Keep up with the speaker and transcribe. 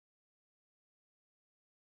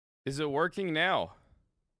Is it working now?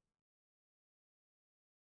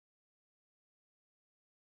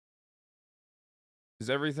 Is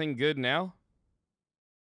everything good now?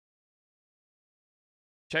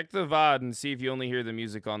 Check the VOD and see if you only hear the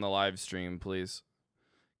music on the live stream, please.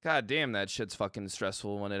 God damn, that shit's fucking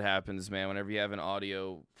stressful when it happens, man. Whenever you have an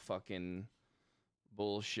audio fucking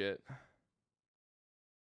bullshit.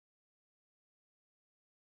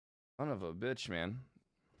 Son of a bitch, man.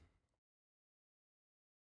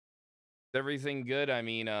 Is everything good? I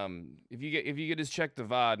mean, if you could just check the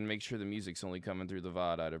VOD and make sure the music's only coming through the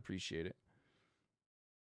VOD, I'd appreciate it.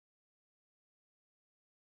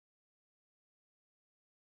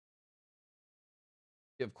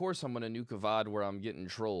 Yeah, of course I'm gonna nuke a VOD where I'm getting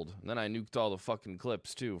trolled. And then I nuked all the fucking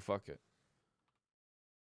clips too. Fuck it.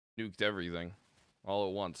 Nuked everything. All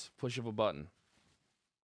at once. Push of a button.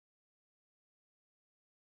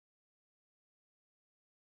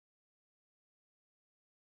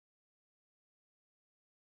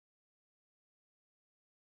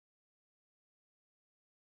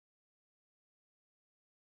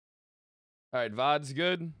 Alright, VOD's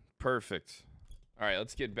good. Perfect. Alright,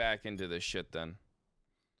 let's get back into this shit then.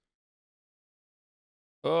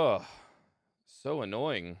 Ugh. So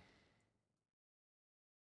annoying.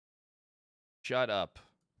 Shut up.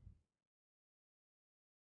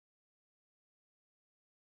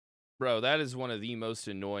 Bro, that is one of the most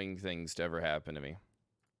annoying things to ever happen to me.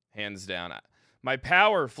 Hands down. My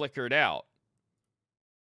power flickered out.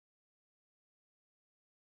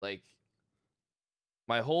 Like,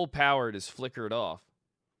 my whole power just flickered off.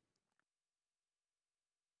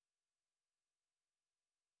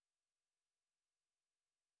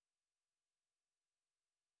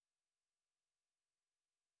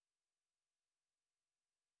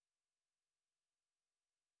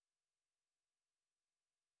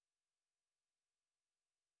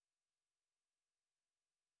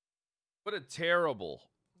 What a terrible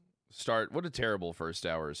start. What a terrible first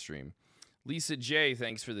hour of stream. Lisa J,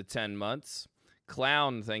 thanks for the 10 months.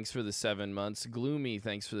 Clown, thanks for the 7 months. Gloomy,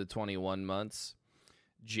 thanks for the 21 months.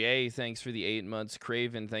 Jay, thanks for the 8 months.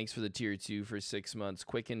 Craven, thanks for the tier 2 for 6 months.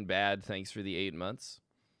 Quick and Bad, thanks for the 8 months.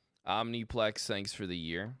 Omniplex, thanks for the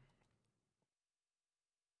year.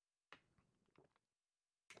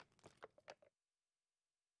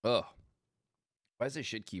 Ugh. Why does this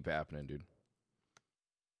shit keep happening, dude?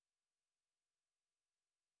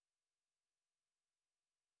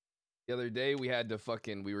 The other day we had to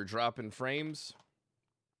we were dropping frames.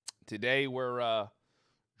 Today we're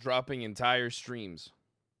dropping entire streams.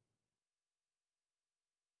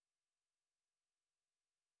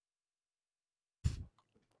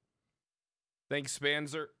 Thanks,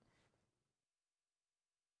 Spanzer.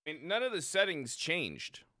 I mean, none of the settings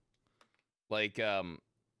changed. Like,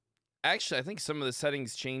 actually, I think some of the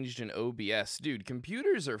settings changed in OBS. Dude,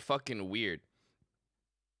 computers are fucking weird.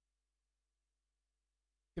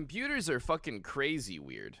 Computers are fucking crazy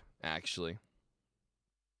weird, actually.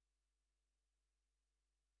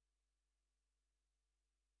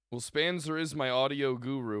 Well, Spanzer is my audio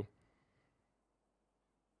guru.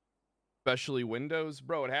 Especially Windows.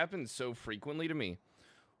 Bro, it happens so frequently to me.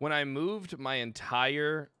 When I moved, my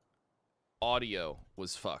entire audio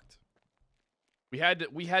was fucked. We had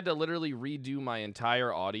to literally redo my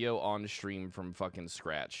entire audio on stream from fucking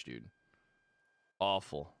scratch, dude.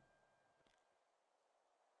 Awful.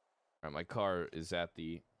 Alright, my car is at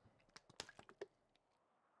the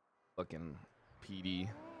fucking PD.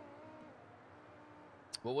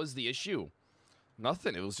 What was the issue?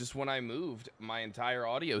 Nothing. It was just when I moved, my entire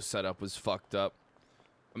audio setup was fucked up.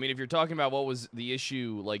 I mean, if you're talking about what was the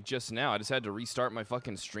issue, like, just now, I just had to restart my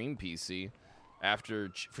fucking stream PC after,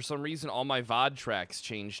 for some reason, all my VOD tracks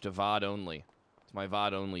changed to VOD only. It's my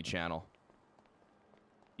VOD only channel.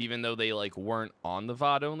 Even though they, like, weren't on the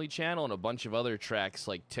VOD only channel and a bunch of other tracks,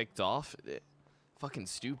 like, ticked off. Fucking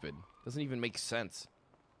stupid. Doesn't even make sense.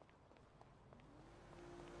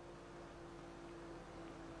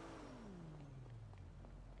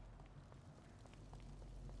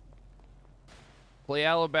 Play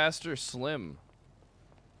Alabaster Slim.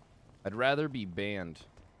 I'd rather be banned.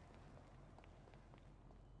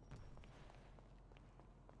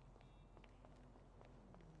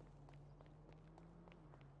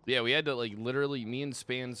 Yeah, we had to, like, literally, me and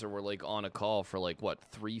Spanzer were, like, on a call for, like, what,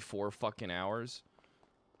 3-4 fucking hours?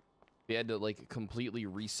 We had to, like, completely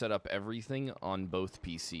reset up everything on both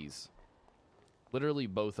PCs. Literally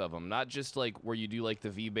both of them. Not just, like, where you do, like, the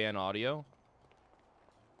V-Ban audio.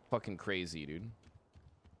 Fucking crazy, dude.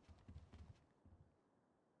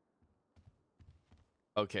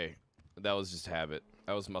 Okay. That was just habit.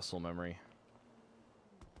 That was muscle memory.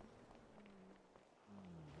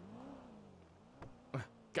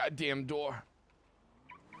 Goddamn door.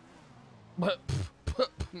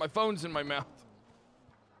 My phone's in my mouth.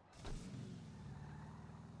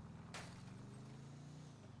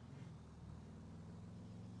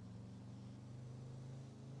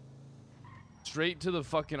 Straight to the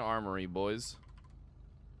fucking armory, boys.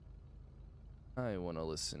 I want to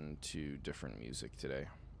listen to different music today.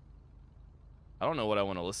 I don't know what I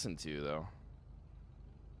want to listen to, though.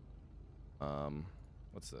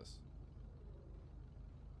 What's this?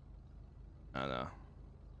 I don't know.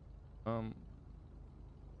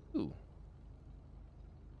 Ooh.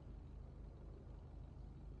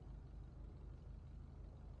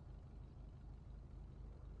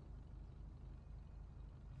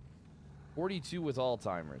 "42 with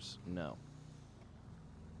Alzheimer's." No.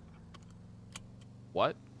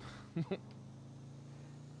 What?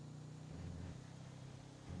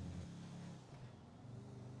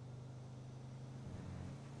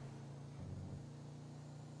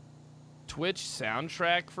 Twitch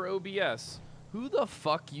soundtrack for OBS. Who the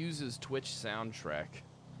fuck uses Twitch soundtrack?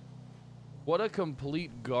 What a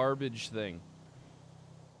complete garbage thing.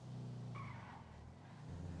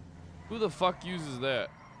 Who the fuck uses that?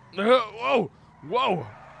 Whoa! Whoa!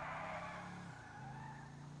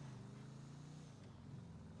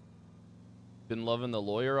 Been loving the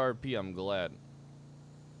lawyer RP, I'm glad.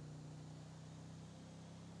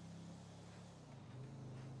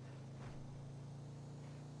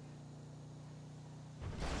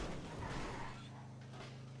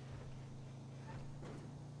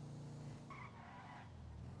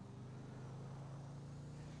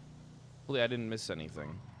 Hopefully I didn't miss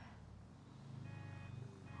anything.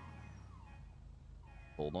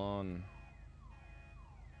 Hold on.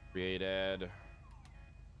 Create ad.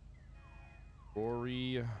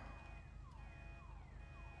 Rory.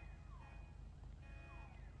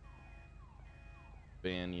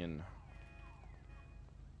 Banyan.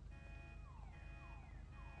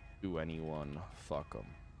 Do anyone. Fuck them.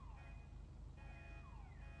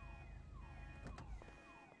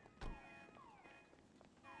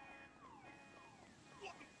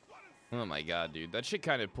 Oh my god, dude. That shit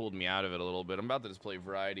kind of pulled me out of it a little bit. I'm about to just play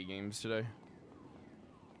variety games today.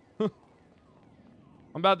 I'm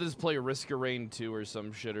about to just play Risk of Rain 2 or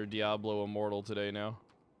some shit, or Diablo Immortal today now.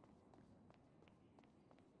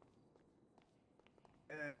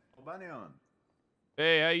 Hey, Albanian.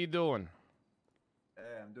 Hey, how you doing?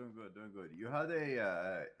 Hey, I'm doing good, doing good. You had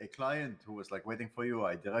a client who was like waiting for you.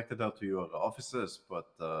 I directed her to your offices, but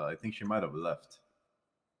I think she might have left.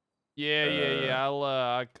 Yeah.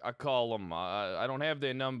 I'll call them. I don't have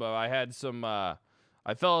their number. I had some. I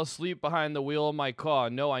fell asleep behind the wheel of my car.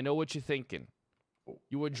 No, I know what you're thinking.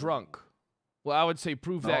 You were drunk. Well, I would say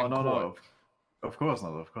prove that in court. No. Of course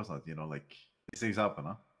not. Of course not. You know, like these things happen,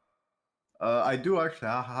 huh? I do actually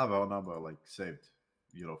have her number like saved.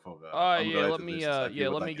 You know, for yeah. Let me. Let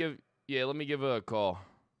me give her a call.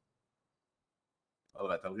 All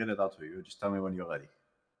right, I'll read it out to you. Just tell me when you're ready.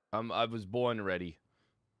 I was born ready.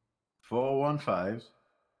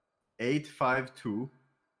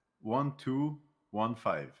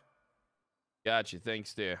 415-852-1215. Gotcha.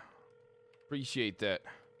 Thanks, there. Appreciate that.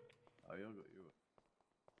 Oh, you're good.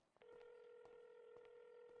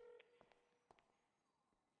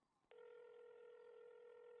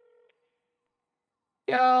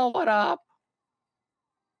 Yo, what up?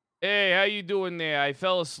 Hey, how you doing there? I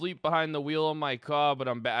fell asleep behind the wheel of my car, but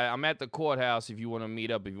I'm at the courthouse if you want to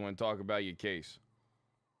meet up, if you want to talk about your case.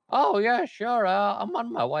 Oh, yeah, sure. I'm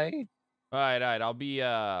on my way. All right. I'll be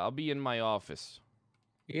in my office.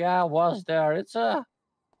 Yeah, I was there. It's well,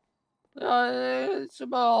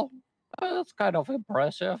 it's kind of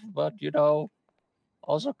impressive, but you know,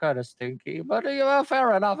 also kind of stinky. But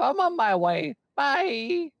fair enough. I'm on my way.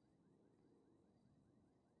 Bye.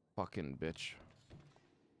 Fucking bitch.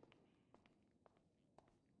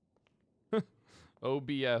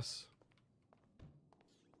 OBS.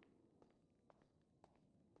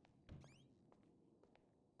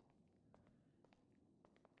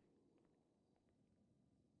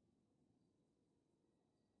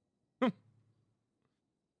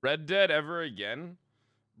 Red Dead ever again?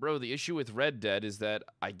 Bro, the issue with Red Dead is that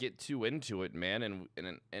I get too into it, man,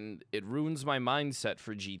 and it ruins my mindset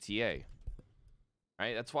for GTA.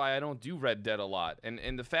 Right? That's why I don't do Red Dead a lot.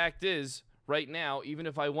 And the fact is, right now, even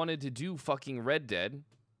if I wanted to do fucking Red Dead,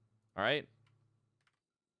 all right?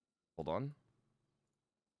 Hold on.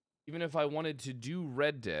 Even if I wanted to do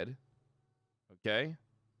Red Dead, okay?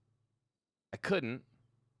 I couldn't.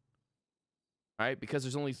 All right? Because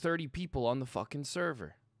there's only 30 people on the fucking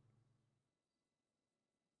server.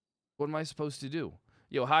 What am I supposed to do?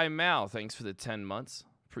 Yo, hi Mal, thanks for the 10 months.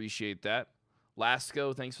 Appreciate that.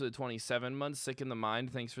 Lasco, thanks for the 27 months. Sick in the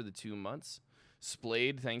Mind, thanks for the 2 months.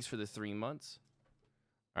 Splayed, thanks for the 3 months.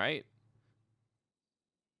 All right.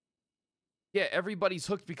 Yeah, everybody's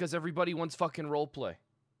hooked because everybody wants fucking roleplay.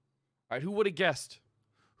 All right, who would have guessed?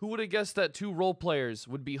 Who would have guessed that 2 role players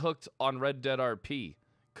would be hooked on Red Dead RP?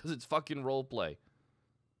 Because it's fucking roleplay.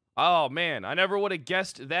 Oh, man, I never would have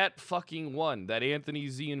guessed that fucking one, that Anthony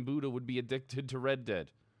Z and Buddha would be addicted to Red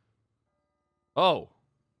Dead. Oh.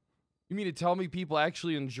 You mean to tell me people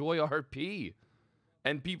actually enjoy RP?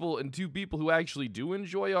 And 2 people who actually do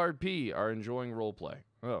enjoy RP are enjoying roleplay.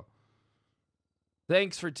 Oh.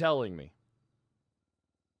 Thanks for telling me.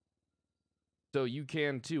 So you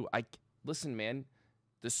can too. Listen, man.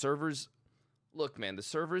 The server's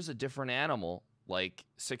a different animal like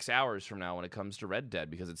 6 hours from now when it comes to Red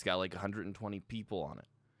Dead because it's got like 120 people on it.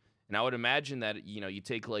 And I would imagine that, you know, you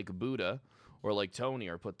take like Buddha or like Tony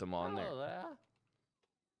or put them on there.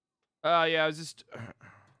 Yeah, I was just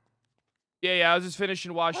I was just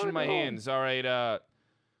finishing washing my hands. All right,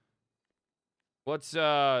 what's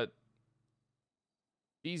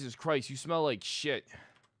Jesus Christ, you smell like shit.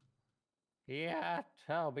 Yeah,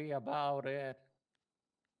 tell me about it.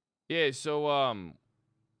 Yeah, so all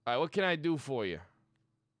right, what can I do for you?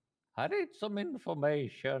 I need some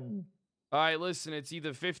information. All right, listen, it's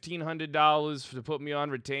either $1,500 to put me on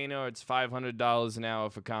retainer or it's $500 an hour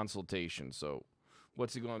for consultation. So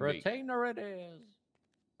what's it going to be? Retainer it is.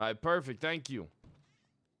 All right, perfect. Thank you.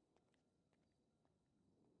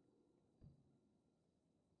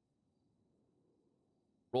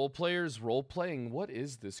 Role players role-playing? What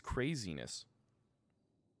is this craziness?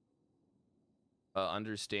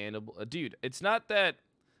 Understandable. Dude, it's not that...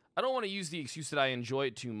 I don't want to use the excuse that I enjoy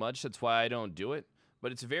it too much. That's why I don't do it.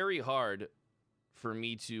 But it's very hard for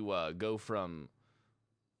me to go from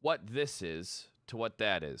what this is to what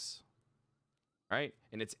that is. Right?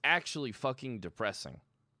 And it's actually fucking depressing.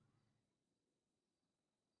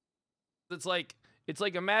 It's like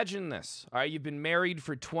imagine this. All right, you've been married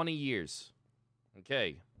for 20 years.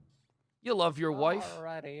 Okay. You love your wife.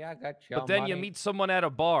 Alrighty, I got your But then money. you meet someone at a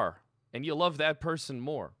bar and you love that person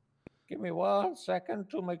more. Give me 1 second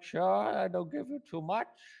to make sure I don't give you too much.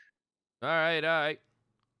 All right, all right.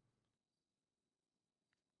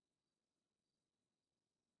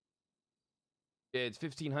 Yeah, it's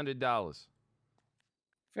 $1,500.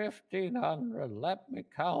 1,500. Let me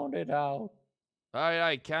count it out. All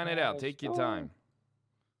right, count it out. Take your time.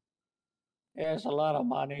 Here's a lot of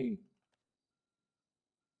money.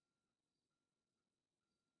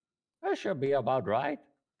 That should be about right.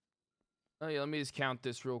 Oh, yeah, let me just count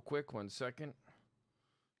this real quick. 1 second.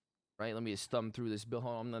 Right, let me just thumb through this bill.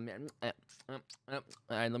 All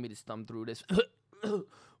right, let me just thumb through this. Why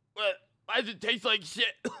does it taste like shit?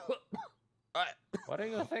 Where do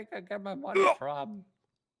you think I get my money from?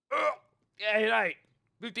 Yeah, right.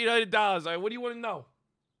 $1,500. All right, what do you want to know?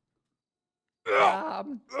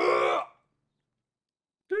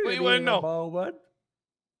 Do What do you want to need know? a moment?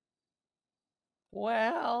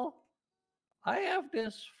 Well, I have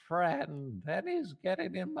this friend, and he's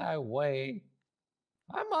getting in my way.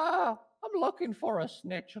 I'm looking for a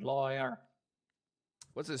snitch lawyer.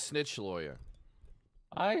 What's a snitch lawyer?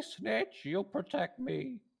 I snitch, you protect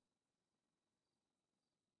me.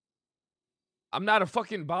 I'm not a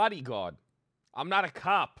fucking bodyguard. I'm not a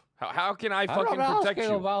cop. How can I fucking I'm not protect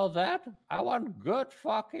asking you? about that. I want good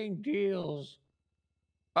fucking deals.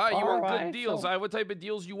 All right, you want Alright, good deals. so- All right, what type of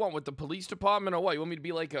deals you want? With the police department or what? You want me to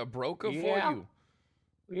be like a broker for you?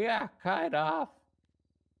 Yeah, kind of.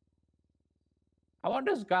 I want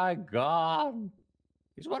this guy gone.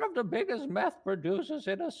 He's one of the biggest meth producers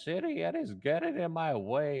in the city, and he's getting in my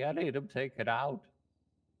way. I need him taken out.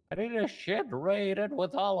 I need his shit raided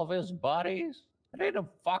with all of his buddies. I need him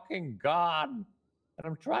fucking gone. And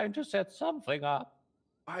I'm trying to set something up.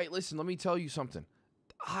 All right, listen, let me tell you something.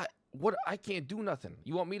 I can't do nothing.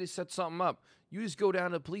 You want me to set something up? You just go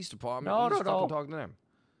down to the police department and you just fucking talk to them.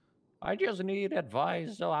 I just need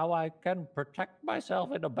advice on how I can protect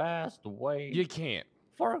myself in the best way. You can't.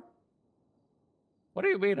 What do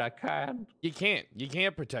you mean I can't? You can't. You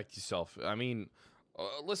can't protect yourself. I mean,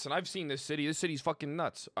 listen, I've seen this city. This city's fucking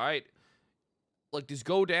nuts. All right? Like, just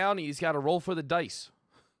go down and you just got to roll for the dice.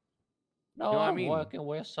 No, You know what I I'm mean? working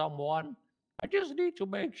with someone. I just need to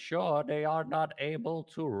make sure they are not able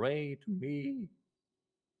to raid me.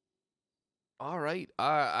 All right.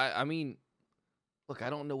 I mean, look, I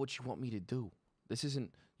don't know what you want me to do. This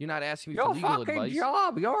isn't... You're not asking me for Your legal fucking advice.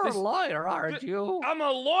 job. You're This- a lawyer, aren't you? I'm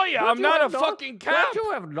a lawyer. Don't I'm you not a have fucking cop. Don't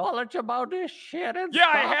you have knowledge about this shit and Yeah,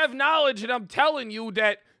 I stuff? have knowledge, and I'm telling you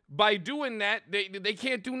that by doing that, they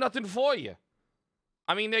can't do nothing for you.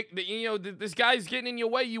 I mean, this guy's getting in your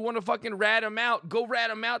way. You want to fucking rat him out? Go rat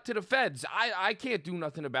him out to the feds. I can't do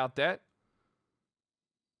nothing about that.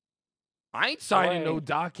 I ain't signing no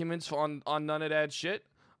documents on none of that shit.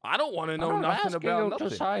 I don't want to know nothing about nothing. I'm asking you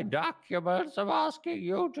to sign documents. I'm asking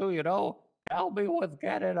you to, help me with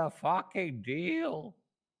getting a fucking deal.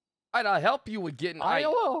 I'll help you with getting... I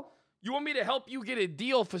will. You want me to help you get a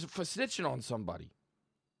deal for snitching on somebody?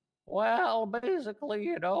 Well,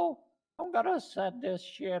 basically, I'm gonna set this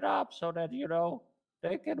shit up so that,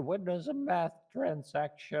 they can witness a meth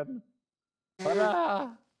transaction. But,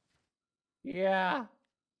 yeah.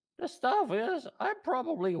 The stuff is, I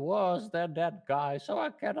probably was that guy, so I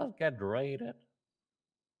cannot get raided.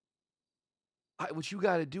 What you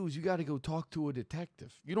got to do is you got to go talk to a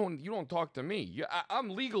detective. You don't talk to me. I'm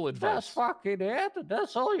legal advice. That's fucking it.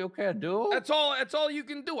 That's all you can do. That's all you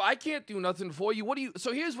can do. I can't do nothing for you.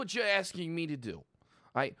 So here's what you're asking me to do. All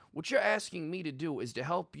right? What you're asking me to do is to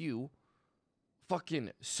help you fucking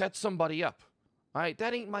set somebody up. All right?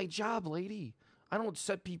 That ain't my job, lady. I don't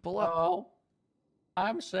set people up. No.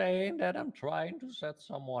 I'm saying that I'm trying to set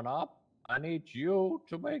someone up. I need you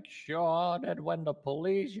to make sure that when the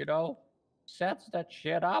police, sets that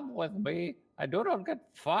shit up with me, I do not get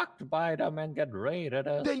fucked by them and get raided.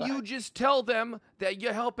 Then you just tell them that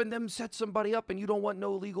you're helping them set somebody up and you don't want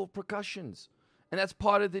no legal repercussions. And that's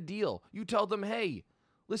part of the deal. You tell them, hey,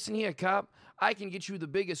 listen here, cop. I can get you the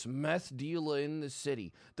biggest meth dealer in the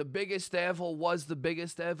city. The biggest ever was, the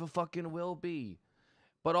biggest ever fucking will be.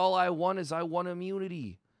 But all I want is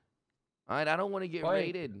immunity. All right, I don't want to get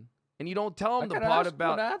raided. And you don't tell them the part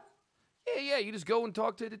about... that? Yeah, you just go and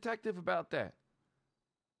talk to a detective about that.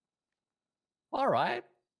 All right.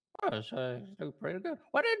 That's pretty good.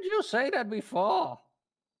 Why didn't you say that before?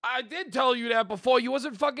 I did tell you that before. You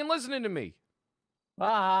wasn't fucking listening to me.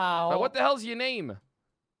 Wow. What the hell's your name?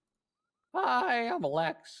 Hi, I'm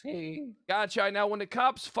Lexi. Gotcha. Now, when the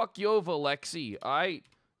cops fuck you over, Lexi, all right,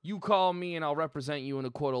 you call me and I'll represent you in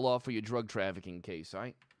a court of law for your drug trafficking case, all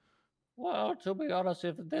right? Well, to be honest,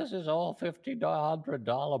 if this is all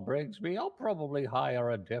 $1,500 brings me, I'll probably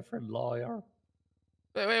hire a different lawyer.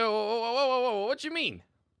 Wait, whoa, what you mean?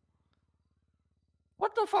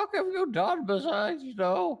 What the fuck have you done besides,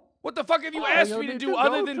 What the fuck have you asked me to do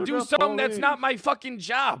other than do something that's not my fucking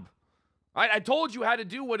job? All right, I told you how to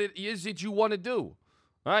do what it is that you want to do.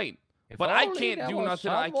 All right, but I can't do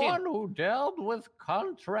nothing. I can't. Someone who dealt with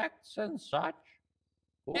contracts and such.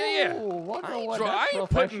 Yeah. Wonder what that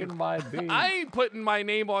profession might be. I ain't putting my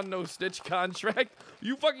name on no stitch contract.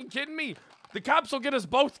 You fucking kidding me? The cops will get us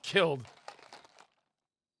both killed.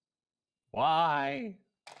 Why?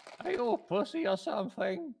 Are you a pussy or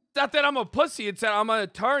something? It's not that I'm a pussy. It's that I'm an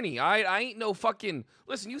attorney. I ain't no fucking...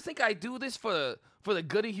 Listen, you think I do this for the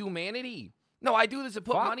good of humanity? No, I do this to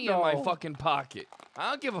put money in my fucking pocket.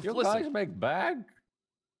 I don't give a flip. You guys make bank?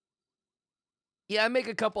 Yeah, I make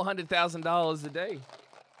a couple $100,000 a day.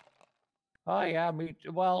 Oh, yeah, me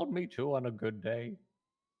too. Well, me too on a good day.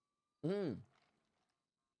 All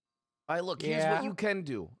right, look, here's what you can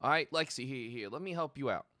do. All right, Lexi, here, let me help you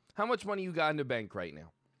out. How much money you got in the bank right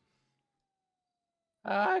now?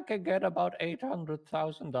 I could get about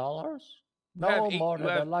 $800,000. No more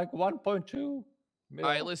than like 1.2 million. All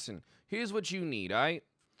right, listen, here's what you need, all right?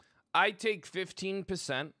 I take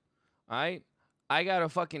 15%, all right? I got a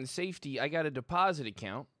fucking safety, I got a deposit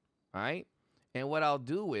account, all right? And what I'll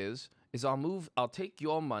do is I'll take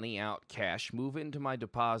your money out cash, move it into my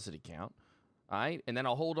deposit account, all right? And then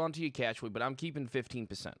I'll hold on to your cash, but I'm keeping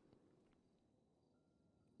 15%.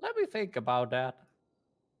 Let me think about that.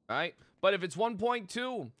 All right? But if it's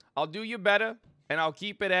 1.2, I'll do you better, and I'll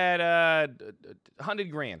keep it at 100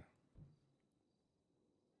 grand.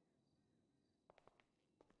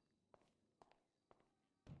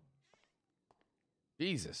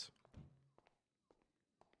 Jesus.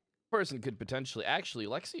 Person could potentially... Actually,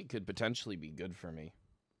 Lexi could potentially be good for me.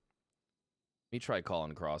 Let me try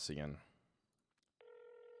calling Cross again.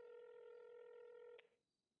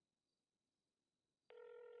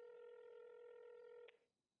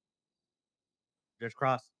 There's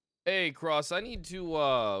Cross. Hey, Cross, I need to,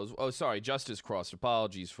 oh, sorry, Justice Cross.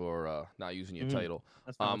 Apologies for not using your title.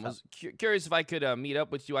 Was curious if I could meet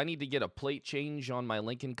up with you. I need to get a plate change on my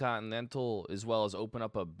Lincoln Continental, as well as open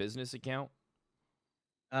up a business account.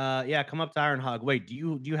 Yeah, come up to Iron Hog. Wait, do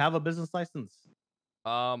you have a business license?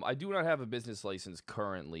 I do not have a business license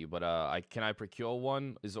currently, but can I procure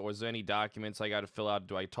one? Is there any documents I got to fill out?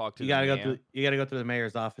 Do I talk to you gotta go through the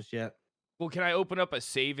mayor's office yet. Well, can I open up a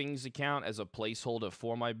savings account as a placeholder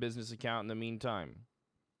for my business account in the meantime?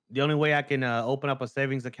 The only way I can open up a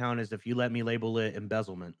savings account is if you let me label it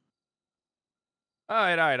embezzlement. All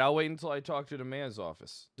right. I'll wait until I talk to the mayor's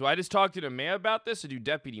office. Do I just talk to the mayor about this, or do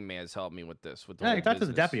deputy mayors help me with this? With the Yeah, whole you talk to the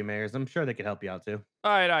business? deputy mayors. I'm sure they could help you out too.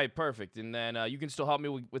 All right, perfect. And then you can still help me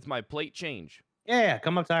with my plate change. Yeah,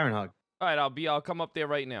 come up to Iron Hog. All right, I'll come up there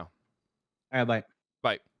right now. All right, bye.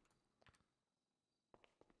 Bye.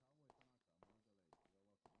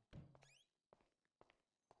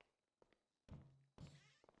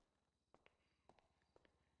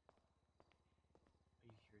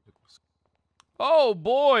 Oh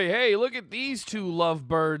boy, hey, look at these two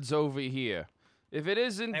lovebirds over here. If it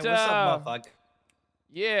isn't Hey, what's up, motherfucker?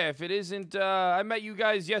 yeah, if it isn't I met you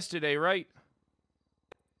guys yesterday, right?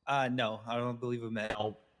 No, I don't believe we met.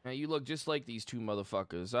 Now, you look just like these two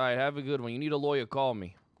motherfuckers. All right, have a good one. You need a lawyer, call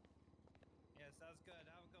me. Yeah, sounds good.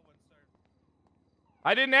 Have a good one, sir.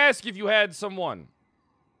 I didn't ask if you had someone.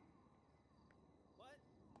 What?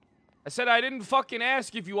 I said I didn't fucking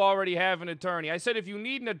ask if you already have an attorney. I said if you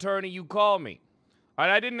need an attorney, you call me. All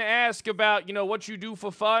right, I didn't ask about, you know, what you do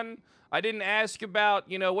for fun. I didn't ask about,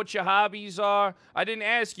 you know, what your hobbies are. I didn't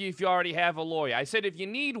ask you if you already have a lawyer. I said if you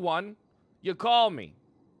need one, you call me.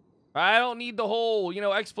 I don't need the whole, you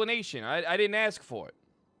know, explanation. I didn't ask for it.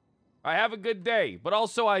 I have a good day, but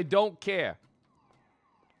also I don't care.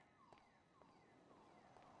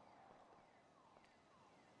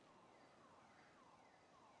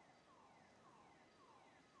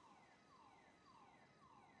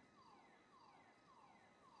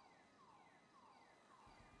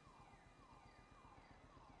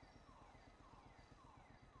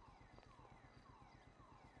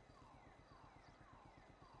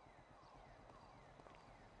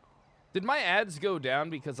 Did my ads go down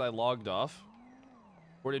because I logged off?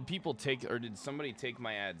 Or did somebody take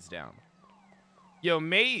my ads down? Yo,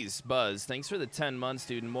 Maze Buzz, thanks for the 10 months,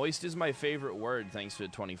 dude. Moist is my favorite word, thanks for the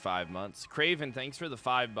 25 months. Craven, thanks for the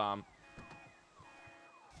 5 bomb.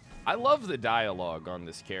 I love the dialogue on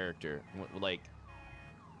this character. Like,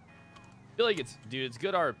 I feel like it's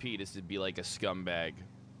good RP just to be like a scumbag.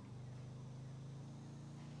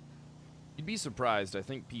 You'd be surprised. I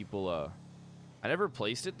think people, I never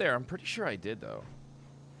placed it there. I'm pretty sure I did, though.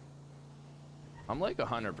 I'm like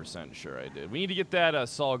 100% sure I did. We need to get that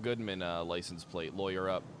Saul Goodman license plate lawyer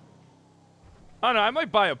up. I don't know. I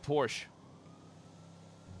might buy a Porsche.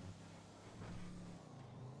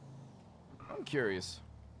 I'm curious.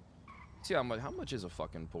 See how much is a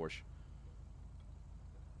fucking Porsche?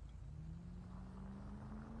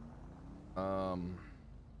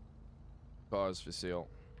 Cars for sale.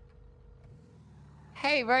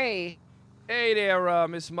 Hey, Rory. Hey there,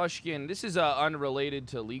 Miss Mushkin. This is unrelated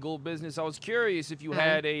to legal business. I was curious if you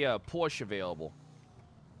had a Porsche available.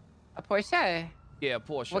 A Porsche? Yeah,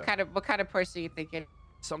 Porsche. What kind of Porsche are you thinking?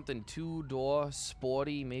 Something 2-door,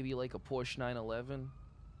 sporty, maybe like a Porsche 911.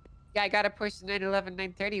 Yeah, I got a Porsche 911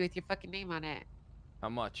 930 with your fucking name on it. How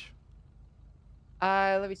much?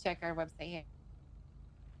 Let me check our website here.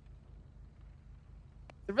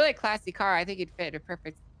 It's a really classy car. I think it'd fit a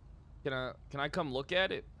perfect. Can I come look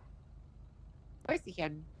at it? Of course you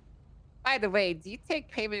can. By the way, do you take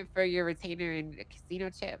payment for your retainer and casino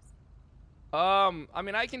chips? I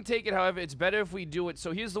mean, I can take it. However, it's better if we do it.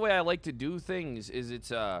 So here's the way I like to do things.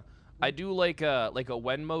 I do like a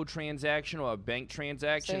Venmo transaction or a bank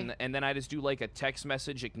transaction, and then I just do like a text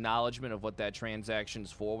message acknowledgement of what that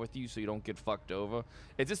transaction's for with you, so you don't get fucked over.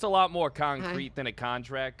 It's just a lot more concrete than a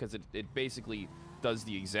contract because it basically does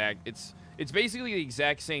the exact. It's basically the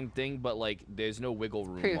exact same thing, but like there's no wiggle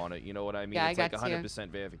room on it. You know what I mean? Yeah, it's I like got 100%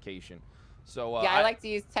 verification. So yeah, I like to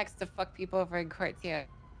use text to fuck people over in court too.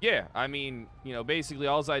 Yeah, I mean, you know, basically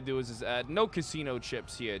all I do is no casino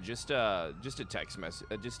chips here, just a text message,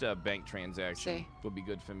 just a bank transaction would be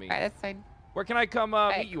good for me. All right, that's fine. Where can I come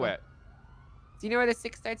meet you at? Do you know where the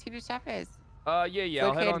 6-star tuna shop is? Yeah, It's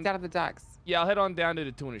I'll head on down on the docks. Yeah, I'll head on down to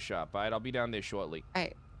the tuna shop. All right, I'll be down there shortly. All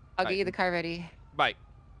right, I'll get you the car ready. Bye.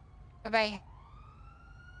 Bye-bye.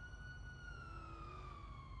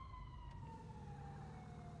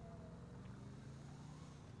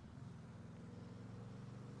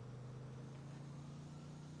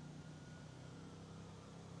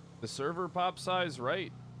 The server pop size,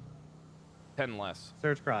 right? 10 less.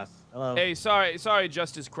 Search Cross. Hello. Hey, sorry,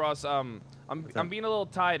 Justice Cross. I'm being a little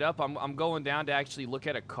tied up. I'm going down to actually look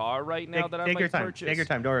at a car right now that I might purchase. Take your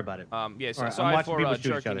time. Don't worry about it. Yeah, so right, sorry for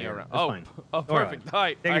jerking you around. Fine. Oh, perfect. All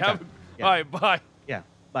right, All right, bye. Yeah,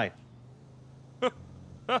 bye.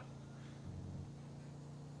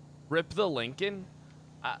 Rip the Lincoln.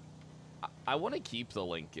 I want to keep the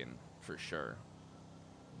Lincoln for sure.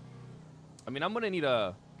 I mean, I'm gonna need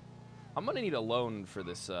a loan for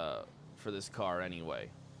this car anyway.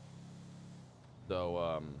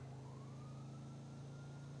 So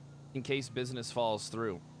in case business falls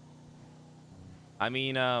through. I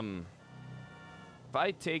mean, if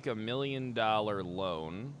I take $1 million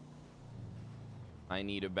loan, I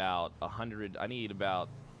need about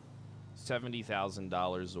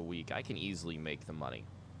 $70,000 a week. I can easily make the money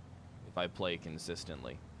if I play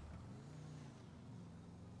consistently.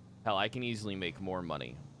 Hell, I can easily make more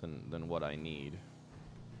money than what I need.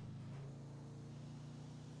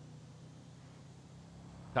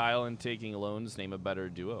 Kyle and taking loans, name a better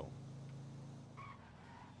duo.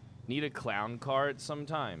 Need a clown card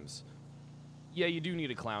sometimes. Yeah, you do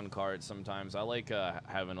need a clown card sometimes. I like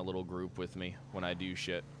having a little group with me when I do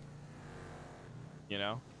shit. You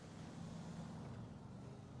know?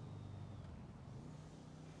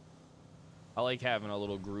 I like having a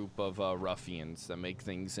little group of ruffians that make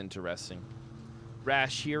things interesting.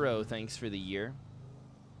 Rash Hero, thanks for the year.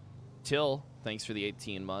 Till, thanks for the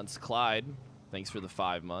 18 months. Clyde, thanks for the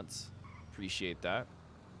 5 months. Appreciate that.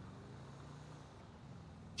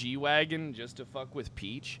 G-Wagon, just to fuck with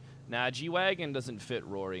Peach. Nah, G-Wagon doesn't fit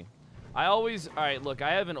Rory. Alright, look,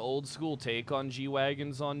 I have an old school take on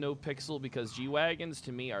G-Wagons on nopixel because G-Wagons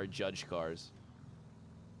to me are judge cars.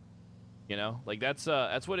 You know? Like, that's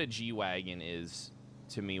what a G-Wagon is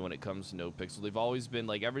to me when it comes to nopixel. They've always been,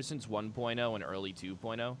 like, ever since 1.0 and early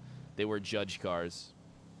 2.0, they were judge cars.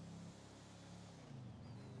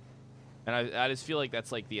 And I just feel like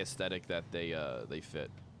that's, like, the aesthetic that they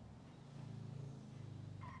fit.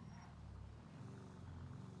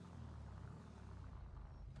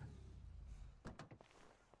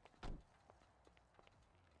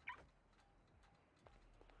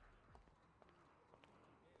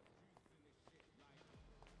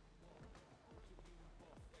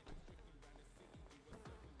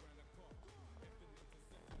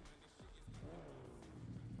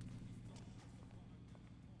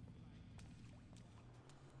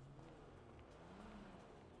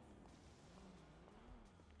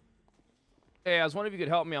 Hey, I was wondering if you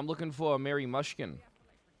could help me. I'm looking for a Mary Mushkin.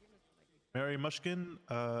 Mary Mushkin,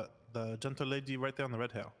 the gentle lady right there on the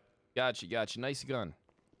red hair. Gotcha, gotcha. Nice gun.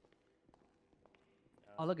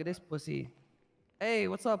 Oh, look at this pussy. Hey,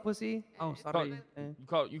 what's up, pussy? Oh, sorry.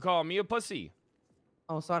 You call me a pussy?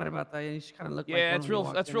 Oh, sorry about that. You just kind of look like Yeah, one that's when you real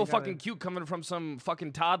walked in. fucking cute coming from some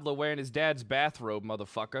fucking toddler wearing his dad's bathrobe,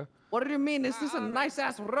 motherfucker. What do you mean? This is a nice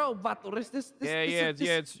ass robe, vato.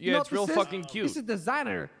 It's real fucking cute. This is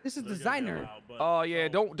designer. This is designer. Oh yeah,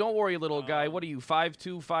 don't worry, little guy. What are you,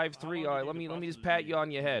 5'2", 5'3"? All right, let me just pat you on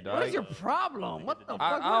your head. What is your problem? What the fuck?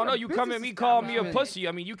 I don't know. You come at me, call me a pussy.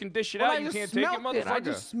 I mean, you can dish it out. You can't take it, motherfucker. I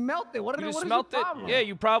just smelt it. What is your problem? Yeah,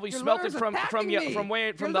 you probably Your smelt it lawyer's from the attacking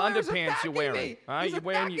underpants you're me. wearing. All right, He's you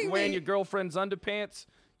wearing attacking your me. girlfriend's underpants.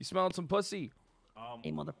 You smelling some pussy.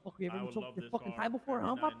 Hey, motherfucker, you ever choked your fucking tie before,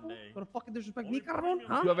 huh, vato? Gonna fucking disrespect me, cabrón,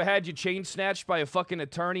 huh? You ever had your chain snatched by a fucking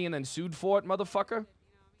attorney and then sued for it, motherfucker?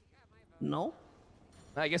 No.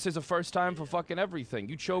 I guess there's a first time for fucking everything.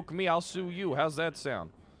 You choke me, I'll sue you. How's that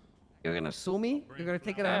sound? You're gonna sue me? You're gonna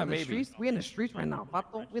take it out of the streets? We in the streets right now,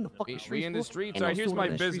 vato. We in the fucking streets. We in the fool. streets? Ain't All no right, here's suing my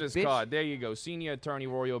in the streets, business bitch. card. There you go. Senior attorney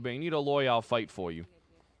Rory O'Bain. Need a lawyer, I'll fight for you.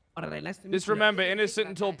 Alright, nice to meet Just you. remember, innocent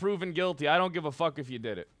until proven guilty. I don't give a fuck if you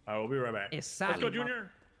did it. I will be right back. It's Let's go, Sally,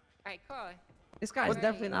 Junior. Alright, cool. This guy's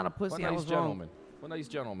definitely not a pussy. What I nice was wrong. gentlemen. What nice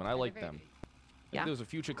gentlemen. I like them. Yeah. Those are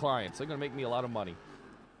future clients. They're gonna make me a lot of money.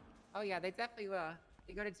 Oh yeah, they definitely will.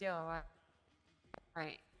 They go to jail a lot.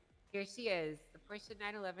 Alright. Here she is. The Porsche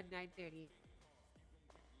 911 930.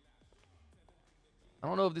 I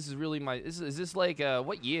don't know if this is really my. Is this like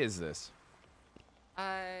what year is this?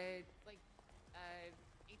 Like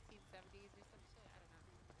 1870s or some shit. I don't know.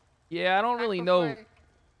 Yeah, I don't really know.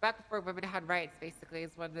 Back before women had rights, basically,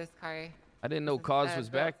 is when this car. I didn't know cars was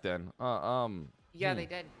built. back then. Yeah, they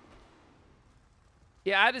did.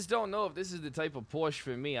 Yeah, I just don't know if this is the type of Porsche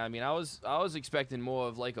for me. I mean, I was expecting more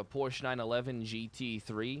of like a Porsche 911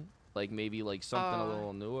 GT3, like maybe like something a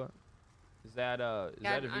little newer. Is that a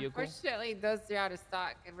vehicle? Unfortunately, those are out of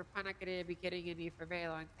stock, and we're probably not going to be getting any for a very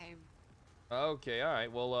long time. Okay, all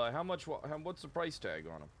right. Well, how much? What's the price tag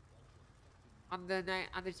on them? On the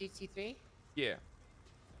GT3? Yeah.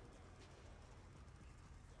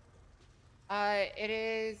 It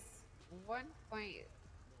is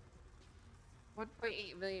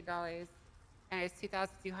 $1.8 million, and it's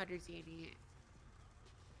 2,200 GNE.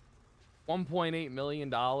 $1.8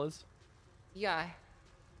 million. Yeah.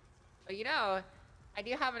 But you know, I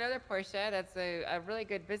do have another Porsche that's a really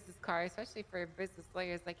good business car, especially for business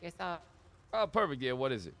lawyers like yourself. Oh, perfect. Yeah.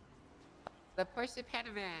 What is it? The Porsche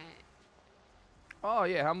Panamera. Oh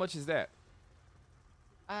yeah. How much is that?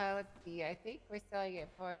 Let's see. I think we're selling it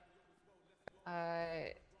for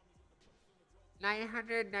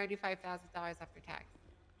 $995,000 after tax.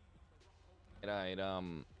 Right.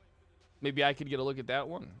 Maybe I could get a look at that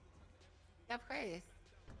one. Yeah, of course.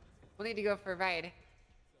 We'll need to go for a ride.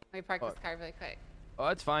 Let me park this car really quick. Oh,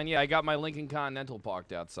 that's fine. Yeah, I got my Lincoln Continental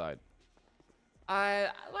parked outside. Why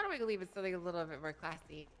don't we leave it something a little bit more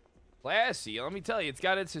classy? Classy. Let me tell you, it's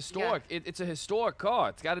got its historic. Yeah. It's a historic car.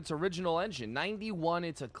 It's got its original engine. 91.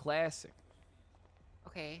 It's a classic.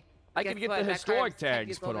 Okay. I Guess could get what? the That car historic is 10 tags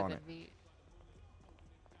years put older on than it. me.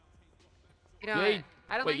 You know, Yay.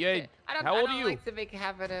 I don't Wait, like yay. to, I don't, How I old don't are you? like to make a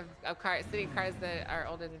habit of sitting in cars that are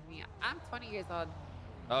older than me. I'm 20 years old.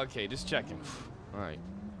 Okay, just checking. All right.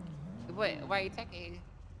 What? Why are you checking?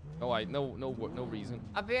 No reason.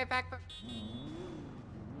 I'll be right back.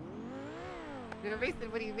 No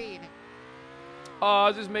reason? What do you mean? I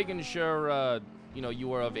was just making sure, you know, you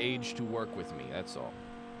were of age to work with me. That's all.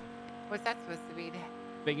 What's that supposed to mean?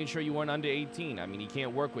 Making sure you weren't under 18. I mean, you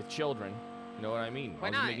can't work with children. You know what I mean? Why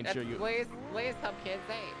I was not? making That's sure you. lawyers help kids,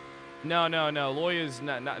 eh? No. Lawyers,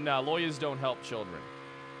 no. Lawyers don't help children.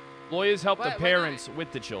 Lawyers help the Why not? parents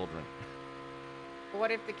with the children.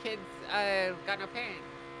 What if the kids got no parents?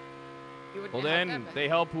 You wouldn't Well, help then them. they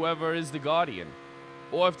help whoever is the guardian,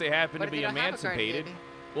 or if they happen What to if they be don't have a guardian? emancipated.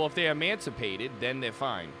 Well, if they're emancipated, then they're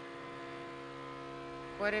fine.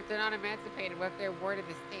 What if they're not emancipated? What if they're ward of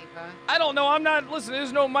the state, huh? I don't know. I'm not. Listen,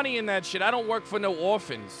 there's no money in that shit. I don't work for no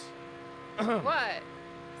orphans. What?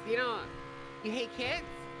 You hate kids?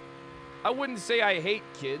 I wouldn't say I hate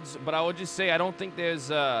kids, but I would just say I don't think there's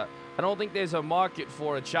a market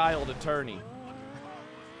for a child attorney.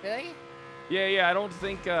 Really? Yeah. I don't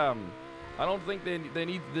think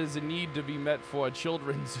there's a need to be met for a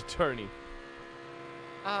children's attorney.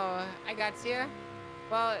 Oh, I got you.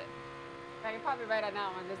 Well, you're probably right on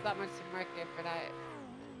that one. There's not much to market for that.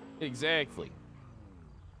 Exactly.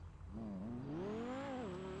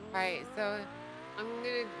 All right, so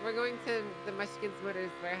we're going to the Mushkins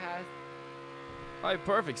Motors warehouse. All right,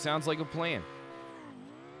 perfect. Sounds like a plan.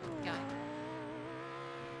 Yeah.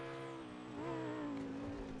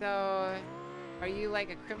 So, are you like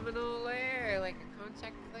a criminal lawyer or like a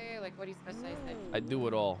contract lawyer? Like, what do you specialize in? I do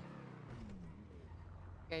it all.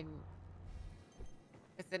 And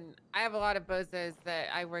listen, I have a lot of bozos that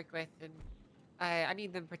I work with, and I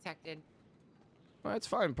need them protected. Well, that's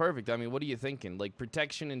fine. Perfect. I mean, what are you thinking? Like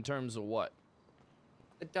protection in terms of what?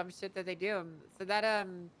 The dumb shit that they do. So that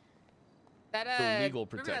The legal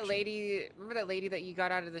remember protection. that lady that you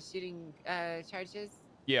got out of the shooting charges?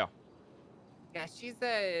 Yeah. Yeah, she's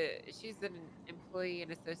an employee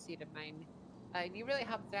and associate of mine. And you really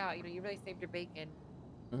helped out. You know, you really saved her bacon.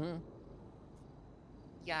 Mm-hmm.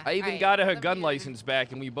 Yeah. I even alright, got her let gun me, license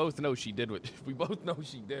back, and we both know she did it. We both know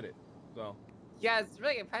she did it. So. Yeah, it's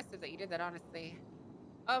really impressive that you did that, honestly.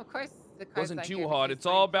 Oh, of course, the car's Wasn't not too here hard. because It's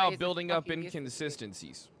my all employees about are building up fucking useless.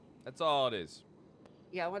 inconsistencies. That's all it is.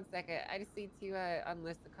 Yeah, 1 second. I just need to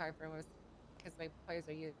unlist the car for us because my employees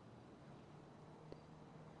are used.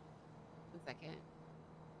 1 second.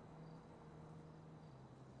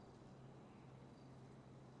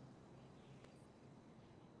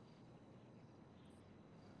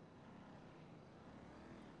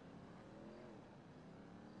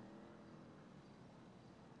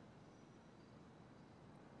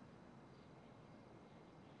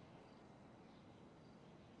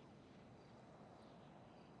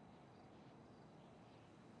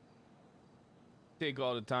 Take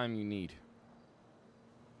all the time you need.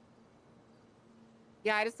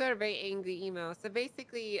 Yeah, I just got a very angry email. So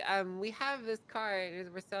basically, we have this car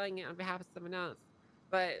and we're selling it on behalf of someone else.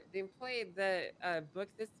 But the employee that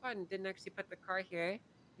booked this one didn't actually put the car here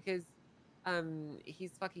because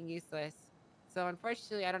he's fucking useless. So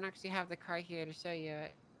unfortunately, I don't actually have the car here to show you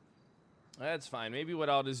it. That's fine. Maybe what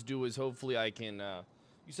I'll just do is hopefully I can.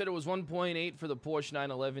 You said it was 1.8 for the Porsche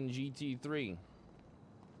 911 GT3.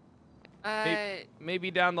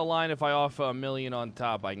 Maybe down the line, if I offer $1 million on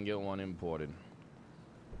top, I can get one imported.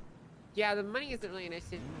 Yeah, the money isn't really an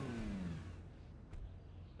issue.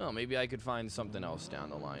 Oh, maybe I could find something else down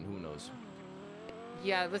the line. Who knows?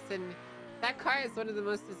 Yeah, listen, that car is one of the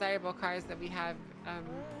most desirable cars that we have.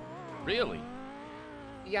 Really?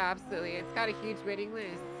 Yeah, absolutely. It's got a huge waiting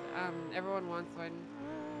list. Everyone wants one.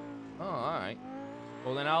 Oh, all right.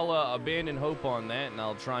 Well, then I'll abandon hope on that, and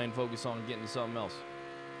I'll try and focus on getting something else.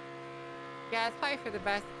 Yeah, it's probably for the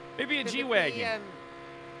best. Maybe a 'Cause G-Wagon.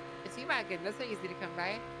 A G-Wagon, that's not easy to come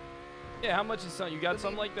by. Yeah, how much is something? You got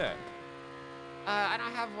something like that? I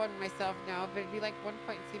don't have one myself now, but it'd be like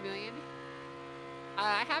 1.2 million.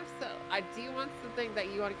 Do you want something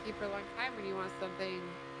that you want to keep for a long time, or do you want something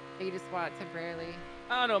that you just want temporarily?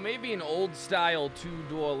 I don't know, maybe an old-style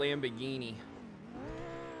two-door Lamborghini.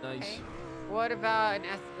 Nice. Okay. What about an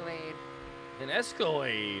Escalade? An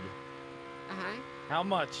Escalade? Uh-huh. How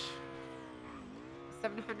much?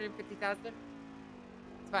 750,000.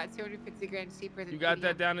 It's about 250 grand cheaper than You got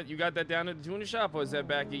that PDM. down at the tuner shop, or is that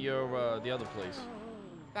back at your the other place?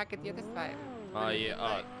 Back at the other spot.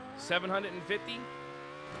 Yeah. 750.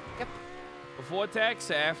 Yep. Before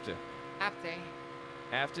tax, or after? After.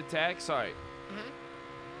 After tax, all right. Uh-huh.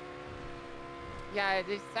 Yeah,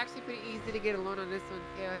 it's actually pretty easy to get a loan on this one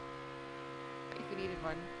too. If you needed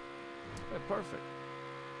one. Yeah, perfect.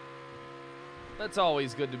 That's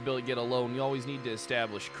always good to get a loan. You always need to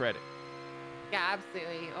establish credit. Yeah,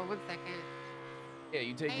 absolutely. Oh, 1 second. Yeah,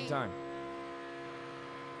 you take Hey. your time.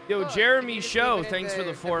 Yo, Cool. Jeremy Can you just Show, leave it in thanks for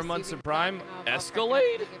the the 4 months receiving of Prime. tent, and I'll check it out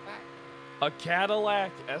Escalade? when I get back? A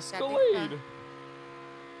Cadillac Yeah, Escalade.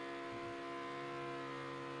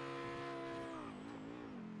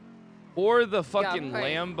 Or the fucking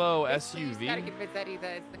right. Lambo Basically, you just gotta SUV. convince Eddie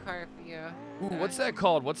that it's the car for you. Ooh, what's that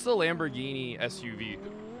called? What's the Lamborghini SUV?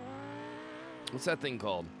 What's that thing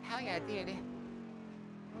called? Hell yeah, dude.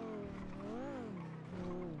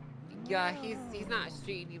 Yeah, he's not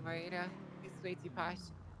street anymore, you know? He's way too posh.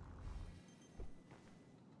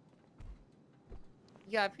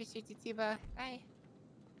 Yeah, I appreciate you too, bro. Bye.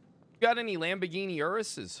 Got any Lamborghini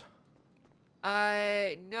Uruses?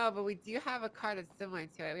 No, but we do have a car that's similar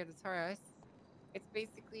to it. We have the Taurus. It's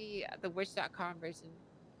basically the Wish.com version.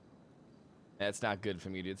 That's not good for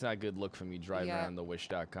me, dude. It's not a good look for me driving Yeah. around the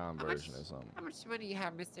Wish.com version or something. How much money you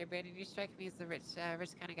have, Mr. Brandon? You strike me as a rich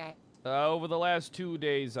kind of guy. Over the last 2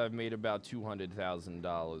 days, I've made about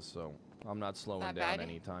 $200,000, so I'm not slowing Not down bad.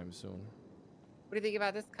 anytime soon. What do you think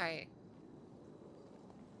about this car?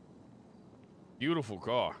 Beautiful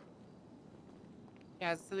car.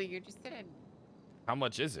 Yeah, it's something you're interested in. How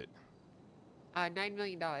much is it? $9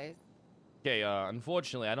 million. Okay,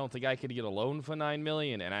 unfortunately, I don't think I could get a loan for $9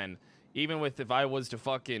 million, and even with if I was to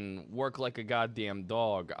fucking work like a goddamn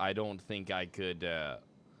dog, I don't think I could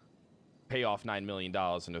pay off $9 million in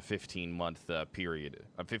a 15-month period,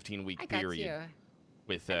 a 15-week I got period. you.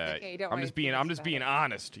 With That's okay, don't I'm worry just too being much about it.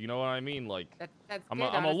 honest. You know what I mean? Like That's I'm good. a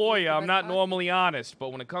Honesty is lawyer. the I'm best not policy. normally honest, but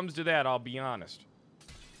when it comes to that, I'll be honest.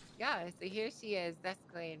 Yeah, so here she is. That's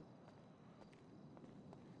clean.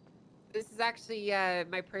 This is actually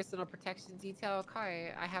my personal protection detail car.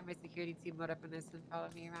 I have my security team load up in this and follow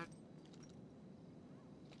me around.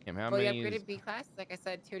 Damn, how Fully many? upgraded B class, like I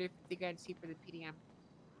said, 250 grand cheaper than PDM.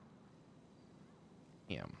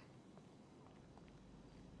 Damn.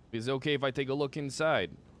 Is it okay if I take a look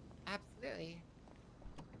inside? Absolutely.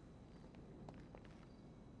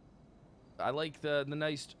 I like the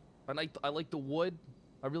nice. I like the wood.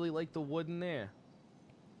 I really like the wood in there.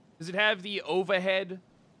 Does it have the overhead?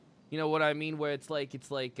 You know what I mean? Where it's like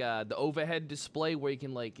the overhead display where you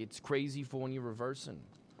can it's crazy for when you're reversing.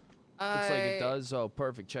 Looks like it does. Oh,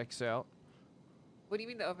 perfect. Checks out. What do you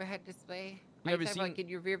mean the overhead display? You Are ever you talking about, seen- like in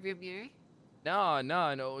your rear view mirror?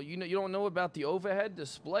 No. You don't know about the overhead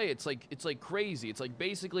display. It's like crazy. It's like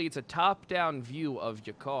basically it's a top-down view of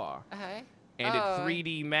your car, Uh-huh. and Oh. it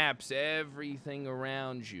 3D maps everything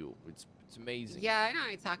around you. It's amazing. Yeah, I know what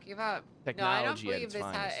you're talking about. Technology no, I at don't believe its this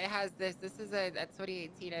finest. it has this. This is a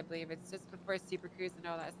 2018, I believe. It's just before Super Cruise and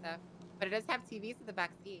all that stuff. But it does have TVs in the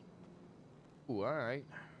back seat. Ooh, all right.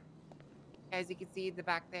 As you can see, the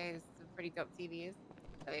back there is some pretty dope TVs.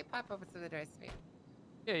 Let me pop open some of the doors for you.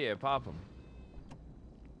 Yeah, pop them.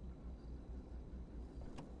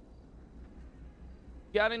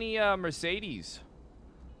 Got any Mercedes?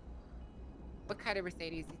 What kind of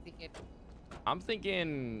Mercedes you thinking? I'm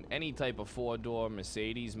thinking any type of 4-door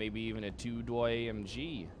Mercedes, maybe even a 2-door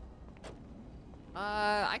AMG.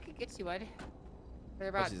 I could get you one. They're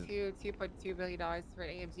about What's his- $2.2 million for an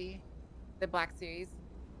AMG. The Black Series.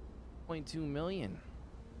 0.2 million.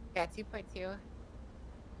 Yeah, 2.2.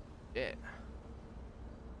 Yeah.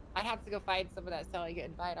 I'd have to go find someone that's selling it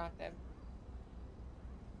and buy it off them.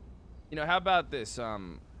 You know, how about this? How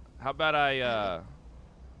about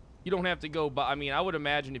you don't have to go buy. I mean, I would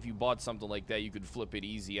imagine if you bought something like that, you could flip it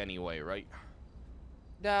easy anyway, right?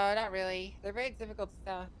 No, not really. They're very difficult to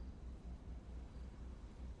sell.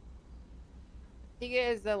 Thing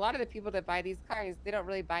is, a lot of the people that buy these cars, they don't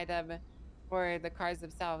really buy them for the cars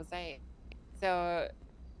themselves, right? So,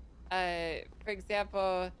 for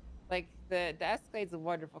example, like the Escalade's a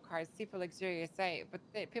wonderful car, it's super luxurious, right? But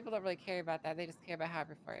people don't really care about that. They just care about how it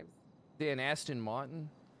performs. An Aston Martin,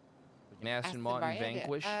 like an Aston Martin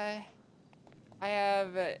Vanquish. I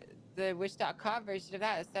have the Wish.com version of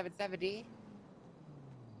that, a 770.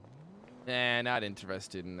 Nah, not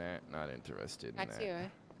interested in that. Not interested in Got that. you.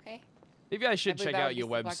 Okay. Maybe I should believe check that out would your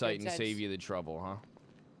be some luck website to and judge. save you the trouble, huh?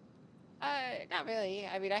 Not really.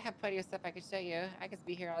 I mean, I have plenty of stuff I could show you. I could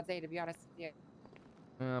be here all day, to be honest with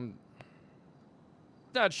you.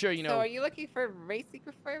 Not sure, you So know. are you looking for racing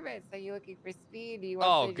performance? Are you looking for speed? Do you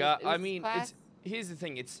Oh want to god, just I boost mean, class? here's the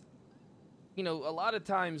thing. It's, you know, a lot of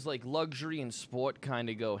times like luxury and sport kind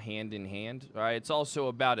of go hand in hand. All right, it's also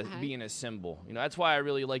about being a symbol. You know, that's why I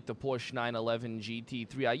really like the Porsche 911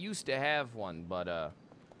 GT3. I used to have one, but I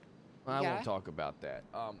won't talk about that.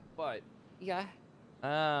 But yeah.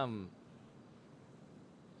 I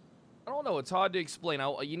don't know. It's hard to explain.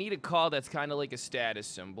 You need a car that's kind of like a status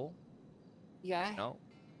symbol. Yeah. You know?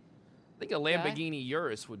 I think a Lamborghini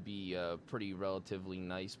Urus would be pretty relatively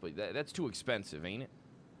nice, but that's too expensive, ain't it?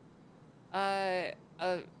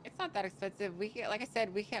 It's not that expensive. We can, like I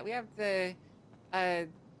said, we have the, let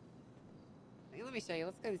me show you.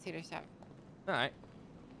 Let's go to the tater shop. All right.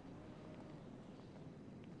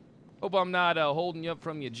 Hope I'm not holding you up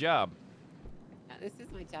from your job. This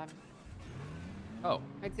is my job. Oh,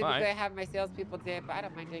 I typically have my salespeople do it, but I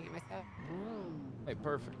don't mind doing it myself. Hey,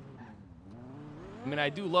 perfect. I mean, I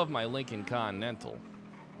do love my Lincoln Continental.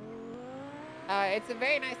 It's a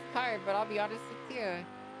very nice car, but I'll be honest with you.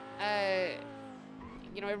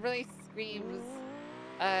 You know, it really screams,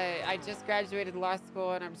 I just graduated law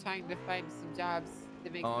school and I'm trying to find some jobs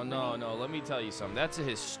to make some money. No, let me tell you something. That's a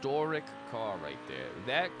historic car right there.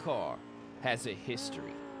 That car has a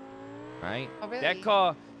history, right? Oh, really?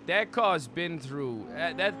 That car's been through,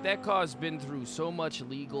 that car's been through so much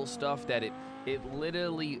legal stuff that it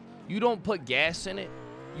literally, you don't put gas in it,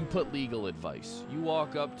 you put legal advice. You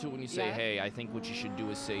walk up to it and you say, hey, I think what you should do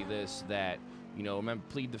is say this, that, you know, remember,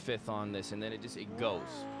 plead the fifth on this, and then it goes.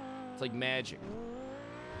 It's like magic.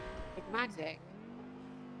 Like magic?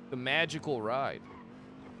 The magical ride.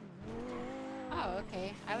 Oh,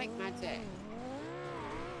 okay. I like magic.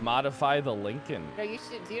 Modify the Lincoln. No, you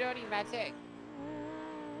should. Do you know any magic?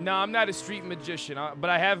 No, I'm not a street magician, but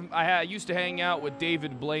I used to hang out with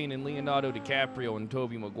David Blaine and Leonardo DiCaprio and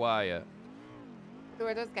Tobey Maguire. Who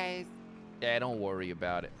are those guys? Yeah, don't worry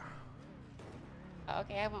about it. Oh,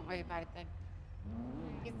 okay, I won't worry about it then.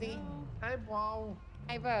 Easy. Hi, bro.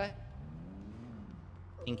 Hi, bro.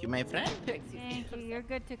 Thank you, my friend. Thank you. You're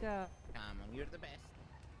good to go. You're the best.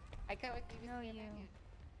 I come with you. No, you.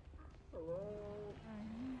 Hello.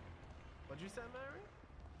 What'd you say, Mary?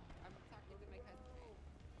 I'm talking to my customer.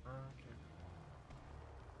 Okay.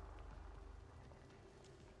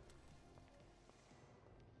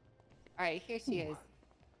 All right, here she is.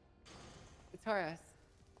 The Taurus.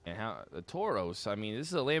 And how the Tauros? I mean, this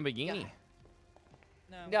is a Lamborghini.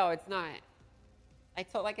 No, it's not.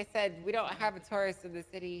 Like I said, we don't have a Taurus in the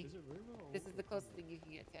city. This is the closest thing you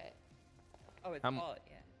can get to it. Oh, it's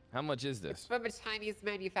How much is this? It's from a Chinese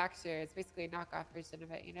manufacturer. It's basically a knockoff version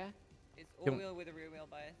of it, you know? It's all-wheel with a rear-wheel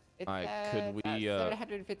bias. It's could we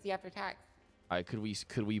 750 after tax.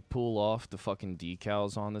 Could we pull off the fucking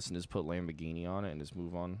decals on this and just put Lamborghini on it and just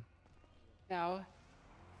move on? No,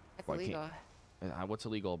 that's Why illegal. What's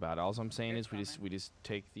illegal about it? All I'm saying is we just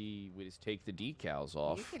take the decals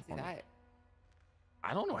off. You can do that.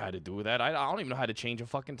 I don't know how to do that. I don't even know how to change a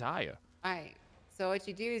fucking tire. All right. So what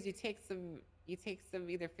you do is you take some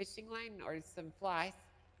either fishing line or some floss,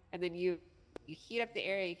 and then you heat up the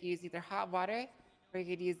area. You can use either hot water or you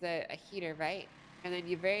could use a heater, right? And then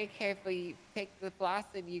you very carefully take the floss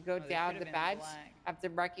and you go down the badge after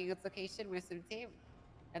marking its location with some tape.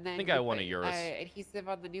 And then I think I want a Urus. Adhesive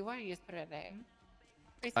on the new one. You just put it there.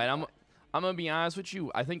 All right, I'm gonna be honest with you.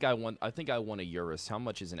 I think I want a Urus. How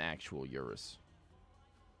much is an actual Urus?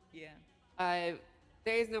 Yeah.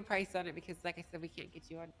 There is no price on it because, like I said, we can't get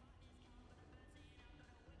you on.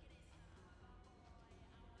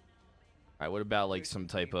 All right, what about like some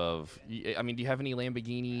type of? I mean, do you have any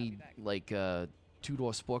Lamborghini like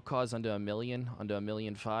two-door sport cars under $1 million, under $1.5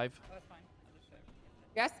 million? Oh, that's fine. I'll just show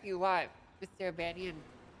you. You're asking a lot, Mr. O'Banion.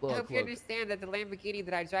 I hope you understand that the Lamborghini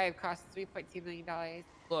that I drive costs $3.2 million.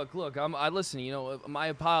 Look. I listen. You know, my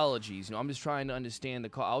apologies. You know, I'm just trying to understand the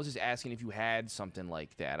car. I was just asking if you had something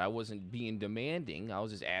like that. I wasn't being demanding. I was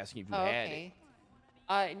just asking if you had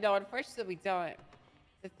it. No, unfortunately, we don't.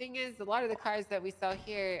 The thing is, a lot of the cars that we sell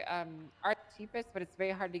here are the cheapest, but it's very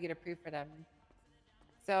hard to get approved for them.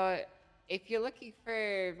 So, if you're looking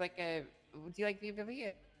for like do you like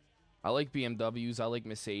BMW? I like BMWs. I like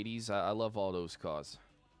Mercedes. I love all those cars.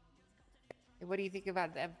 What do you think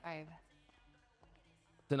about the M5?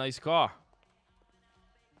 It's a nice car.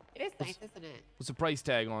 It is nice, isn't it? What's the price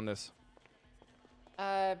tag on this?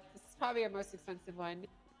 This is probably our most expensive one.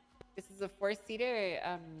 This is a 4-seater.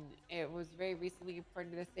 It was very recently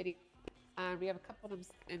imported to the city. We have a couple of them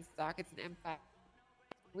in stock. It's an M5.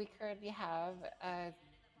 We currently have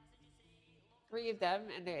 3 of them,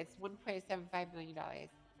 and it's $1.75 million. All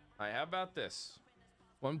right, how about this?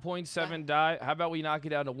 1.7 die. How about we knock it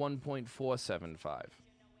down to 1.475?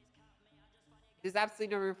 There's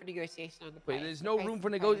absolutely no room for negotiation on the price. Wait, there's The no price room is for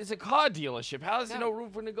the negotiation. price. It's a car dealership. How is there No. no room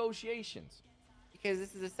for negotiations? Because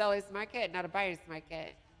this is a seller's market, not a buyer's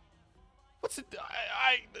market. What's it? All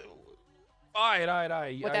right. What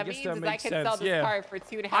I that guess means that is makes I could sense. sell this Yeah. car for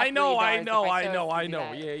 $2.5 I know. million if I chose to do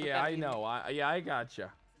that. Yeah, That's what that means. I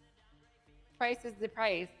gotcha. Price is the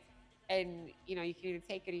price, and you know you can either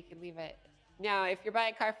take it or you can leave it. Now, if you're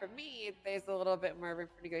buying a car from me, there's a little bit more room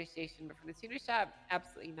for negotiation, but from the tuner shop,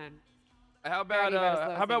 absolutely none. How They're already about as low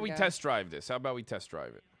about as how they about can we go. test drive this? How about we test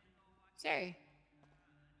drive it? Sure.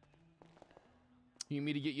 You need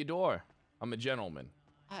me to get your door? I'm a gentleman.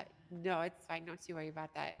 No, it's fine. Don't you worry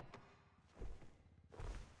about that. All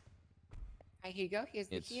right, here you go. Here's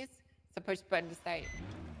the keys. So push button to start. You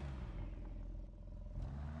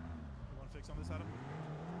want to fix on this, Adam?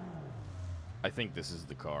 I think this is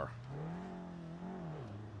the car.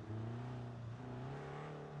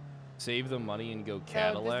 Save the money and go So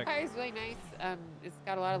Cadillac. this car is really nice. It's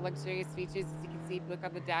got a lot of luxurious features. As you can see, if you look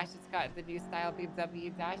on the dash, it's got the new style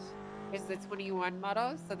BMW dash. This is a 21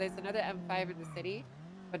 model. So there's another M5 in the city,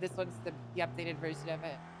 but this one's the updated version of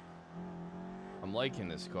it. I'm liking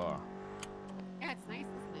this car. Yeah, it's nice,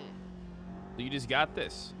 isn't it? So you just got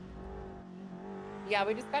this? Yeah,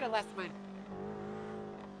 we just got it last month.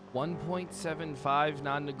 1.75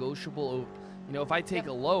 non-negotiable. You know, if I take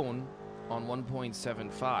a loan on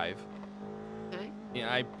 1.75,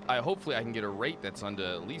 yeah, I hopefully I can get a rate that's under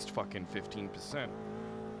at least fucking 15%.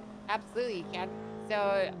 Absolutely, you can.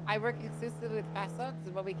 So I work exclusively with fast loans,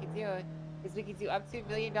 and what we can do is we can do up to $1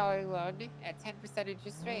 million loan at 10%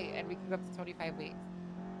 interest rate, and we can go up to 25 weeks.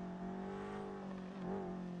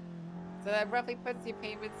 So that roughly puts your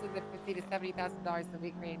payments in the $50,000 to $70,000 a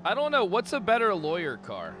week range. I don't know. What's a better lawyer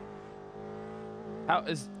car? How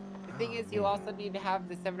is? The thing is, you also need to have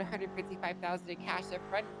the $755,000 in cash up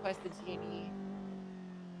front plus the G&E.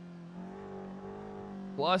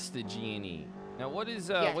 Plus the G&E. Now, what is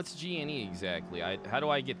Yes. what's G&E exactly? How do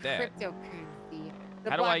I get that? Cryptocurrency, the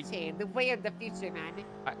How do I- blockchain, the way of the future, man.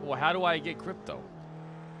 Well, how do I get crypto?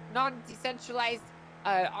 Non-decentralized,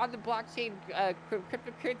 on the blockchain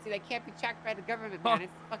cryptocurrency that can't be tracked by the government, man.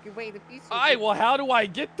 It's the fucking way of the future. Alright, well, how do I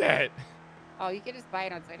get that? Oh, you can just buy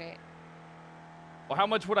it on Twitter. Well, how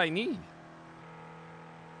much would I need?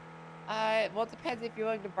 Well, it depends if you're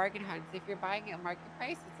willing to bargain hunt. If you're buying it at market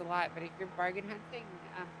price, it's a lot. But if you're bargain hunting,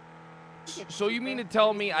 So you mean to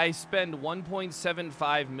tell me I spend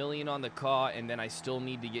 1.75 million on the car and then I still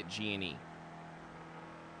need to get G&E?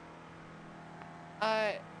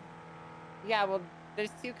 Yeah. Well,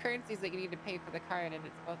 there's two currencies that you need to pay for the card, and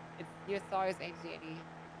it's US dollars and G&E.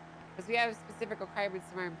 Because we have specific requirements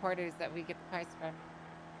from our importers that we get the price from.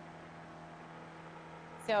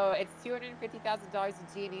 So it's $250,000 in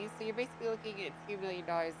G&E. So you're basically looking at $2 million.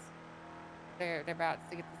 Thereabouts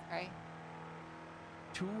to get this car.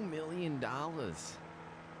 $2 million.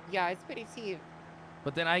 Yeah, it's pretty cheap.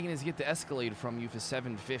 But then I can just get the Escalade from you for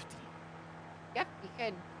 $750. Yep, you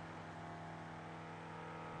could.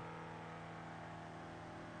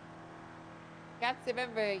 You have to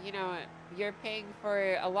remember, you know, you're paying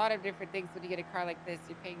for a lot of different things when you get a car like this.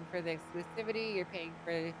 You're paying for the exclusivity, you're paying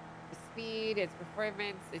for the speed, its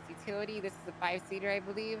performance, its utility. This is a 5-seater, I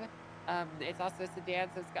believe. It's also a sedan,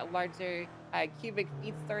 so it's got larger cubic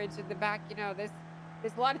feet storage in the back. You know, there's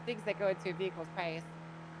a lot of things that go into a vehicle's price.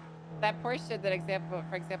 That Porsche,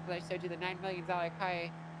 for example, I showed you, the $9 million car,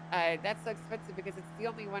 that's so expensive because it's the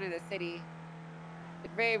only one in the city.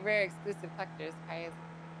 It's very rare, exclusive collector's cars.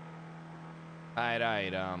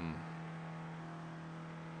 Alright.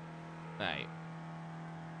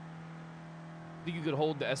 Think you could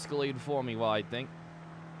hold the Escalade for me while I think?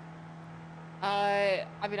 I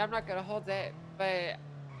mean, I'm not gonna hold it, but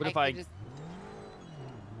What if I can just...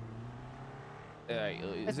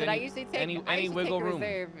 Is Listen, I usually take any wiggle take a room?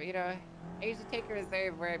 reserve, you know. I usually take a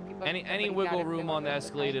reserve where people... Any wiggle room on the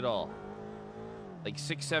Escalade at all? Like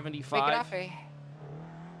 675? Make an offer.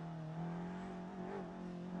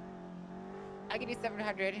 I'll give you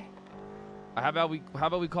 700. How about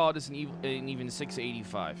we call this an even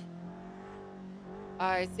 685?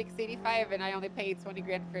 685, and I only pay you 20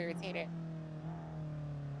 grand for a retainer.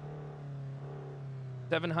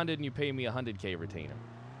 700 and you pay me 100K retainer.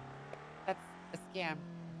 That's a scam.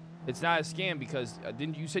 It's not a scam because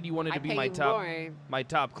didn't you said you wanted to be pay my you top more.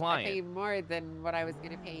 client? I pay you more than what I was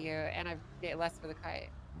gonna pay you, and I get less for the car.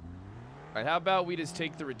 All right, how about we just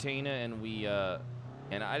take the retainer and we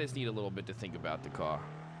and I just need a little bit to think about the car.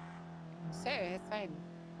 Sure, it's fine.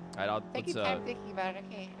 All right, Take your time thinking about it.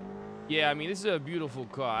 Okay. Yeah, I mean this is a beautiful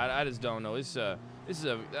car. I just don't know. This is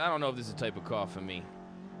a I don't know if this is the type of car for me.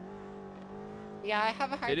 Yeah, I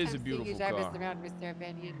have a hard It is time a seeing you beautiful drive us car. around, Mr.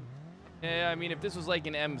 Abanian. Yeah, I mean, if this was like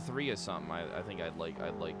an M3 or something, I think I'd like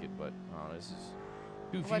it, but this is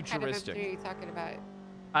too What kind of futuristic. M3 are you talking about?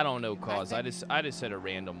 I don't know, cause Classic? I just said a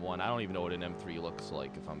random one. I don't even know what an M3 looks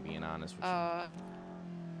like, if I'm being honest with you. Oh,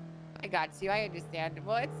 I got you. I understand.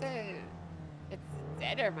 Well, it's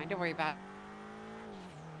never mind. Don't worry about it.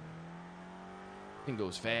 Thing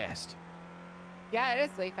goes fast. Yeah,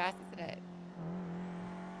 it is way fast, isn't it?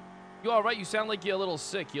 You all right? You sound like you're a little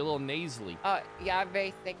sick. You're a little nasally. Oh, yeah, I'm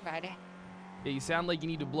very sick, man. Yeah, you sound like you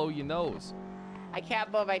need to blow your nose. I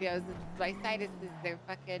can't blow my nose. My sinuses, they're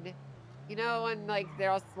fucking, you know, when like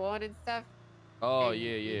they're all swollen and stuff. Oh, And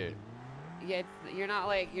yeah. Yeah, you're not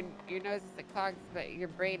like your nose is like clogged, but your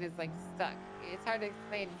brain is like stuck. It's hard to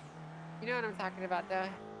explain. You know what I'm talking about, though.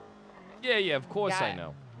 Yeah, of course Yeah. I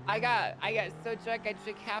know. I got so drunk I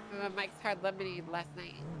drank half of a Mike's Hard Lemonade last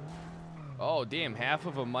night. Oh, damn, half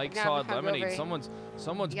of a Mike's Now I'm Hard Lemonade. hungover.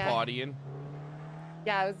 Someone's Yeah. partying.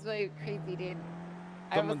 Yeah, it was really crazy, dude.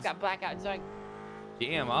 I almost got blackout drunk.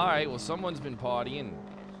 Damn, all right. Well, someone's been partying.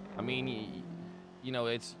 I mean, you know,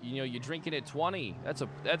 you're drinking at 20. That's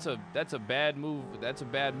a bad move. That's a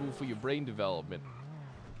bad move for your brain development.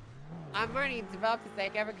 I'm already developed as I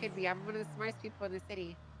ever could be. I'm one of the smartest people in the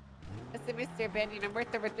city. Listen, Mr. Benyon, I'm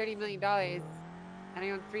worth over $30 million, and I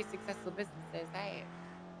own 3 successful businesses. Hey.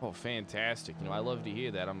 Oh, fantastic. You know, I love to hear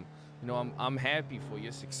that. I'm happy for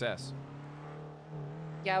your success.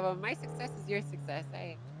 Yeah, well, my success is your success.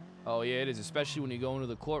 Hey. Oh, yeah, it is, especially when you go into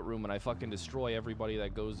the courtroom and I fucking destroy everybody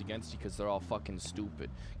that goes against you because they're all fucking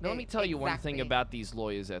stupid. Now, let me tell you one thing about these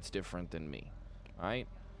lawyers that's different than me, all right?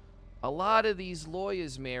 A lot of these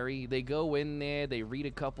lawyers, Mary, they go in there, they read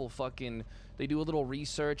a couple fucking, they do a little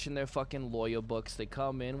research in their fucking lawyer books, they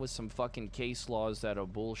come in with some fucking case laws that are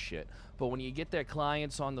bullshit. But when you get their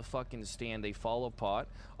clients on the fucking stand, they fall apart.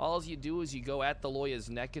 All you do is you go at the lawyer's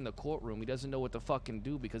neck in the courtroom. He doesn't know what to fucking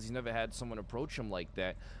do because he's never had someone approach him like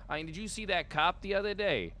that. I mean, did you see that cop the other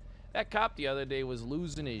day? That cop the other day was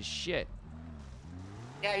losing his shit.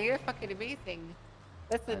 Yeah, you're fucking amazing.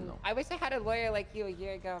 Listen, I wish I had a lawyer like you a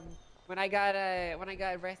year ago when I got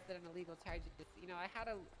arrested on illegal charges. You know, I had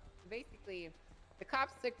basically the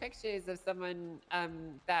cops took pictures of someone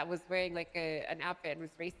that was wearing like an outfit and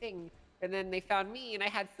was racing, and then they found me and I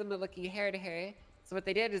had similar looking hair to her. So what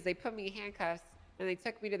they did is they put me in handcuffs and they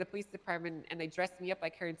took me to the police department and they dressed me up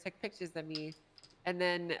like her and took pictures of me, and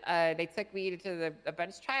then they took me to a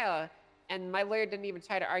bench trial. And my lawyer didn't even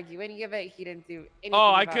try to argue any of it. He didn't do anything.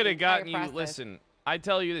 Oh, I about could the have gotten entire you. process. Listen, I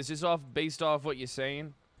tell you this, just based off what you're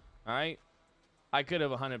saying, all right? I could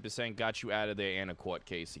have 100% got you out of there and a court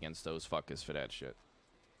case against those fuckers for that shit.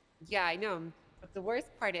 Yeah, I know. But the worst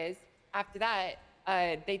part is, after that,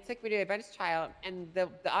 they took me to a bench trial, and the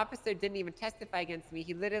officer didn't even testify against me.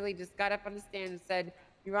 He literally just got up on the stand and said,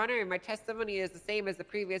 "Your Honor, my testimony is the same as the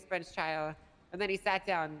previous bench trial." And then he sat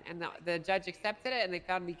down, and the judge accepted it, and they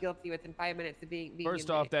found me guilty within 5 minutes of being First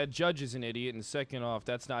in off, that judge is an idiot, and second off,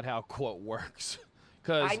 that's not how court works. I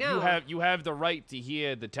Because know. you have the right to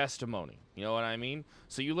hear the testimony. You know what I mean?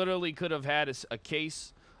 So you literally could have had a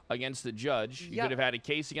case against the judge. You Yep. could have had a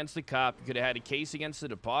case against the cop. You could have had a case against the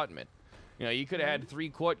department. You know, you could have had 3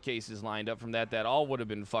 court cases lined up from that all would have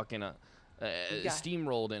been fucking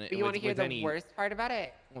steamrolled in it. But you want to hear the any... worst part about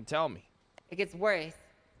it? Well, tell me. It gets worse.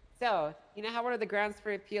 So, you know how one of the grounds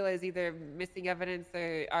for appeal is either missing evidence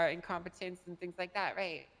or incompetence and things like that,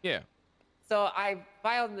 right? Yeah. So I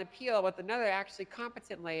filed an appeal with another actually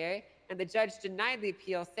competent lawyer, and the judge denied the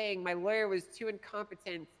appeal, saying my lawyer was too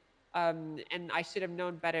incompetent, and I should have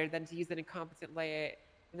known better than to use an incompetent lawyer.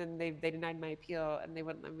 And then they denied my appeal, and they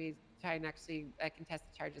wouldn't let me try and actually contest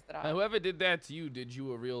the charges at all. Now, whoever did that to you did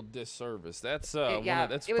you a real disservice. That's yeah,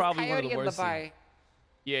 that's it was probably one of Coyote the in worst the bar. things.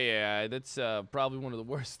 Yeah, that's probably one of the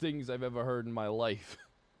worst things I've ever heard in my life.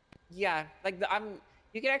 Yeah, like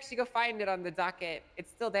you can actually go find it on the docket.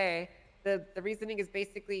 It's still there. The reasoning is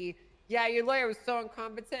basically, yeah, your lawyer was so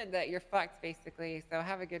incompetent that you're fucked, basically. So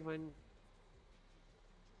have a good one.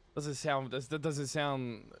 That doesn't sound.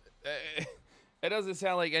 It doesn't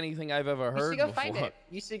sound like anything I've ever You heard should go before. find it.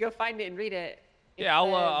 You should go find it and read it. Yeah,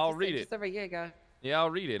 I'll read it. Just over a year ago. Yeah,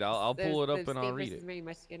 I'll read it. I'll pull it up and I'll read versus it. Mary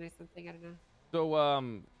Mushkin or something. I don't know. So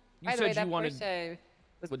you By the said way, that you wanted. Porsche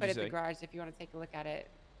was What'd put you at the say? garage if you want to take a look at it.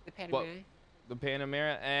 The Panamera. What? The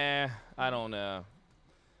Panamera? I don't know.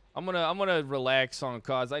 I'm gonna relax on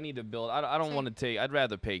cars. I need to build. I don't want to take. I'd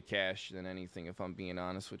rather pay cash than anything, if I'm being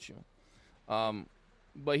honest with you.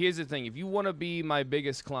 But here's the thing: if you want to be my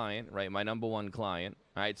biggest client, right, my #1 client,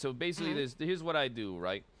 all right. So basically, here's what I do,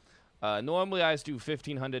 right. Normally, I just do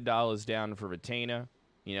 $1,500 down for retainer.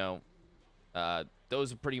 You know,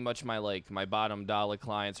 those are pretty much my bottom dollar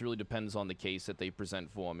clients. It really depends on the case that they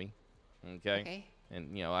present for me. Okay.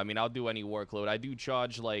 And you know, I mean, I'll do any workload. I do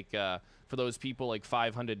charge for those people like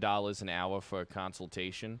 $500 an hour for a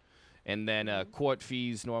consultation, and then court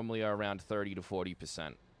fees normally are around 30 to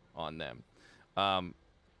 40% on them.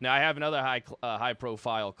 Now I have another high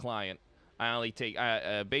profile client. I only take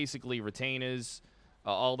basically retainers,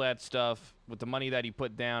 all that stuff. With the money that he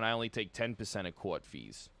put down, I only take 10% of court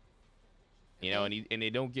fees. You know, and they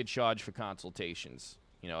don't get charged for consultations.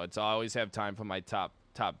 You know, I always have time for my top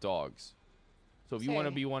dogs. So if you want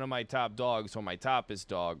to be one of my top dogs or my toppest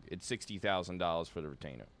dog, it's $60,000 for the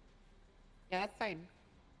retainer. Yeah, that's fine.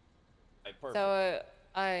 Perfect. So,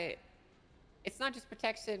 it's not just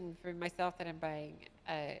protection for myself that I'm buying.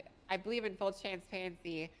 I believe in full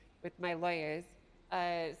transparency with my lawyers.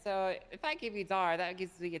 So if I give you $1, that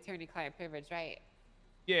gives me attorney-client privilege, right?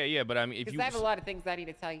 Yeah, but I mean, if you... Because I have a lot of things I need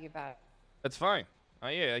to tell you about. That's fine.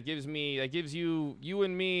 Yeah, that gives you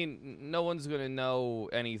and me, no one's going to know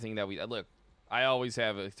anything that we... Look, I always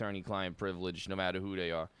have attorney-client privilege, no matter who they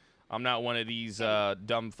are. I'm not one of these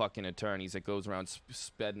dumb fucking attorneys that goes around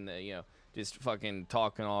spreading the, you know, just fucking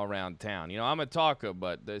talking all around town. You know, I'm a talker,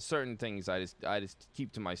 but there's certain things I just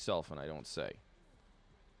keep to myself and I don't say.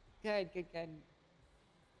 Good. That's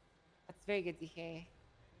very good to hear.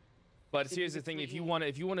 But here's the thing: if you want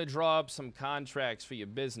to draw up some contracts for your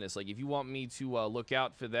business, like if you want me to look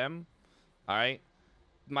out for them, all right.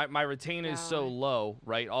 My retainer is so low,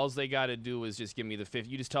 right? All they got to do is just give me the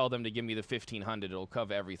You just tell them to give me the 1,500. It'll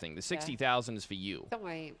cover everything. The 60,000 is for you. Don't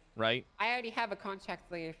worry. Right? I already have a contract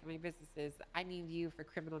lawyer for my businesses. I need you for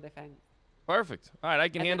criminal defense. Perfect. All right, I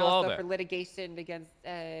can handle all that. And also for litigation against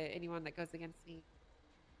anyone that goes against me.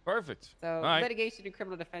 Perfect. So all right. Litigation and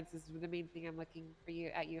criminal defense is the main thing I'm looking for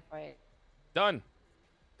at you for it. Done.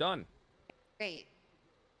 Great.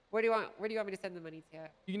 Where do you want me to send the money to?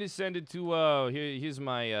 You can just send it to here's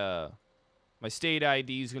my my state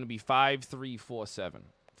ID is gonna be 5347.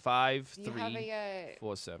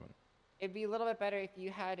 5347. It'd be a little bit better if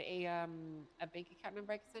you had a bank account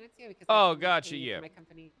number I could send it to because gotcha, yeah. My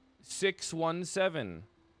company. 617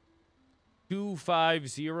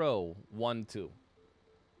 25012.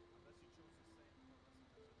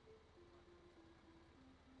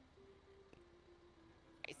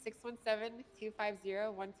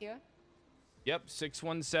 617-250-12. Yep,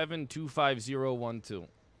 617-250-12. All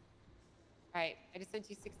right, I just sent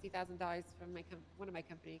you $60,000 from one of my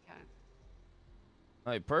company accounts.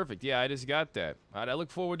 All right, perfect. Yeah, I just got that. All right, I look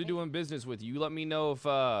forward to doing business with you. You let me know if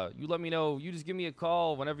you just give me a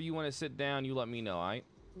call whenever you want to sit down. You let me know. All right.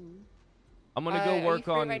 I'm gonna go work are you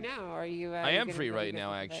free on. right now, or are you? I am free right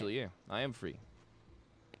now, actually. Yeah, I am free.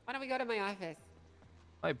 Why don't we go to my office?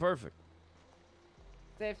 All right, perfect.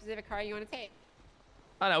 Is there a specific car you want to take?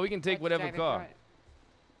 Oh no, we can take whatever car. Is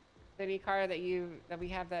there any car that we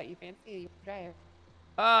have that you fancy you drive?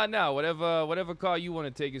 No, whatever car you want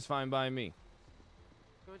to take is fine by me. You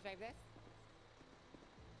want to drive this?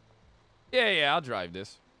 Yeah, I'll drive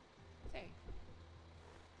this. Okay.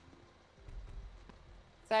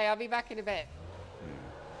 Sorry, I'll be back in a bit.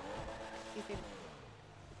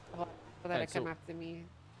 That come after me.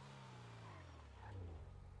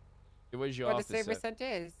 Where's your where office the server at? center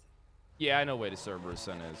is. Yeah, I know where the server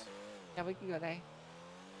center is. Yeah, we can go there.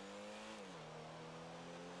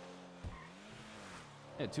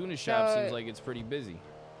 Yeah, tuna shop seems like it's pretty busy.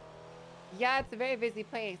 Yeah, it's a very busy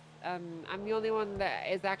place. I'm the only one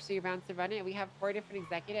that is actually around to run it. We have 4 different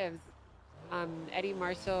executives. Eddie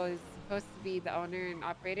Marshall is supposed to be the owner and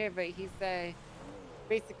operator, but he's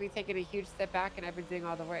basically taken a huge step back, and I've been doing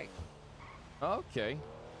all the work. Okay,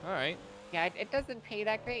 all right. Yeah, it doesn't pay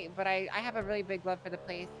that great, but I have a really big love for the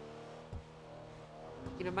place.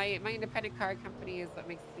 You know, my independent car company is what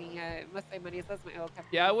makes me most of my money is my oil company.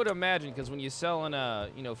 Yeah, I would imagine, because when you're selling,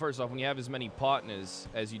 you know, first off, when you have as many partners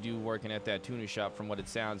as you do working at that tuna shop, from what it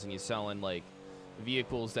sounds, and you're selling like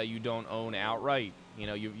vehicles that you don't own outright, you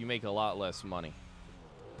know, you make a lot less money.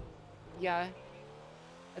 Yeah,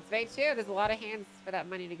 that's very true. There's a lot of hands for that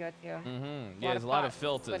money to go to. Mm-hmm. Yeah, there's a lot of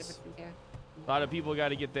filters. A lot of people got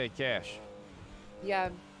to get that cash. Yeah.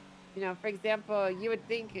 You know, for example, you would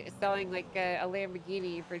think selling like a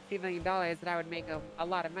Lamborghini for $2 million that I would make a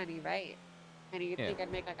lot of money, right? And you'd think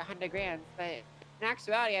I'd make like 100 grand, but in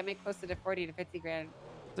actuality, I make closer to 40 to 50 grand.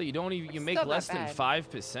 So you don't even, you make less than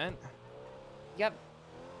 5%? Yep.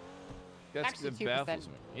 That's actually, good 2%. baffles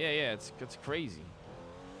me. Yeah, it's crazy.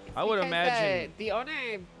 It's I would because, imagine. The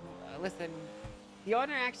owner, listen, the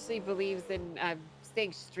owner actually believes in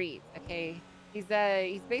staying street, okay? He's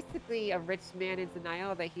basically a rich man in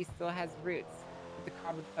denial that he still has roots with the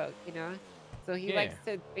common folk, you know? So he Yeah. likes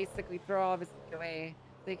to basically throw all of his money away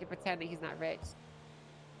so he can pretend that he's not rich.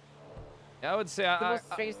 I would say It's the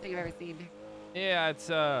most strange thing I've ever seen. yeah, it's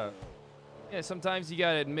yeah, sometimes you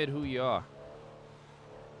gotta admit who you are.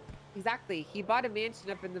 Exactly. He bought a mansion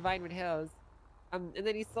up in the Vinewood Hills, and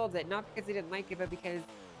then he sold it, not because he didn't like it, but because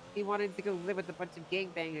he wanted to go live with a bunch of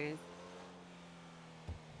gangbangers.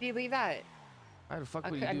 Can you believe that? How the fuck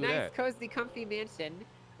A, would you a do nice, that? cozy, comfy mansion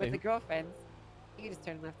with Hey, the girlfriends. You can just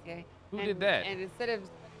turn left here. Who did that? And instead of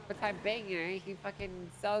the time banging her, he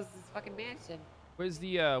fucking sells his fucking mansion. Where's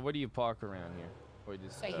the where do you park around here? Or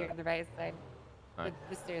just Right here on the right side. Alright.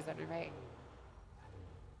 The stairs on the right.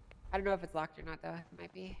 I don't know if it's locked or not, though. It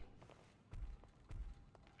might be.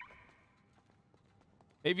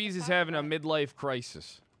 Maybe he's just having a midlife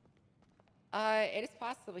crisis. It is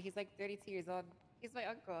possible. He's like 32 years old. He's my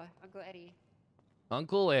uncle, Uncle Eddie.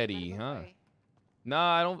 Uncle Eddie, huh?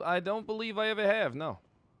 No, I don't believe I ever have, no.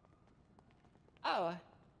 Oh.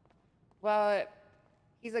 Well,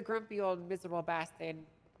 he's a grumpy old miserable bastard.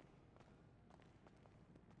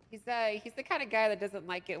 He's the kind of guy that doesn't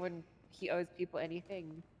like it when he owes people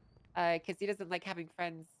anything. Because he doesn't like having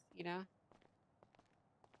friends, you know?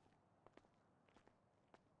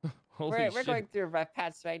 Holy We're shit. going through a rough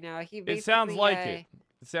patch right now. He basically, It sounds like it.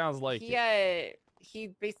 It sounds like it. He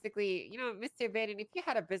basically, you know, Mr. Bannon, if you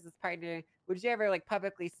had a business partner, would you ever like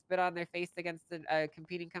publicly spit on their face against a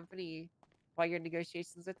competing company while you're in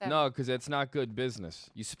negotiations with them? No, because that's not good business.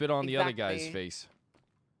 You spit on the other guy's Exactly. face.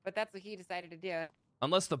 But that's what he decided to do.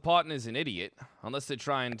 Unless the partner's an idiot. Unless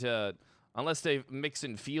they're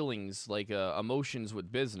mixing feelings like emotions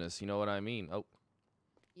with business. You know what I mean? Oh.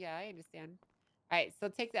 Yeah, I understand. All right, so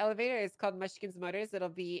take the elevator. It's called Mushkin's Motors. It'll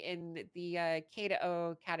be in the K to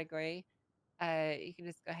O category. You can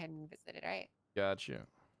just go ahead and visit it. All right. Gotcha.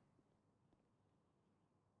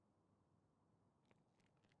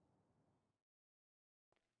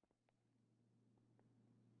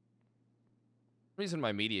 Reason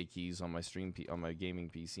my media keys on my on my gaming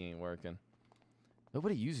PC ain't working.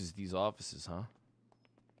 Nobody uses these offices, huh?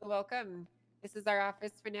 Welcome. This is our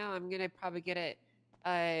office for now. I'm gonna probably get it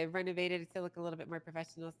renovated to look a little bit more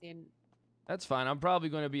professional soon. That's fine. I'm probably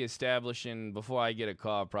going to be establishing, before I get a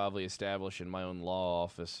car, probably establishing my own law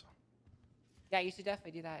office. Yeah, you should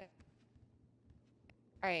definitely do that.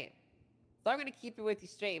 All right. So I'm gonna keep it with you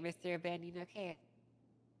straight, Mr. Abandon. Okay.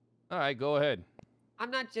 All right, go ahead. I'm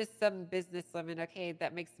not just some businesswoman, okay,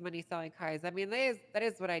 that makes money selling cars. I mean, that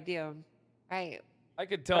is what I do, right? I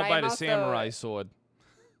could tell But by I'm the also- samurai sword.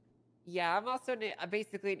 Yeah, I'm also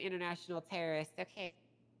basically an international terrorist, okay?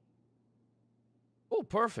 Oh,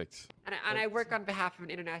 perfect. And I work on behalf of an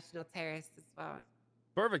international terrorist as well.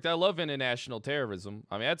 Perfect. I love international terrorism.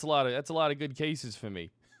 I mean, that's a lot of good cases for me.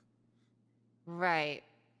 Right.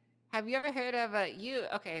 Have you ever heard of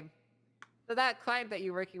okay? So that client that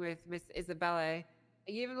you're working with, Miss Isabella,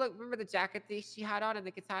 you even remember the jacket that she had on and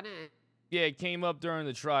the katana? Yeah, it came up during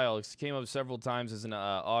the trial. It came up several times as an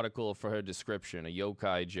article for her description, a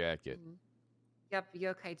yokai jacket. Mm-hmm. Yep,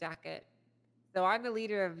 yokai jacket. So I'm the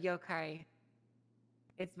leader of yokai.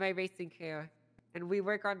 It's my racing crew, and we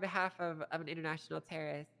work on behalf of an international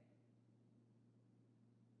terrorist.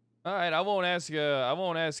 All right, I won't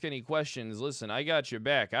ask any questions. Listen, I got your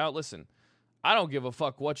back. Listen, I don't give a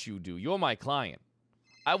fuck what you do. You're my client.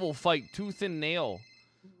 I will fight tooth and nail.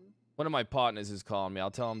 Mm-hmm. One of my partners is calling me.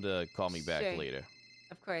 I'll tell him to call me back Sure. later.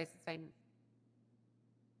 Of course, it's fine.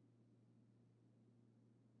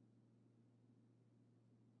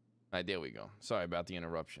 All right, there we go. Sorry about the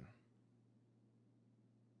interruption.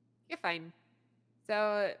 You're fine.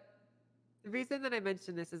 So the reason that I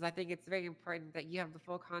mention this is I think it's very important that you have the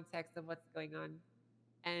full context of what's going on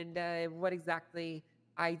and what exactly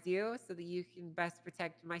I do so that you can best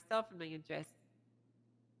protect myself and my interests.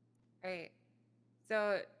 All right.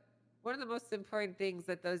 So one of the most important things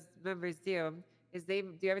that those members do is they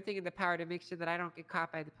do everything in their power to make sure that I don't get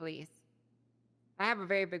caught by the police. I have a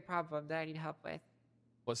very big problem that I need help with.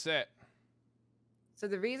 What's that? So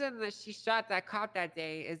the reason that she shot that cop that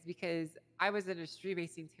day is because I was in a street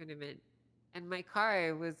racing tournament and my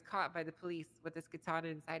car was caught by the police with this katana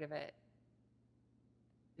inside of it.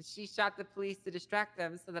 And she shot the police to distract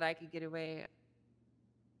them so that I could get away.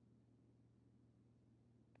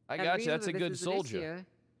 I Now, the got you. reason That's a that this good is an soldier. issue,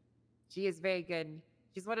 she is very good.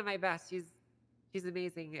 She's one of my best. She's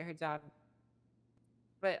amazing at her job.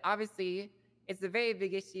 But obviously, it's a very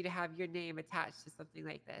big issue to have your name attached to something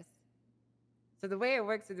like this. So the way it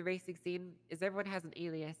works in the racing scene is everyone has an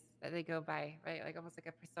alias that they go by, right? Like almost like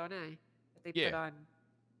a persona that they put Yeah. on.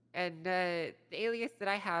 And the alias that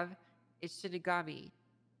I have is Shinigami.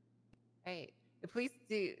 Right? The police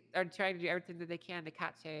are trying to do everything that they can to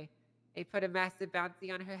catch her. They put a massive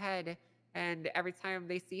bounty on her head, and every time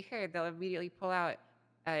they see her, they'll immediately pull out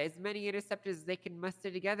as many interceptors as they can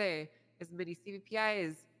muster together, as many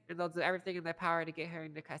CVPIs, and they'll do everything in their power to get her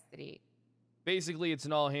into custody. Basically, it's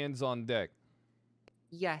an all hands on deck.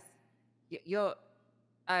 Yes, they'll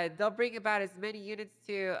bring about as many units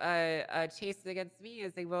to a chase against me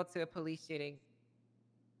as they will to a police shooting.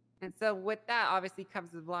 And so with that, obviously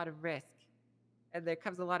comes a lot of risk. And there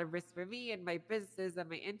comes a lot of risk for me and my businesses and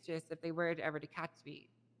my interests if they were ever to catch me.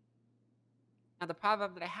 Now, the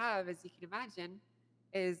problem that I have, as you can imagine,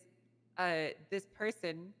 is this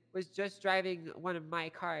person was just driving one of my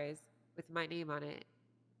cars with my name on it.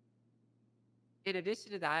 In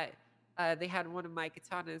addition to that, they had one of my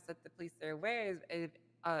katanas that the police are aware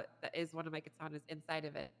that is one of my katanas inside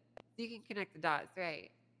of it. So you can connect the dots,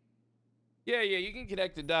 right? Yeah, you can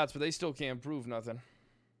connect the dots, but they still can't prove nothing.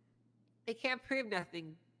 They can't prove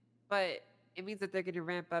nothing, but it means that they're going to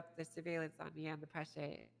ramp up the surveillance on me and the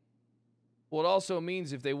pressure. Well, it also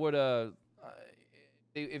means if they would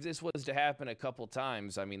if this was to happen a couple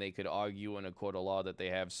times, I mean, they could argue in a court of law that they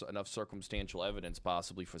have enough circumstantial evidence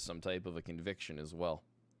possibly for some type of a conviction as well.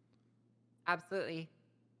 Absolutely.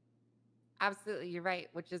 Absolutely, you're right,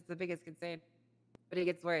 which is the biggest concern. But it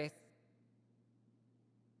gets worse.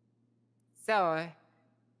 So,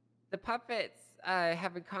 the puppets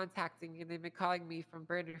have been contacting me, and they've been calling me from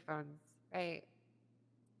burner phones, right?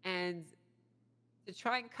 And to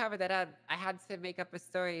try and cover that up, I had to make up a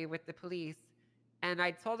story with the police. And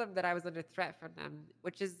I told them that I was under threat from them,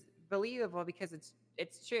 which is believable because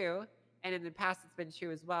it's true. And in the past, it's been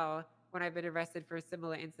true as well when I've been arrested for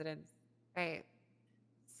similar incidents, right?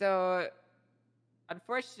 So,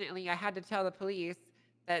 unfortunately, I had to tell the police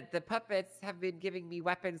that the puppets have been giving me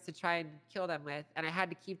weapons to try and kill them with, and I had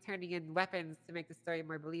to keep turning in weapons to make the story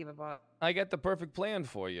more believable. I got the perfect plan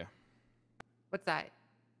for you. What's that?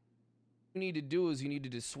 What you need to do is you need to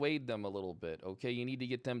dissuade them a little bit, okay? You need to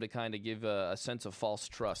get them to kind of give a sense of false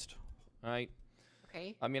trust, all right?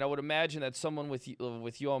 Okay. I mean, I would imagine that someone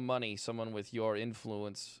with your money, someone with your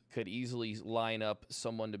influence, could easily line up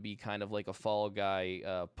someone to be kind of like a fall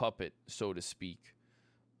guy puppet, so to speak.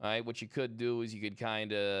 All right, what you could do is you could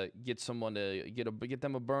kind of get someone to get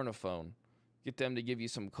them a burner phone, get them to give you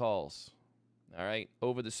some calls. All right,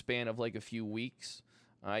 over the span of like a few weeks.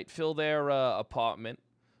 All right, fill their apartment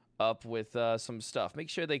up with some stuff. Make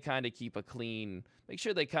sure they kind of keep a clean. Make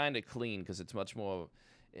sure they kind of clean because it's much more.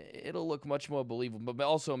 It'll look much more believable. But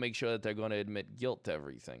also make sure that they're going to admit guilt to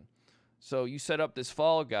everything. So you set up this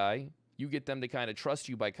fall guy. You get them to kind of trust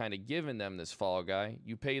you by kind of giving them this fall guy.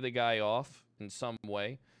 You pay the guy off in some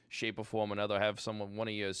way, shape or form or another. Have one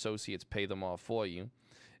of your associates pay them off for you.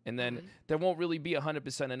 And then there won't really be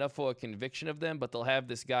 100% enough for a conviction of them, but they'll have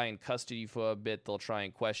this guy in custody for a bit. They'll try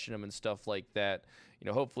and question him and stuff like that. You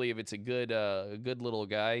know, hopefully if it's a good little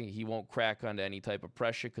guy, he won't crack under any type of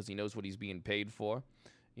pressure because he knows what he's being paid for.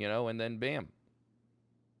 You know, and then bam.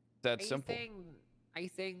 That's simple. Are you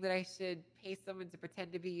saying that I should pay someone to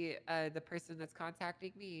pretend to be the person that's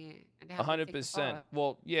contacting me? 100%.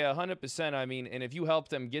 Well, yeah, 100%. I mean, and if you help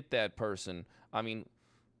them get that person, I mean,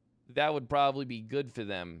 that would probably be good for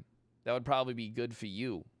them. That would probably be good for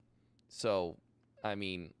you. So, I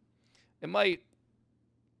mean, it might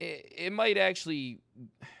actually,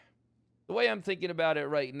 the way I'm thinking about it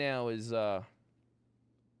right now is,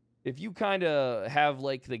 if you kind of have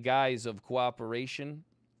like the guise of cooperation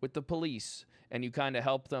with the police and you kind of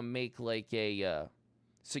help them make like a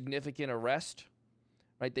significant arrest,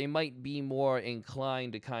 right? They might be more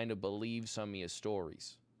inclined to kind of believe some of your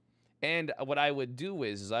stories. And what I would do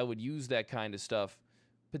is I would use that kind of stuff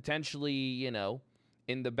potentially, you know,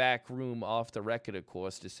 in the back room off the record, of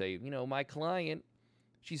course, to say, you know, my client,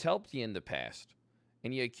 she's helped you in the past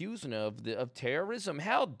and you're accusing her of terrorism.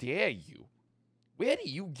 How dare you? Where do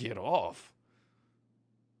you get off?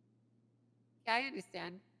 Yeah, I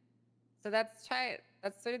understand. So that's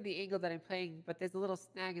sort of the angle that I'm playing, but there's a little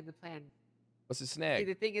snag in the plan. What's the snag? See,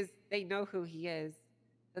 the thing is, they know who he is,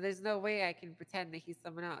 so there's no way I can pretend that he's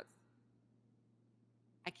someone else.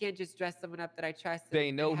 I can't just dress someone up that I trust.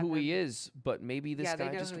 They know who he is, but maybe this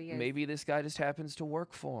guy just happens to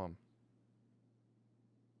work for him.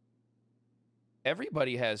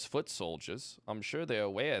 Everybody has foot soldiers. I'm sure they're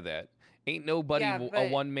aware of that. Ain't nobody a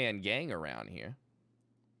one-man gang around here.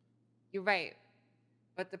 You're right.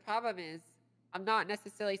 But the problem is, I'm not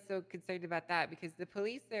necessarily so concerned about that because the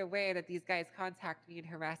police are aware that these guys contact me and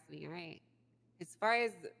harass me, right? As far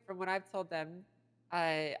as from what I've told them,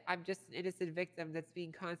 I'm just an innocent victim that's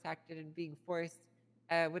being contacted and being forced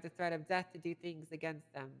with the threat of death to do things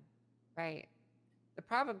against them, right? The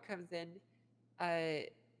problem comes in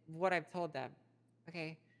what I've told them,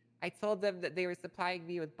 okay? I told them that they were supplying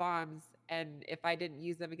me with bombs, and if I didn't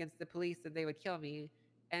use them against the police, then they would kill me.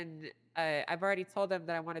 And I've already told them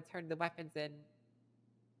that I want to turn the weapons in,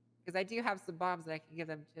 because I do have some bombs that I can give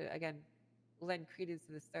them to, again, lend credence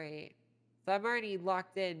to the story. So I'm already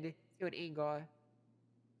locked in to an angle.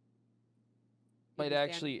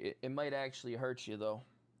 It might actually hurt you though.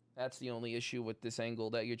 That's the only issue with this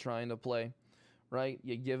angle that you're trying to play, right?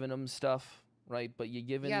 You're giving them stuff, right? But you're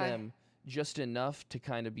giving them just enough to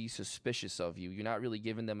kind of be suspicious of you. You're not really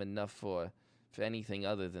giving them enough for anything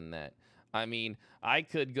other than that. I mean, I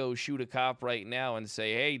could go shoot a cop right now and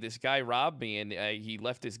say, hey, this guy robbed me and he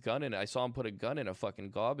left his gun in. I saw him put a gun in a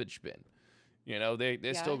fucking garbage bin. You know,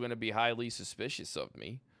 they're still going to be highly suspicious of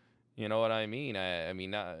me. You know what I mean? I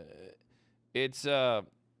mean, it's a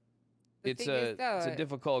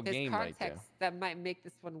difficult game right there. That might make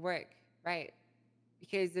this one work, right?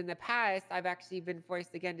 Because in the past, I've actually been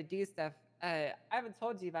forced again to do stuff. I haven't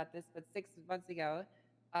told you about this, but 6 months ago,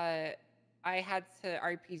 I had to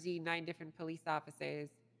RPG 9 different police officers.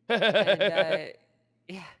 And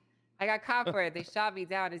yeah, I got caught for it. They shot me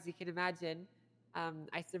down, as you can imagine.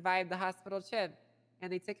 I survived the hospital trip,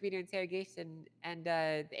 and they took me to interrogation, and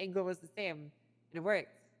the angle was the same, and it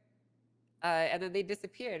worked. And then they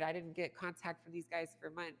disappeared. I didn't get contact from these guys for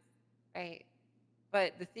months, right?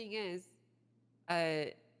 But the thing is,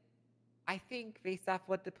 I think based off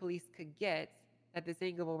what the police could get, that this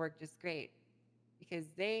angle will work just great, because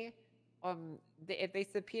if they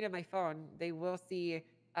subpoena my phone, they will see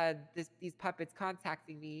these puppets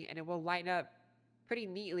contacting me, and it will line up pretty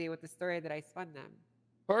neatly with the story that I spun them.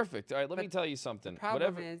 Perfect. All right, let me tell you something.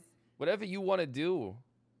 Whatever you want to do,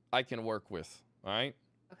 I can work with. All right.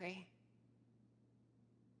 Okay.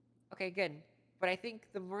 Okay, good. But I think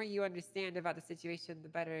the more you understand about the situation, the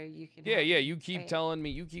better you can. Yeah. You keep telling me.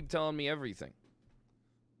 You keep telling me everything.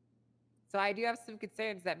 So I do have some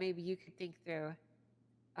concerns that maybe you could think through,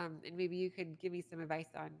 and maybe you could give me some advice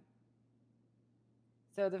on.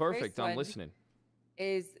 So the Perfect. first one I'm listening.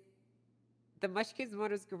 Is the Mushkin's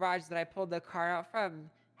Motors garage that I pulled the car out from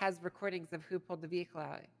has recordings of who pulled the vehicle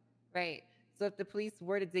out, right? So if the police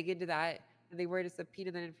were to dig into that and they were to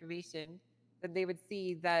subpoena that information, then they would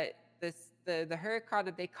see that the Huracan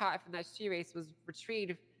that they caught from that street race was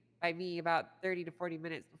retrieved by me about 30 to 40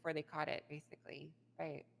 minutes before they caught it, basically,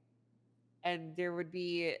 right? And there would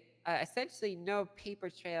be essentially no paper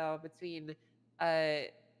trail between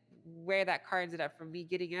where that car ended up from me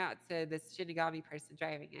getting out to this Shinigami person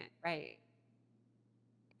driving it, right?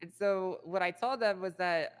 And so what I told them was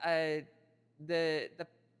that the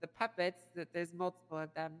puppets, that there's multiple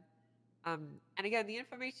of them. And again, the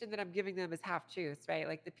information that I'm giving them is half truths, right?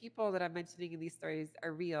 Like the people that I'm mentioning in these stories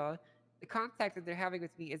are real. The contact that they're having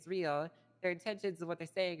with me is real. Their intentions of what they're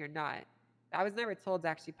saying are not. I was never told to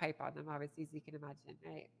actually pipe on them, obviously, as you can imagine,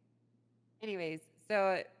 right? Anyways,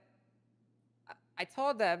 so I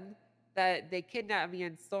told them that they kidnapped me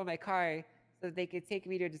and stole my car so that they could take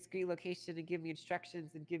me to a discreet location and give me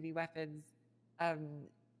instructions and give me weapons. And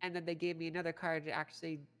then they gave me another car to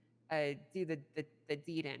actually do the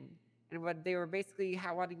deed in. And what they were basically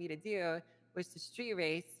wanting me to do was to street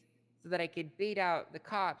race so that I could bait out the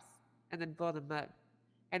cops and then blow them up.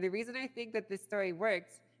 And the reason I think that this story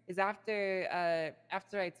worked is after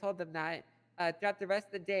I told them that, throughout the rest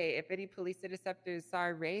of the day, if any police interceptors saw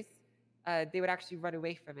a race, they would actually run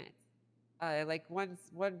away from it. Like one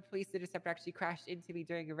police interceptor actually crashed into me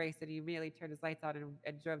during a race, and he immediately turned his lights on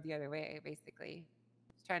and drove the other way, basically.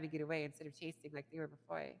 Just trying to get away instead of chasing like they were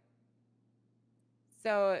before.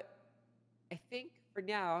 So I think for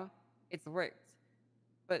now, it's worked.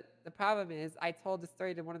 But the problem is, I told the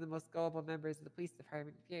story to one of the most gullible members of the police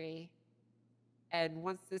department, Fury. And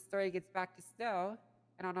once this story gets back to Snow,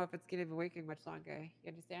 I don't know if it's going to be working much longer. You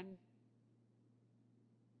understand?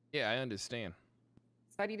 Yeah, I understand.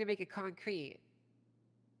 So I need to make it concrete.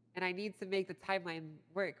 And I need to make the timeline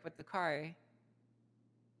work with the car.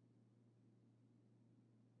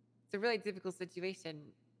 It's a really difficult situation.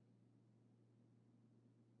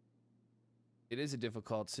 It is a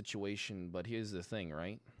difficult situation, but here's the thing,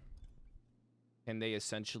 right? Can they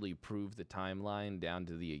essentially prove the timeline down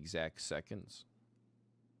to the exact seconds?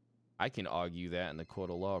 I can argue that in the court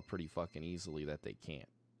of law pretty fucking easily that they can't.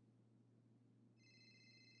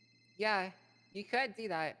 Yeah, you could do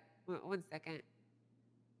that. One second.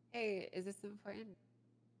 Hey, is this important?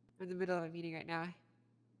 I'm in the middle of a meeting right now.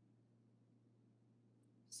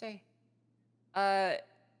 Sure. I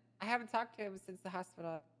haven't talked to him since the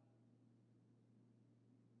hospital.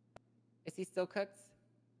 Is he still cooked?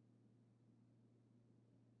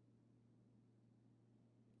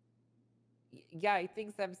 Yeah, he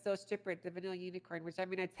thinks I'm still a stripper at the Vanilla Unicorn, which I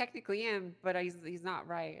mean I technically am, but he's not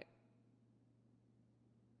right.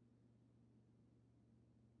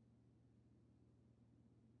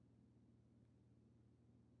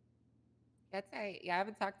 That's all right. Yeah, I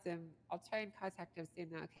haven't talked to him. I'll try and contact him soon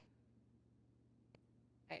though. Okay.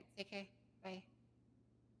 All right, take care. Bye.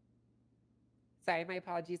 Sorry, my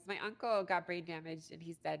apologies. My uncle got brain damage and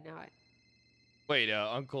he's dead now. Wait,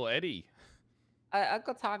 Uncle Eddie.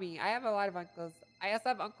 Uncle Tommy. I have a lot of uncles. I also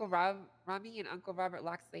have Uncle Rami and Uncle Robert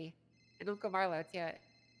Loxley. And Uncle Marlo, too.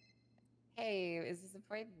 Hey, is this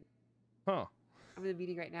important? Huh. I'm in a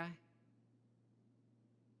meeting right now.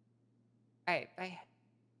 Alright, bye.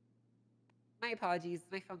 My apologies.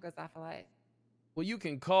 My phone goes off a lot. Well, you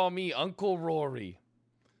can call me Uncle Rory.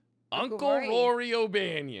 Uncle Uncle Rory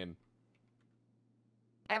O'Banion.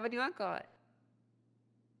 I have a new uncle.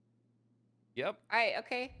 Yep. Alright,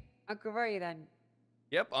 okay. Uncle Rory then.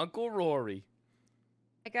 Yep, Uncle Rory.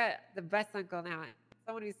 I got the best uncle now.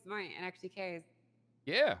 Someone who's smart and actually cares.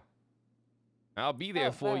 Yeah. I'll be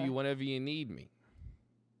there for wow. you whenever you need me.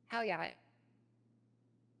 Hell yeah.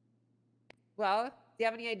 Well, do you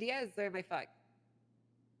have any ideas or am I fucked?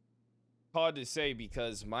 Hard to say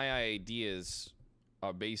because my ideas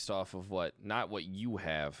are based off of not what you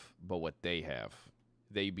have, but what they have.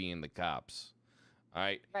 They being the cops. All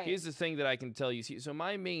right? Here's the thing that I can tell you. See, so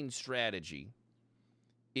my main strategy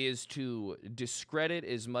is to discredit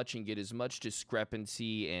as much and get as much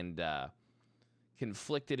discrepancy and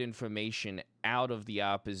conflicted information out of the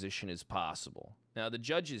opposition as possible. Now, the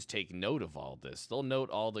judges take note of all this. They'll note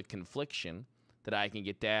all the confliction that I can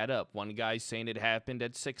get to add up. One guy's saying it happened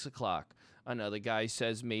at 6 o'clock. Another guy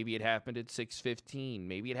says maybe it happened at 6:15.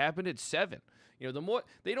 Maybe it happened at 7. You know, the more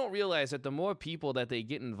they don't realize that the more people that they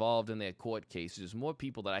get involved in their court cases, more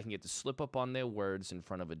people that I can get to slip up on their words in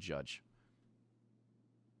front of a judge.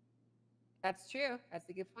 That's true. That's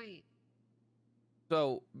a good point.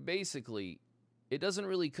 So basically, it doesn't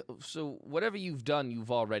really. So whatever you've done,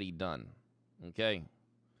 you've already done. Okay?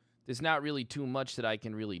 There's not really too much that I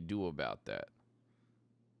can really do about that.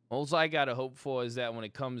 All I got to hope for is that when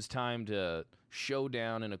it comes time to show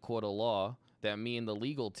down in a court of law, that me and the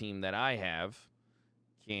legal team that I have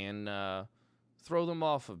can throw them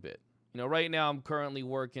off a bit. You know, right now I'm currently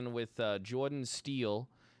working with Jordan Steele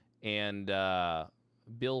and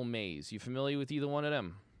Bill Mays. You familiar with either one of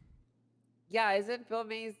them? Yeah, isn't Bill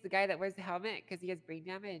Mays the guy that wears the helmet because he has brain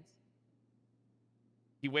damage?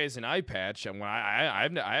 He wears an eye patch, and I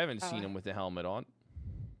haven't seen him with the helmet on.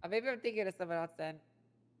 Maybe I'm thinking of someone else then.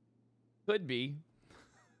 Could be.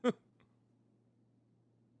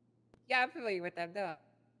 Yeah, I'm familiar with them, though.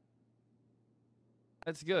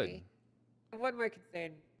 That's good. Okay. One more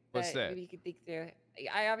concern. What's that? Maybe you can think through.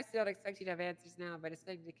 I obviously don't expect you to have answers now, but it's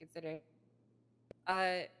something to consider.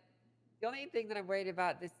 The only thing that I'm worried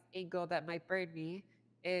about this angle that might burn me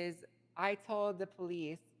is I told the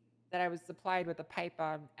police that I was supplied with a pipe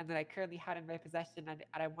bomb and that I currently had in my possession and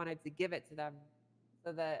I wanted to give it to them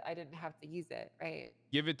so that I didn't have to use it, right?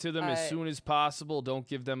 Give it to them as soon as possible. Don't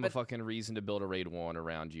give them a fucking reason to build a raid warrant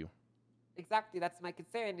around you. Exactly. That's my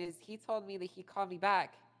concern is he told me that he called me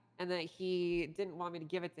back and that he didn't want me to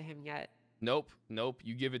give it to him yet. Nope.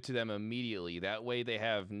 You give it to them immediately. That way they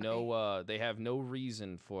have no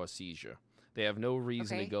reason for a seizure. They have no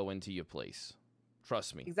reason to go into your place.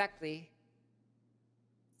 Trust me. Exactly.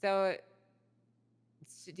 So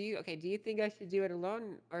do you think I should do it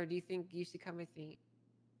alone or do you think you should come with me?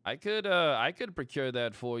 I could procure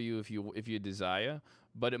that for you if you desire,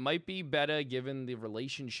 but it might be better given the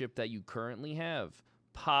relationship that you currently have,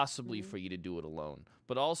 possibly for you to do it alone.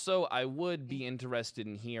 But also, I would be interested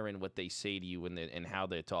in hearing what they say to you and how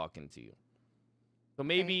they're talking to you. So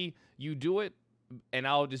maybe you do it, and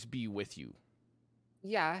I'll just be with you.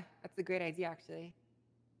 Yeah, that's a great idea, actually.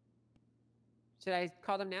 Should I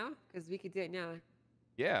call them now? Because we could do it now.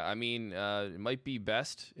 Yeah, I mean, it might be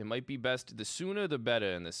best. It might be best. The sooner, the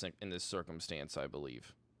better in this circumstance, I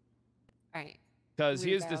believe. All right. Because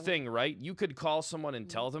here's the thing, right? You could call someone and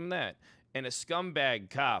tell them that, and a scumbag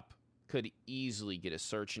cop could easily get a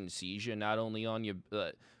search and seizure, not only on your,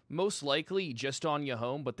 most likely just on your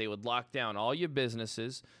home, but they would lock down all your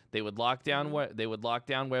businesses. They would lock down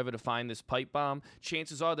wherever to find this pipe bomb.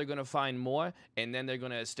 Chances are they're going to find more, and then they're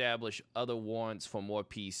going to establish other warrants for more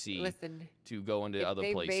PC to go into other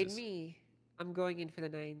places. If they raid me, I'm going in for the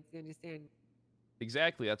 9s. You understand?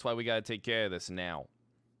 Exactly. That's why we got to take care of this now.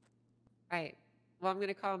 All right. Well, I'm going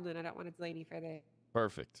to call them then. I don't want to delay any further.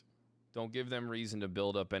 Perfect. Don't give them reason to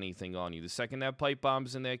build up anything on you. The second that pipe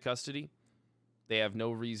bomb's in their custody, they have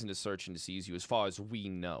no reason to search and seize you as far as we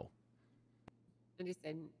know.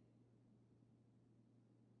 Understand.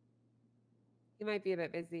 He might be a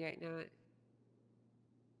bit busy right now.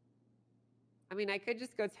 I mean, I could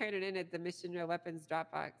just go turn it in at the Mission Real Weapons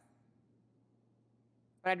Dropbox.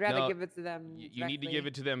 But I'd rather No, give it to them. you need to give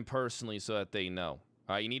it to them personally so that they know.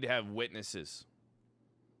 You need to have witnesses.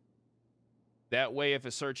 That way, if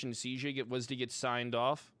a search and seizure was to get signed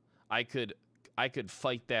off, I could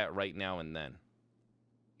fight that right now and then.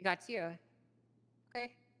 Got you.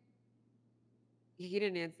 Okay. You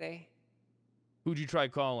didn't answer. Who'd you try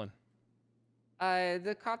calling?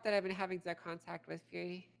 The cop that I've been having direct contact with,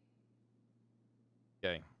 Fury.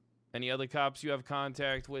 Okay. Any other cops you have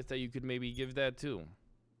contact with that you could maybe give that to?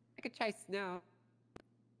 I could try Snow.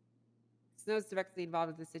 Snow's directly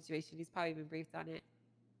involved with the situation. He's probably been briefed on it.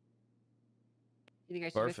 You think I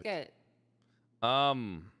should risk it?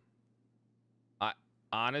 I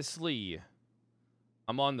honestly,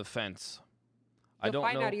 I'm on the fence. He'll I don't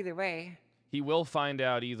find know. out either way. He will find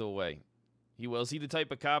out either way. He will. Is he the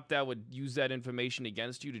type of cop that would use that information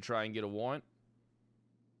against you to try and get a warrant?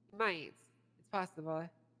 Might. It's possible.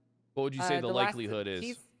 What would you say the likelihood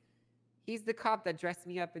is? He's the cop that dressed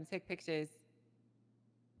me up and took pictures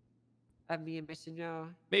of me and Mission Joe.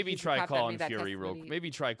 Maybe He's the try cop that calling made that Fury real. testimony.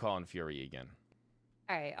 Maybe try calling Fury again.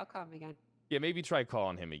 All right, I'll call him again. Yeah, maybe try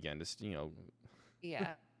calling him again. Just Yeah.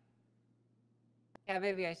 Yeah,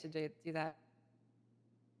 maybe I should do that.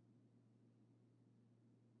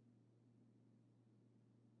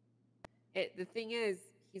 The thing is,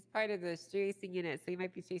 he's part of the street racing unit, so he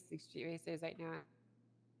might be chasing street racers right now.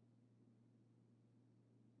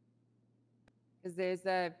 Because there's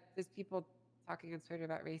people talking on Twitter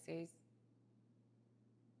about racers.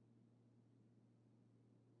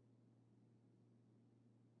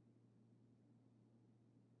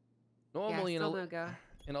 Normally, yeah, no go.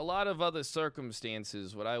 In a lot of other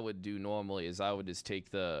circumstances, what I would do normally is I would just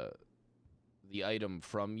take the item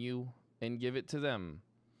from you and give it to them.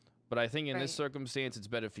 But I think in this circumstance, it's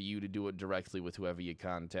better for you to do it directly with whoever your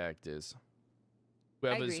contact is.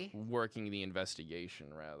 Whoever's working the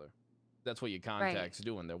investigation, rather. That's what your contact's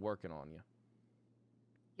doing. They're working on you.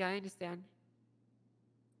 Yeah, I understand.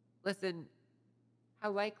 Listen,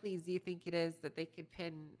 how likely do you think it is that they could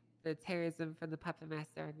pin the terrorism from the Puppet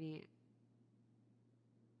Master on me?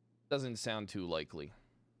 Doesn't sound too likely.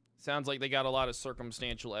 Sounds like they got a lot of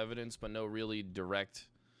circumstantial evidence, but no really direct,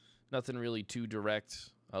 nothing really too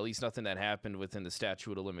direct. At least nothing that happened within the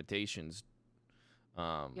statute of limitations.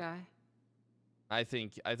 Yeah. I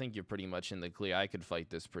think you're pretty much in the clear. I could fight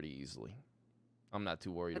this pretty easily. I'm not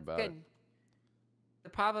too worried about it. The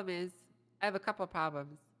problem is, I have a couple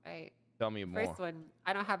problems, right? Tell me more. First one,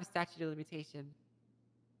 I don't have a statute of limitation.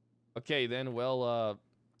 Okay, then, well,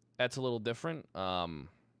 that's a little different.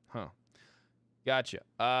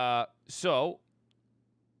 Gotcha. So,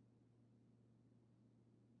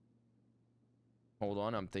 hold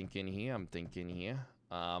on, I'm thinking here.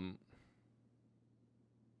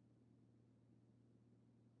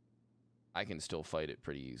 I can still fight it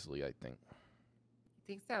pretty easily, I think. You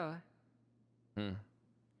think so?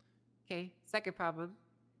 Okay, second problem.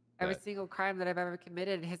 Every single crime that I've ever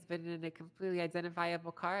committed has been in a completely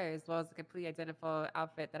identifiable car, as well as a completely identifiable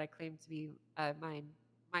outfit that I claim to be mine.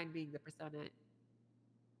 Mine being the persona.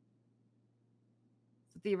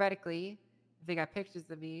 So theoretically, if they got pictures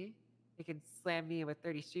of me, they could slam me with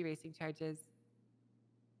 30 street racing charges.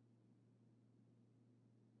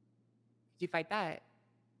 Could you fight that?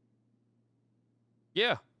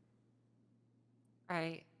 Yeah. All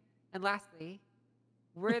right. And lastly,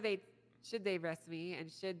 should they arrest me and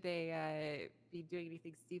should they be doing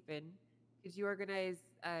anything stupid, could you organize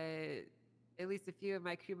at least a few of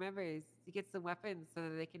my crew members to get some weapons so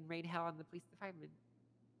that they can rain hell on the police department?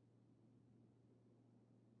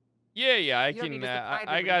 Yeah, I can.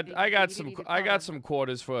 I got some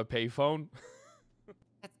quarters for a payphone.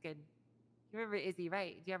 That's good. You remember Izzy,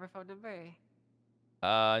 right? Do you have her phone number?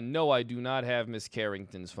 No, I do not have Miss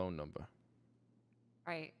Carrington's phone number.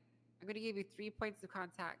 All right. I'm going to give you 3 points of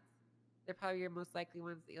contact. They're probably your most likely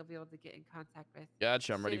ones that you'll be able to get in contact with.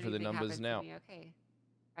 Gotcha. I'm ready for the numbers now. Okay.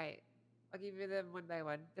 All right. I'll give you them one by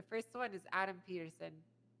one. The first one is Adam Peterson.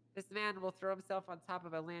 This man will throw himself on top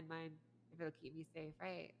of a landmine if it'll keep me safe,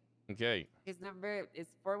 right? Okay. His number is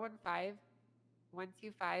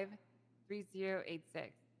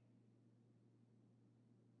 415-125-3086.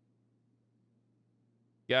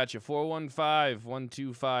 Gotcha.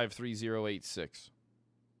 415-125-3086.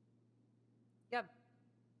 Yep.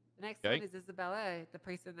 The next one is Isabella, the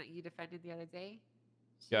person that you defended the other day.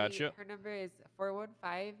 Gotcha. Her number is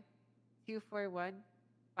 415-241-5661.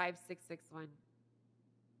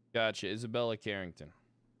 Gotcha. Isabella Carrington.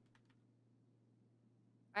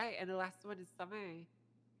 All right, and the last one is Summer.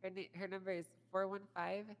 Her number is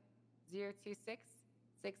 026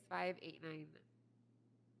 6589.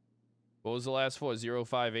 What was the last four?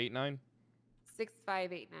 0589?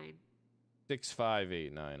 6589.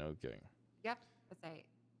 6589. Okay. Yep, that's right.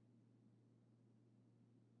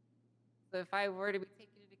 So if I were to be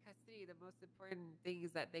taken into custody, the most important thing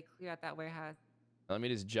is that they clear out that warehouse. Let me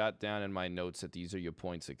just jot down in my notes that these are your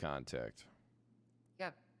points of contact.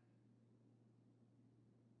 Yep.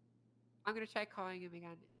 I'm gonna try calling him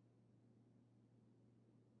again.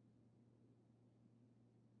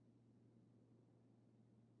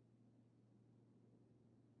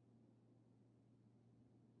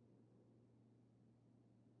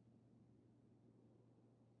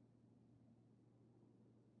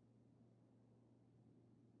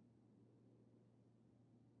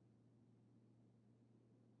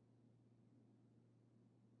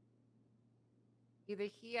 Either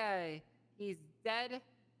he's dead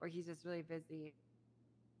or he's just really busy.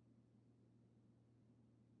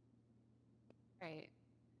 Right.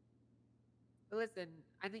 But listen,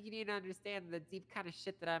 I think you need to understand the deep kind of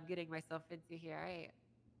shit that I'm getting myself into here, right?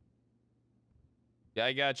 Yeah,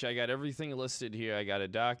 I got you. I got everything listed here. I got a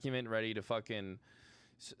document ready to fucking...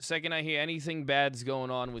 Second I hear anything bad's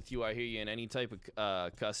going on with you, I hear you in any type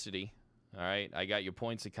of custody. All right? I got your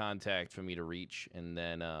points of contact for me to reach. And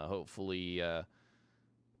then hopefully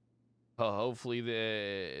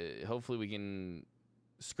we can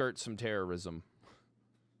skirt some terrorism.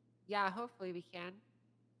 Yeah, hopefully we can.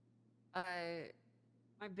 My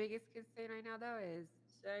biggest concern right now, though, is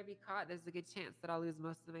should I be caught, there's a good chance that I'll lose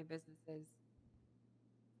most of my businesses.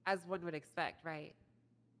 As one would expect, right?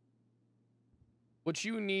 What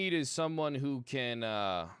you need is someone who can,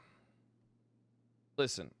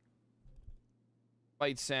 listen,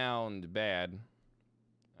 might sound bad,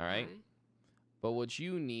 all right? But what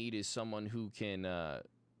you need is someone who can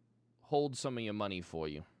hold some of your money for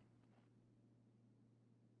you.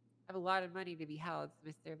 I have a lot of money to be held,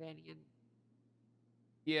 Mr. Vanian.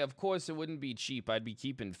 Yeah, of course it wouldn't be cheap. I'd be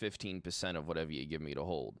keeping 15% of whatever you give me to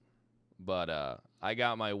hold. But I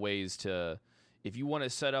got my ways to... If you want to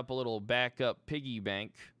set up a little backup piggy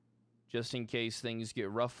bank, just in case things get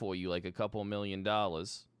rough for you, like a couple $1 million, all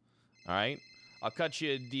right? I'll cut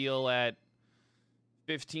you a deal at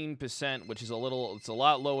 15%, which is it's a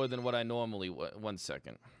lot lower than what I normally would. 1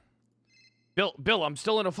 second. Bill, I'm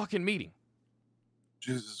still in a fucking meeting.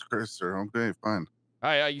 Jesus Christ, sir. Okay, fine. All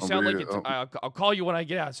right, you sound like it's... I'll call you when I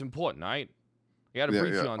get out. It's important, all right? I got to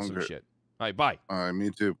brief you on some shit. All right, bye. All right, me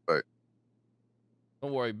too. Bye.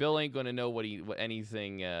 Don't worry, Bill ain't gonna know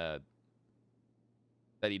anything that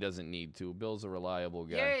he doesn't need to. Bill's a reliable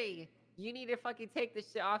guy. Yuri, you need to fucking take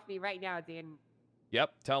this shit off me right now, Dan.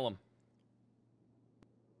 Yep, tell him.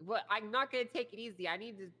 What? I'm not gonna take it easy.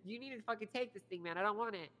 You need to fucking take this thing, man. I don't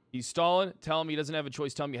want it. He's stalling. Tell him he doesn't have a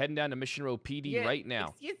choice. Tell him you're heading down to Mission Row PD right now.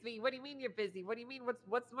 Excuse me. What do you mean you're busy? What do you mean?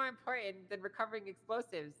 What's more important than recovering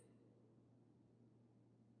explosives?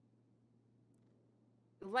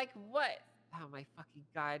 Like what? Oh my fucking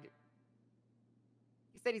god.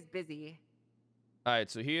 He said he's busy. All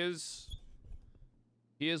right, so here's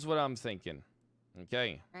what I'm thinking.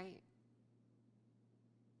 Okay. Right.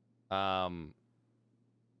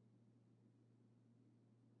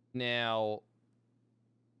 Now,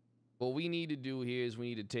 what we need to do here is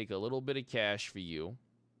we need to take a little bit of cash for you,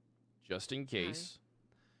 just in case.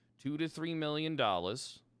 $2 to $3 million. All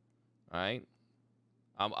right.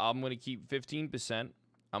 I'm gonna keep 15%.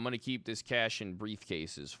 I'm going to keep this cash in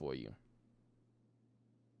briefcases for you.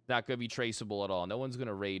 It's not going to be traceable at all. No one's going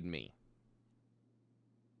to raid me.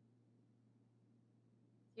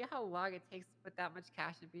 You know how long it takes to put that much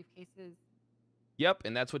cash in briefcases? Yep,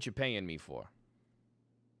 and that's what you're paying me for.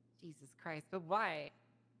 Jesus Christ, but why?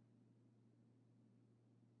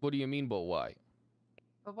 What do you mean, but why?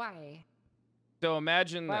 But why? So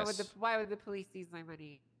imagine this. Why would the police seize my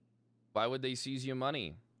money? Why would they seize your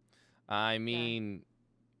money? I mean...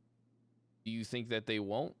 Do you think that they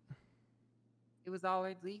won't? It was all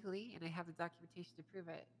earned legally, and I have the documentation to prove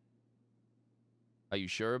it. Are you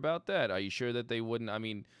sure about that? Are you sure that they wouldn't? I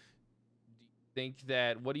mean,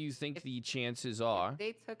 what do you think the chances are? If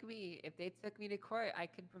they took me to court, I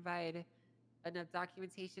could provide enough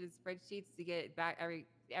documentation and spreadsheets to get back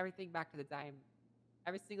everything back to the dime.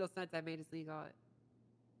 Every single cent I made is legal.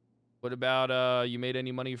 What about you made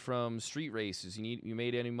any money from street races? You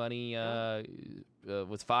made any money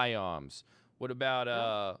with firearms? What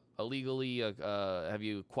about illegally? Have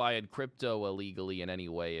you acquired crypto illegally in any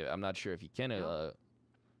way? I'm not sure if you can. I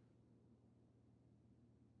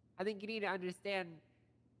think you need to understand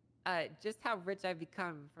just how rich I've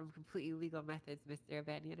become from completely legal methods, Mr.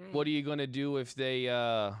 Abanian. Right? What are you gonna do if they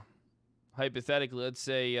hypothetically, let's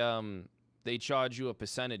say they charge you a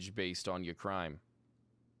percentage based on your crime.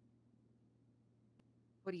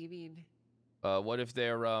 What do you mean? What if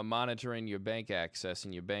they're monitoring your bank access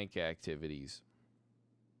and your bank activities?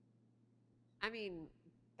 I mean,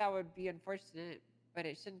 that would be unfortunate, but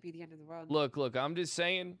it shouldn't be the end of the world. Look, I'm just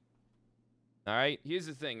saying. All right, here's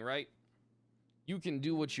the thing, right? You can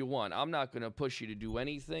do what you want. I'm not going to push you to do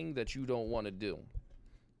anything that you don't want to do.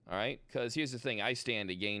 All right? Because here's the thing, I stand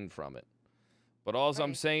to gain from it. But all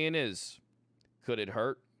I'm saying is, could it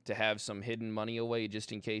hurt to have some hidden money away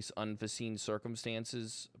just in case unforeseen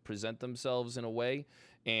circumstances present themselves in a way?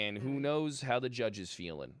 And who knows how the judge is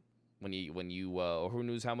feeling or who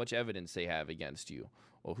knows how much evidence they have against you,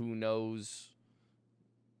 or who knows,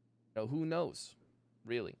 who knows,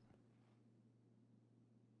 really.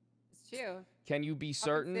 It's true. Can you be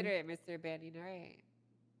certain? I'll consider it, Mr. Banyan. All right.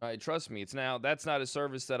 All right, trust me. That's not a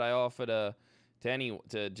service that I offer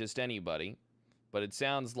to just anybody. But it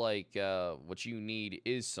sounds like what you need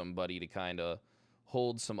is somebody to kind of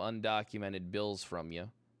hold some undocumented bills from you,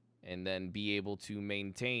 and then be able to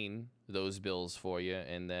maintain those bills for you,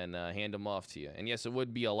 and then hand them off to you. And yes, it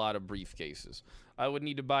would be a lot of briefcases. I would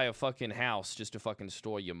need to buy a fucking house just to fucking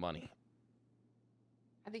store your money.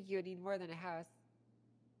 I think you would need more than a house.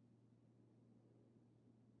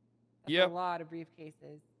 That's Yep. a lot of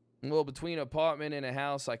briefcases. Well, between an apartment and a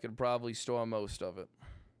house, I could probably store most of it.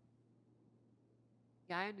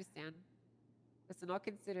 Yeah, I understand. Listen, I'll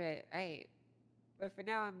consider it. Right. But for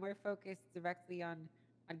now, I'm more focused directly on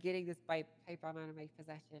getting this pipe bomb out of my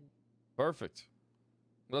possession. Perfect.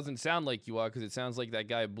 It doesn't sound like you are, because it sounds like that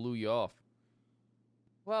guy blew you off.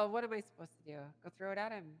 Well, what am I supposed to do? Go throw it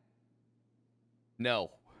at him?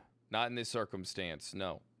 No. Not in this circumstance,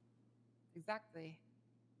 no. Exactly.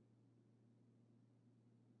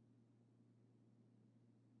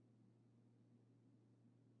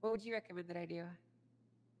 What would you recommend that I do?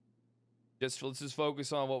 Let's just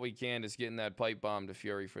focus on what we can, just getting that pipe bomb to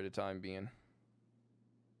Fury for the time being.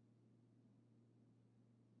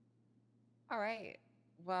 All right.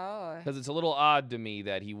 Well, Because it's a little odd to me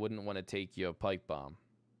that he wouldn't want to take your pipe bomb.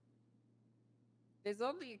 there's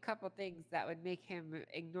only a couple things that would make him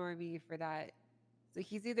ignore me for that. So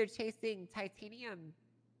he's either chasing titanium,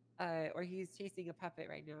 or he's chasing a puppet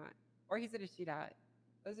right now, or he's in a shootout.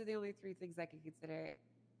 Those are the only three things I can consider.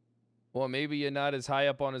 Well, maybe you're not as high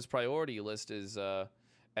up on his priority list as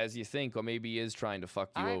you think, or maybe he is trying to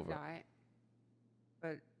fuck you I'm over. not,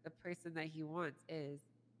 but the person that he wants is.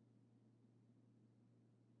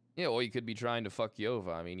 Yeah, or he could be trying to fuck you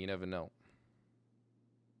over. I mean, you never know.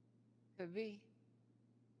 Could be.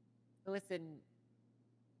 But listen,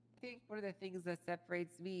 I think one of the things that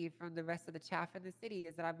separates me from the rest of the chaff in the city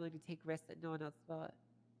is that I'm willing to take risks that no one else will.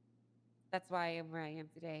 That's why I am where I am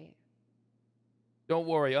today. Don't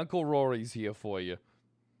worry, Uncle Rory's here for you.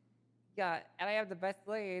 Yeah, and I have the best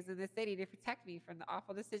lawyers in the city to protect me from the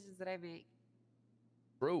awful decisions that I make.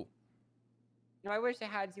 True. You know, I wish I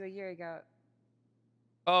had you a year ago.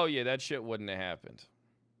 Oh, yeah, that shit wouldn't have happened.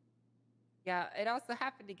 Yeah, it also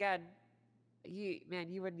happened again. You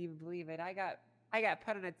wouldn't even believe it. I got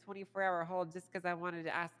put on a 24-hour hold just because I wanted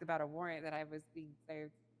to ask about a warrant that I was being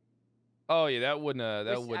served. Oh, yeah, that wouldn't have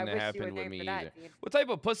I wish you happened were with there me for that, either. dude. What type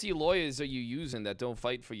of pussy lawyers are you using that don't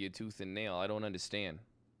fight for you tooth and nail? I don't understand.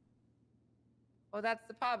 Well, that's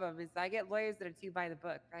the problem. Is I get lawyers that are too by the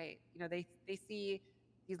book, right? You know, they see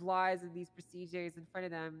these laws and these procedures in front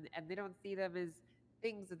of them, and they don't see them as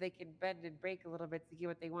things that they can bend and break a little bit to get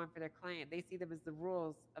what they want for their client. They see them as the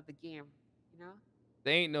rules of the game, you know?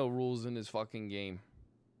 There ain't no rules in this fucking game.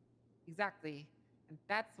 Exactly. And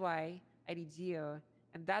that's why I need you.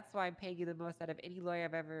 And that's why I'm paying you the most out of any lawyer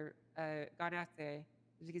I've ever gone after.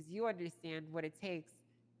 Is because you understand what it takes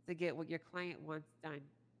to get what your client wants done.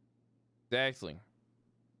 Exactly.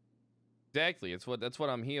 Exactly. That's what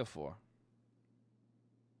I'm here for.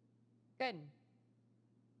 Good.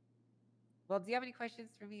 Well, do you have any questions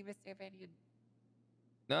for me, Mr. Banyan?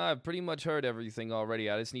 No, I've pretty much heard everything already.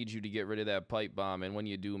 I just need you to get rid of that pipe bomb, and when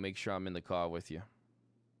you do, make sure I'm in the car with you.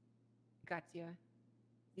 Got you.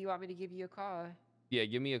 Do you want me to give you a call? Yeah,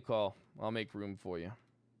 give me a call. I'll make room for you.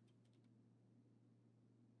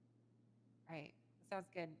 All right. Sounds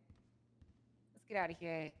good. Let's get out of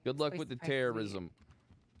here. Good This luck place with the depresses me. terrorism.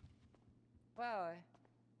 Well,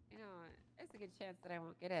 you know, there's a good chance that I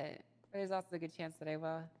won't get it. But there's also a good chance that I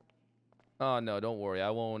will. Oh, no, don't worry. I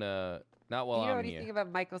won't, not while Do you know I'm anything here. about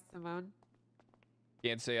Michael Simone?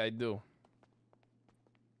 Can't say I do.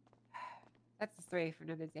 That's a story for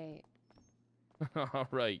another day. All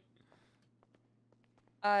right.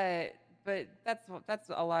 But that's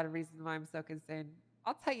a lot of reasons why I'm so concerned.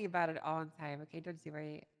 I'll tell you about it all in time, okay? Don't you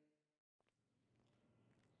worry.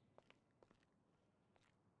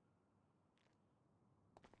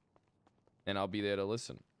 and I'll be there to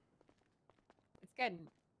listen. It's good.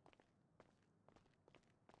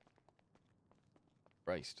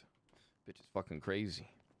 Christ. Bitch is fucking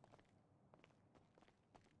crazy.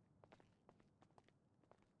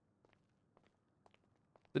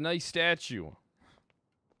 The nice statue.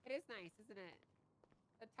 It is nice, isn't it?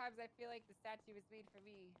 Sometimes I feel like the statue was made for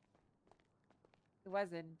me. It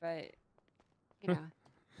wasn't, but you know.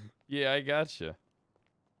 Yeah, I gotcha.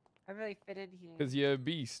 I really fit in here. Cause you're a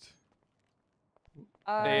beast.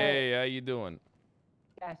 Uh, Hey, how you doing?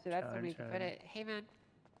 Yeah, so that's when we can put it. Hey, man.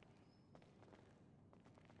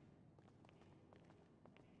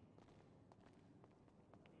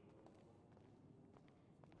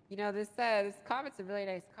 You know, this Comet's a really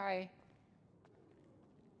nice car.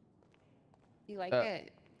 You like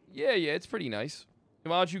it? Yeah, it's pretty nice.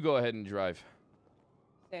 Why don't you go ahead and drive?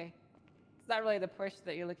 Sure. It's not really the Porsche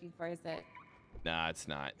that you're looking for, is it? Nah, it's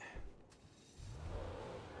not.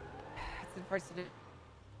 It's unfortunate.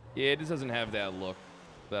 Yeah, it just doesn't have that look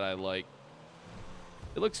that I like.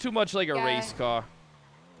 It looks too much like a Yeah. race car,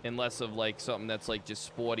 and less of like something that's like just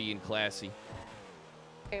sporty and classy.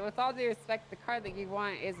 Okay, with all due respect, the car that you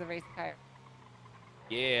want is a race car.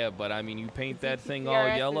 Yeah, but I mean, you paint The that thing GT3 all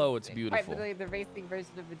RS yellow, is it's quite beautiful. literally the racing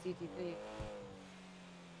version of the GT3.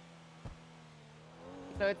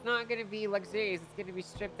 So it's not going to be luxurious. It's going to be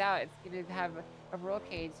stripped out. It's going to have a roll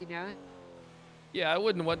cage, you know? Yeah, I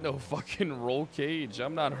wouldn't want no fucking roll cage.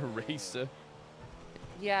 I'm not a racer.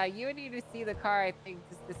 Yeah, you would need to see the car, I think,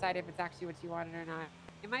 to decide if it's actually what you wanted or not.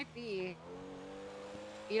 It might be.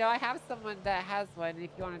 You know, I have someone that has one if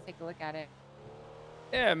you want to take a look at it.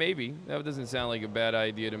 Yeah, maybe. That doesn't sound like a bad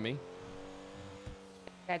idea to me.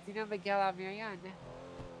 Yeah, do you know Miguel Almirion?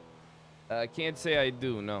 I can't say I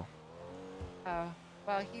do, no. Oh,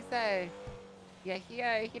 well, he's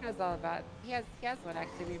he knows all about. He has one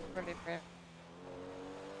actually. We recorded it for him.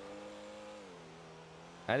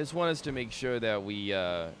 I just want us to make sure that we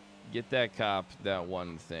get that cop that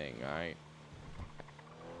one thing, all right?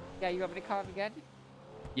 Yeah, you want me to call him again?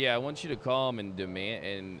 Yeah, I want you to call him and demand,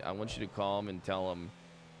 and I want you to call him and tell him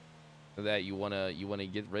that you wanna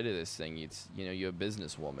get rid of this thing. It's you're a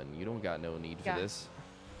businesswoman. You don't got no need for this.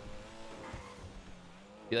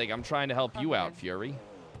 Be like, I'm trying to help you out, Fury.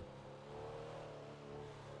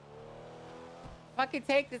 Fucking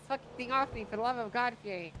take this fucking thing off me for the love of God,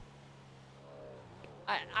 Fury.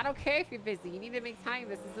 I don't care if you're busy. You need to make time.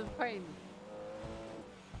 This is important.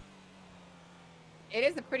 It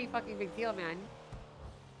is a pretty fucking big deal, man.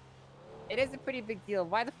 It is a pretty big deal.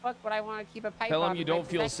 Why the fuck would I want to keep a pipe Tell bomb him you in my don't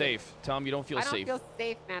feel possession? safe. Tell him you don't feel I don't safe. feel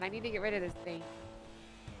safe, man. I need to get rid of this thing.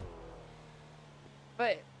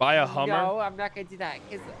 But Buy a Hummer? No, I'm not gonna do that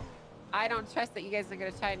because I don't trust that you guys are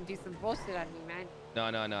gonna try and do some bullshit on me, man.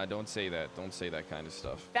 No, don't say that. Don't say that kind of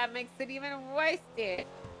stuff. That makes it even worse, dude.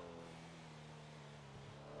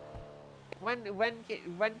 When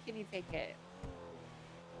can you take it?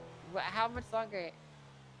 How much longer?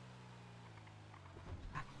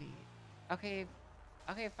 Okay,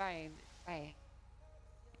 fine.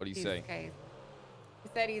 What do you say? Okay. He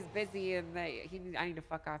said he's busy and that I need to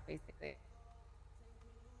fuck off, basically.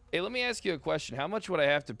 Hey, let me ask you a question. How much would I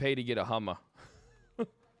have to pay to get a Hummer?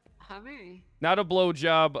 Hummer? Not a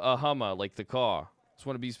blowjob, a Hummer, like the car. Just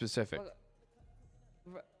want to be specific.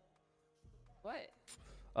 What?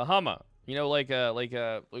 A Hummer. You know, like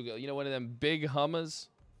one of them big Hummers.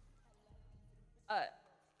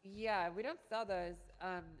 Yeah, we don't sell those.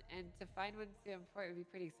 And to find one to import would be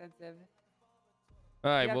pretty expensive.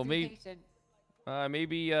 All right, You have well to be maybe,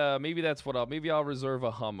 patient. maybe that's what I'll reserve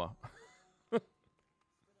a Hummer.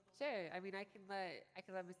 Sure. I mean, I can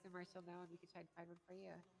let Mr. Marshall know, and we can try to find one for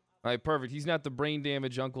you. All right, perfect. He's not the brain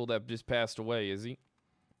damage uncle that just passed away, is he?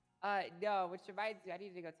 No. Which reminds me, I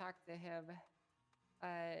need to go talk to him.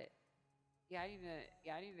 Yeah, I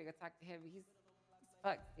need to go talk to him. He's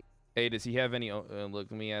fucked. Hey, does he have any? Look,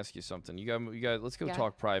 let me ask you something. You got. Let's go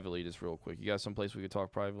talk privately, just real quick. You got someplace we could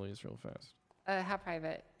talk privately, just real fast. How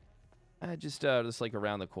private? Just like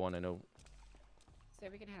around the corner. No. So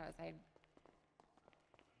we can head outside.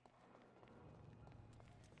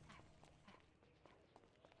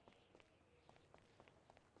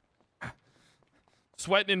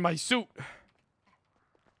 Sweating in my suit.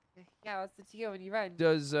 Yeah, what's it to you when you run?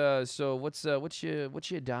 Does so? What's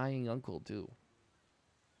your dying uncle do?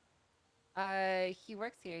 He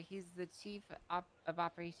works here. He's the chief of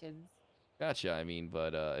operations. Gotcha. I mean,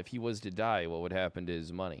 but if he was to die, what would happen to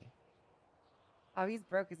his money? Oh, he's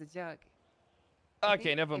broke as a joke.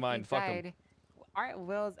 Okay, never mind. Fuck him. Aren't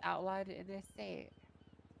wills outlawed in this state?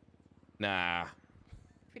 Nah.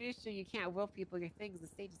 Pretty sure you can't will people your things. The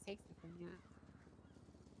state just takes it from you.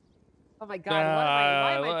 Oh my God, why am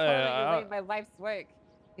I totally Uh, delaying my life's work?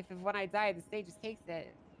 If when I die, the state just takes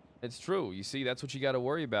it. It's true. You see, that's what you got to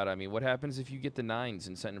worry about. I mean, what happens if you get the 9s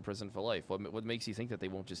and sent in prison for life? What makes you think that they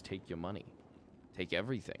won't just take your money? Take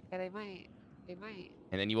everything. Yeah, they might. They might.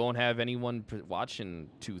 And then you won't have anyone watching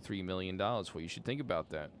 $2-3 million for you. You should think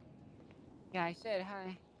about that. Yeah, I should,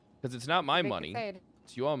 huh? Because it's not my Make money. it sad.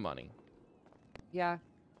 It's your money. Yeah.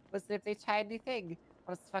 Listen, if they try anything,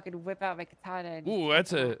 I'll just fucking whip out my katana. And Ooh,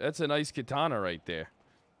 that's a nice katana right there.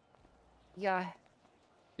 Yeah.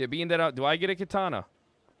 Yeah, being that out, do I get a katana?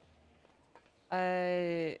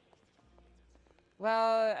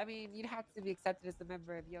 Well, I mean, you'd have to be accepted as a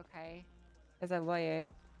member of yokai, as a lawyer.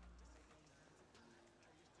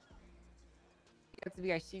 You have to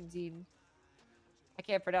be our Shinjin. I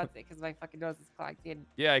can't pronounce it because my fucking nose is clogged in.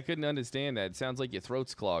 Yeah, I couldn't understand that. It sounds like your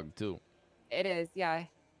throat's clogged, too. It is, yeah.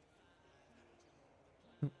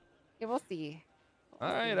 Yeah, we'll see. All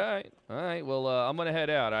right. Well, I'm going to head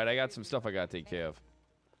out, all right? I got some stuff I got to take care of.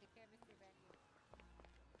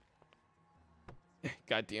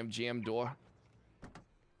 Goddamn jam door.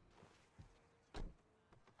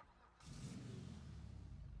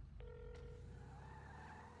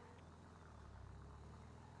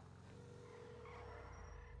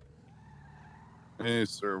 Hey,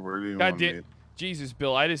 sir, where do you God want damn. me? Jesus,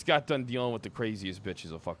 Bill, I just got done dealing with the craziest bitch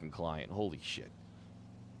as a fucking client. Holy shit.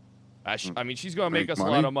 I mean, she's going to make us a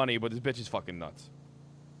lot of money, but this bitch is fucking nuts.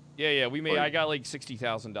 Yeah, we made. I got like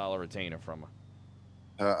 $60,000 retainer from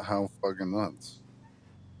her. How fucking nuts?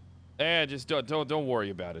 Yeah, just don't worry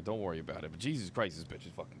about it. Don't worry about it. But Jesus Christ, this bitch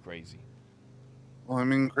is fucking crazy. Well, I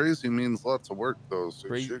mean, crazy means lots of work, though, so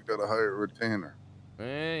you should got to hire a retainer.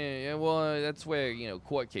 Yeah, well, that's where, you know,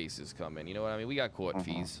 court cases come in. You know what I mean? We got court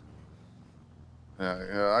fees.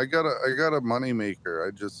 Yeah, I got a money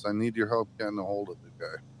maker. I need your help getting a hold of the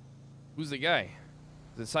guy. Who's the guy?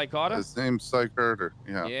 Is it Cy Carter? His name's Cy Carter.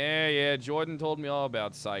 Yeah. Yeah. Jordan told me all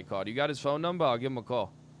about Cy Carter. You got his phone number? I'll give him a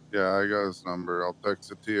call. Yeah, I got his number. I'll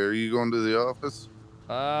text it to you. Are you going to the office?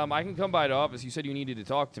 I can come by the office. You said you needed to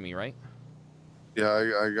talk to me, right? Yeah,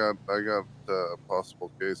 I got a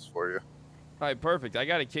possible case for you. All right, perfect. I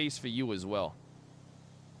got a case for you as well.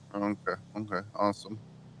 Okay, awesome.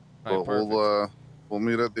 All right, perfect. We'll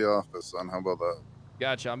meet at the office then. How about that?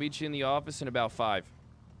 Gotcha. I'll meet you in the office in about 5.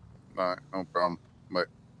 All right, no problem. Bye. All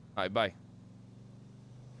right, bye.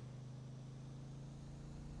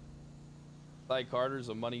 Cy Carter's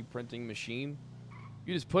a money printing machine.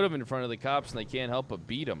 You just put him in front of the cops and they can't help but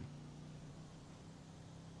beat him.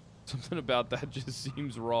 Something about that just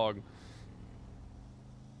seems wrong.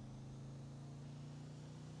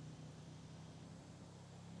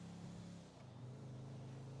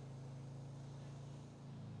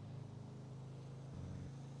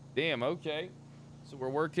 Damn, okay. So we're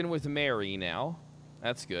working with Mary now.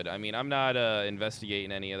 That's good. I mean, I'm not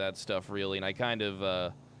investigating any of that stuff, really, and I kind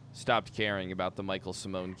of stopped caring about the Michael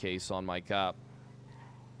Simone case on my cop.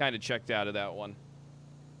 Kind of checked out of that one.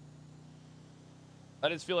 I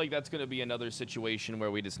just feel like that's going to be another situation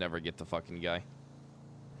where we just never get the fucking guy.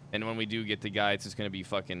 And when we do get the guy, it's just going to be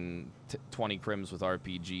fucking 20 crims with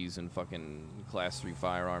RPGs and fucking class 3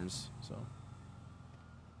 firearms. So,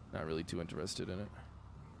 not really too interested in it.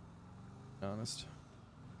 To be honest.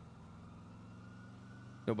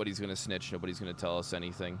 Nobody's going to snitch. Nobody's going to tell us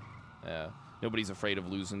anything. Nobody's afraid of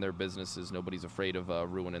losing their businesses. Nobody's afraid of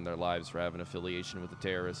ruining their lives for having affiliation with a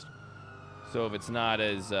terrorist. So if it's not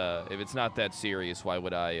that serious, why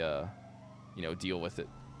would I, deal with it?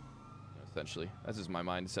 Essentially, that's just my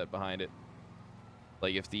mindset behind it.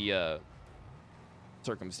 Like if the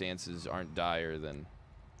circumstances aren't dire, then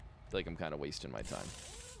I feel like I'm kind of wasting my time.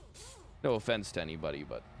 No offense to anybody,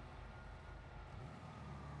 but.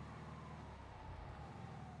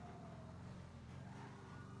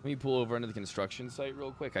 Let me pull over into the construction site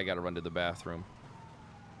real quick. I gotta run to the bathroom.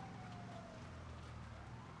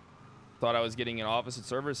 Thought I was getting an office at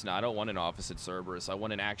Cerberus? No, I don't want an office at Cerberus. I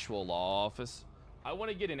want an actual law office. I want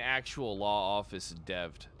to get an actual law office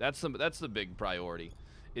devved. That's the big priority.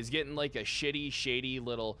 Is getting like a shady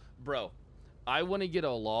little... Bro, I want to get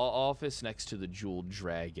a law office next to the Jeweled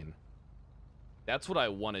Dragon. That's what I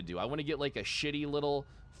want to do. I want to get like a shitty little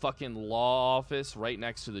fucking law office right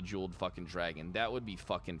next to the Jeweled fucking Dragon. That would be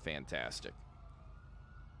fucking fantastic.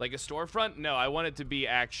 Like a storefront? No, I want it to be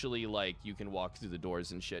actually like you can walk through the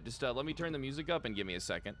doors and shit. Just let me turn the music up and give me a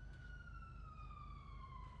second.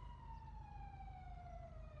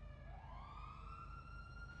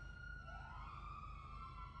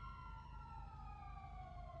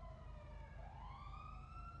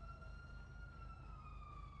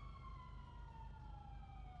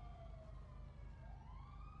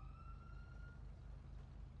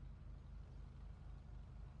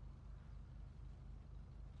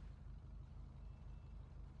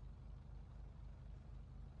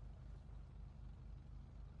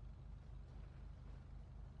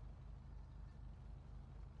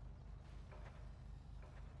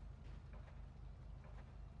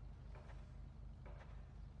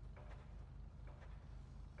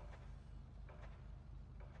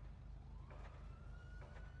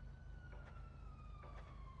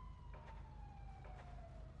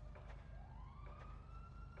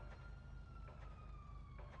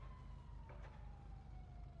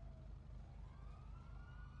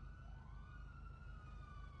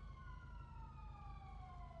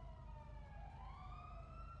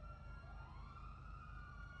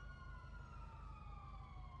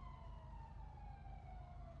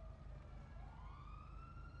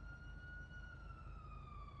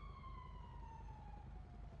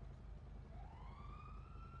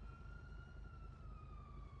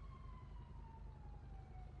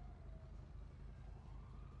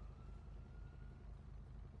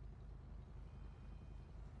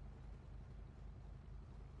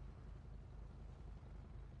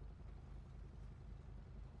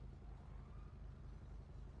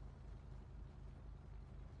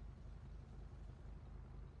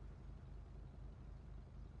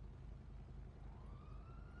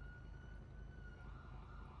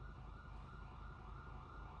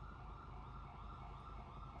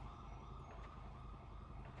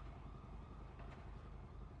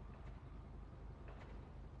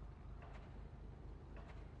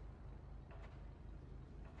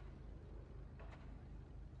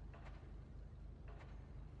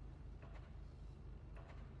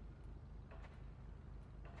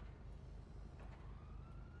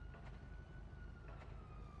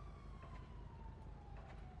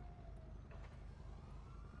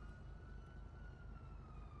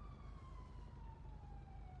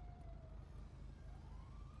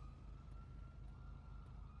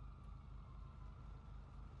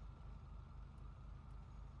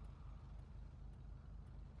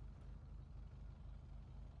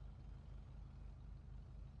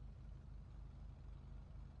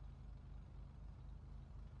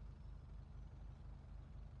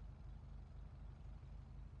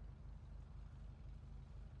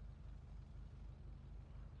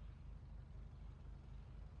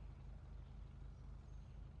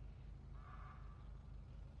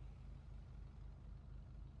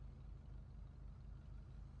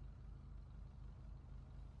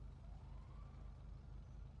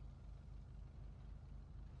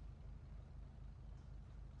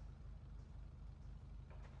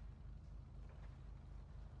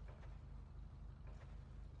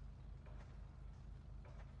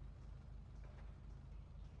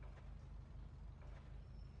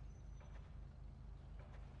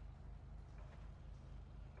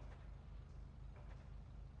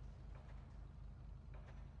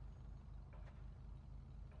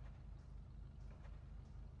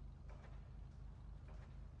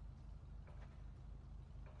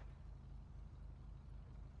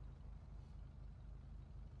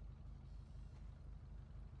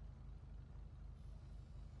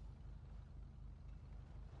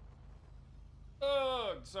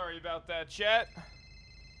 Sorry about that, chat.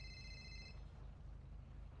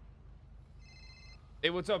 Hey,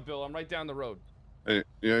 what's up, Bill? I'm right down the road. Hey,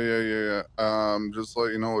 yeah. Just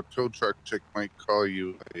let you know, a tow truck chick might call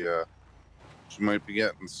you. She might be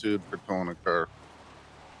getting sued for towing a car.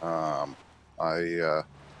 I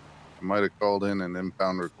might have called in an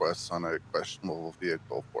impound request on a questionable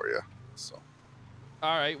vehicle for you. So.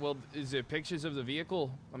 All right. Well, is it pictures of the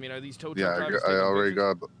vehicle? I mean, are these tow truck Yeah, drivers I taking already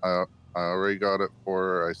pictures? got. I already got it for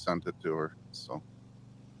her. I sent it to her. So.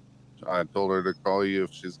 I told her to call you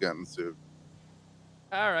if she's getting sued.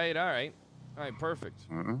 All right. Perfect.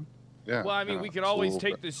 Yeah. Well, I mean, yeah, we could it's a always little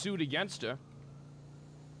take bit- the suit against her.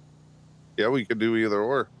 Yeah, we could do either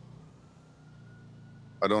or.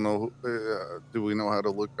 I don't know. Do we know how to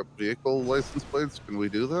look up vehicle license plates? Can we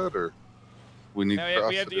do that, or we need No, we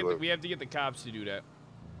Cross have to to do it? we have to get the cops to do that.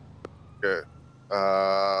 Okay.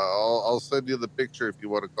 I'll send you the picture if you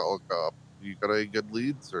want to call a cop. You got any good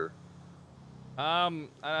leads, or?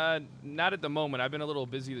 Not at the moment. I've been a little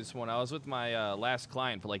busy this morning. I was with my last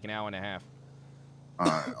client for like an hour and a half. All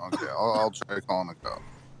right. Okay. I'll try calling a cop. All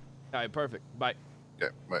right. Perfect. Bye.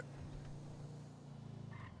 Okay. Bye.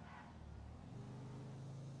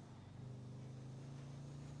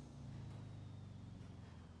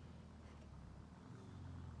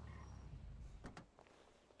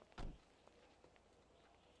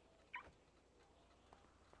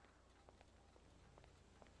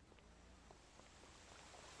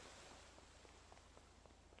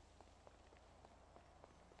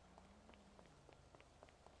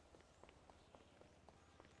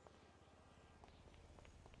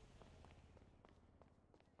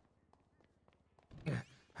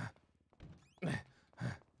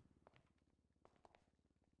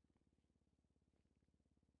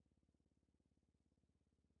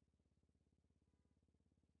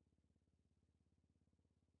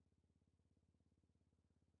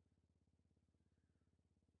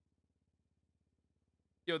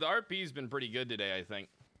 Yo, the RP's been pretty good today, I think.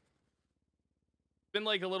 Been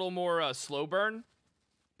like a little more slow burn,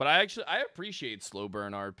 but I appreciate slow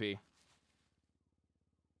burn RP.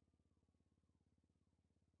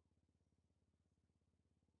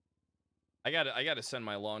 I gotta send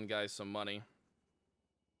my lawn guy some money.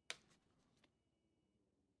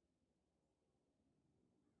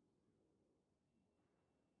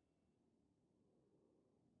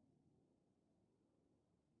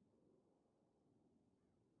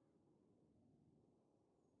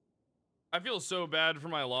 I feel so bad for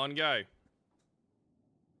my lawn guy.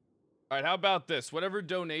 All right, how about this? Whatever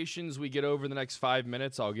donations we get over the next 5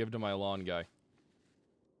 minutes, I'll give to my lawn guy.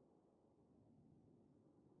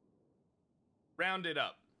 Round it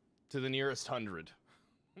up to the nearest 100.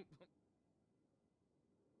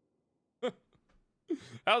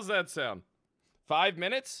 How's that sound? 5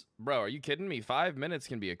 minutes? Bro, are you kidding me? 5 minutes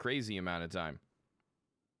can be a crazy amount of time.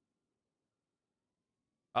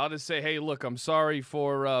 I'll just say, hey, look, I'm sorry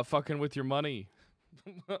for fucking with your money.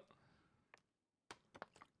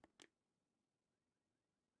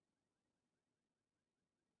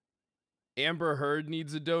 Amber Heard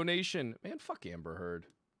needs a donation. Man, fuck Amber Heard.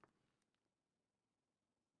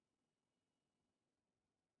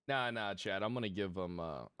 Nah, Chad. I'm gonna give him.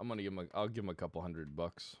 I'll give him a couple $100.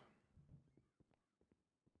 Where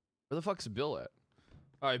the fuck's Bill at?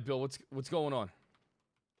 All right, Bill. What's going on?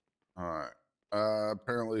 All right.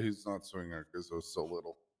 Apparently he's not swinging her because it was so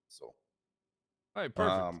little. So. All right,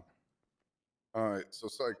 perfect. All right. So,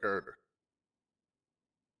 Cy Carter.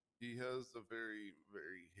 He has a very,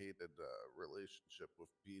 very hated relationship with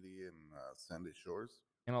Petey and Sandy Shores.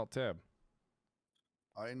 And Alt tab.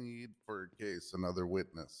 I need, for a case, another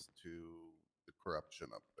witness to the corruption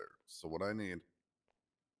up there. So what I need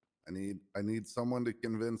someone to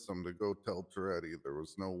convince him to go tell Toretti there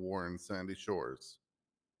was no war in Sandy Shores,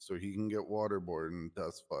 so he can get waterboarded and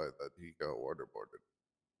testify that he got waterboarded.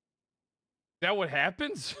 That what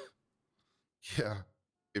happens? Yeah.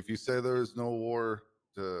 If you say there is no war,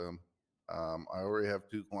 I already have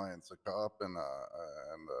two clients, a cop and a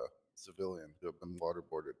civilian, who have been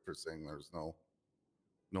waterboarded for saying there's no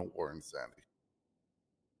war in Sandy.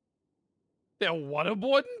 They're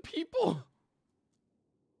waterboarding people?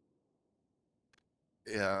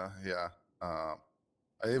 Yeah.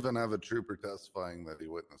 I even have a trooper testifying that he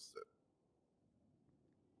witnessed it.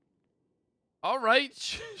 All right.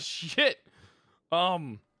 Shit.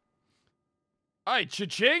 All right,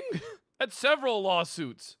 cha-ching. That's several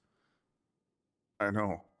lawsuits. I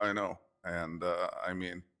know. And I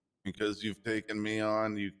mean, because you've taken me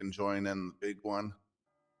on, you can join in the big one.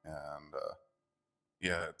 And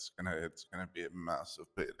yeah, it's gonna be a massive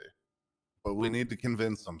payday. But we need to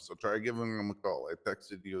convince them, so try giving him a call. I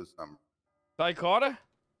texted you his number. Ty Carter?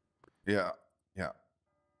 Yeah, yeah.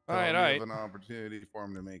 All right, We all right. have an opportunity for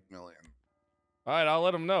him to make millions. All right, I'll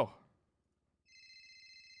let him know.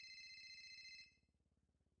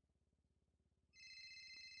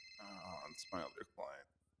 Oh, it's my other client.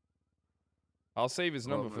 I'll save his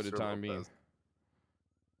Hello, number for the Mr. time being.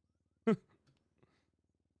 Lopez.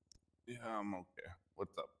 Yeah, I'm okay.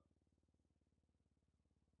 What's up?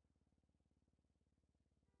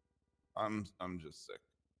 I'm just sick.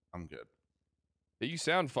 I'm good. Hey, you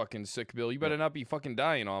sound fucking sick, Bill. You better not be fucking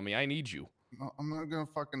dying on me. I need you. No, I'm not gonna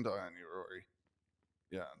fucking die on you, Rory.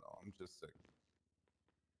 Yeah, no, I'm just sick.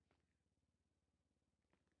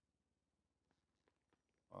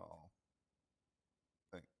 Oh,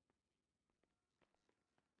 thank.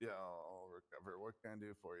 Yeah, I'll recover. What can I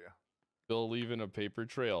do for you? Bill leaving a paper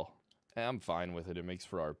trail. I'm fine with it. It makes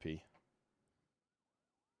for RP.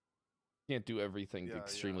 Can't do everything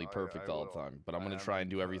extremely perfect all the time, but I'm gonna try and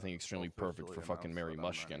do everything extremely perfect for fucking Mary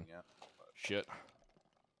Mushkin. Shit.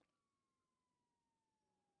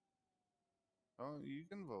 Oh, you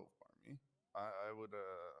can vote for me. I would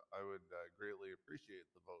greatly appreciate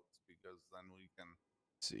the votes because then we can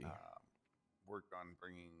work on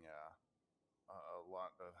bringing a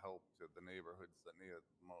lot of help to the neighborhoods that need it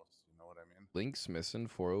the most. You know what I mean? Link's missing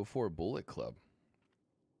 404 Bullet Club.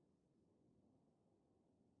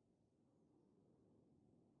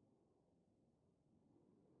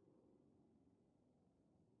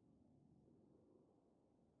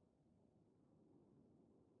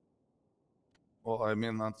 Well, I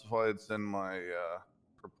mean that's why it's in my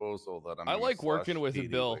proposal that I'm. I like working with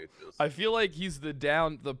Bill. Wages. I feel like he's the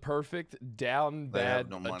perfect down bad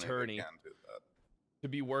no money, attorney they can't do that. to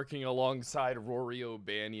be working alongside Rory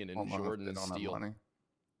O'Banion and Jordan Steele.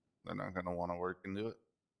 They're not gonna want to work and do it.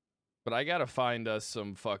 But I gotta find us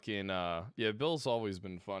some fucking yeah. Bill's always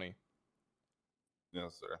been funny.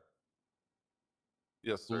 Yes, sir.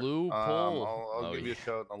 Yes, sir. Blue Pole. I'll give you a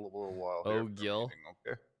shout in a little while. Oh, Gil. Meeting,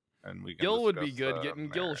 okay. And we can Gil would be discuss, good. Getting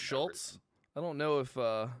mayor Gil and Schultz. I don't know if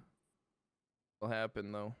will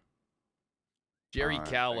happen though. Jerry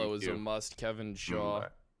Callow is a must. Kevin Shaw.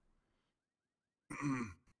 All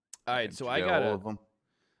right, so I gotta.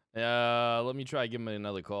 Let me try giving him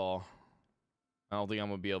another call. I don't think I'm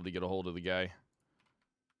gonna be able to get a hold of the guy.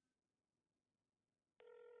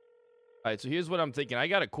 All right, so here's what I'm thinking. I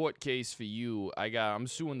got a court case for you. I'm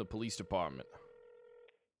suing the police department.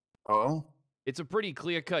 Oh? It's a pretty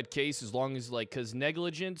clear-cut case as long as, like, because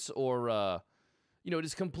negligence or, you know,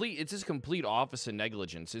 it's just complete officer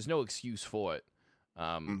negligence. There's no excuse for it.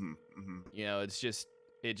 You know,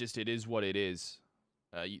 it is what it is.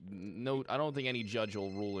 No, I don't think any judge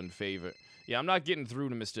will rule in favor. Yeah, I'm not getting through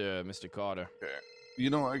to Mr. Carter. Okay.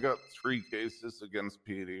 You know, I got 3 cases against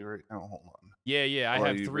PD right now. Hold on. Yeah, I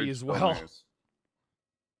have 3 as well.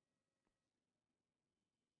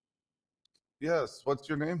 Yes, what's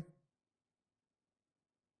your name?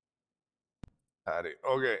 Patty.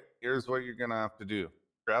 Okay, here's what you're gonna have to do.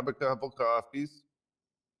 Grab a couple coffees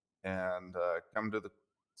and come to the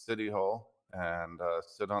city hall and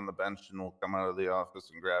sit on the bench, and we'll come out of the office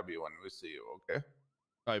and grab you when we see you, okay?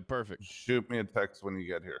 All right, perfect. Shoot me a text when you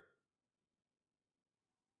get here.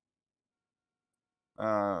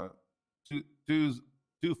 Two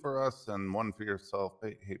for us and 1 for yourself.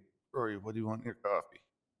 Hey, Rory, what do you want in your coffee?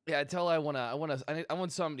 Yeah, I tell her I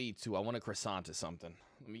want something to eat too. I want a croissant or something.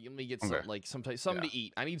 Let me get something to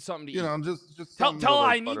eat. I need something to eat. You know, just tell her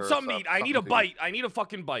I need something to eat. I need a bite. I need a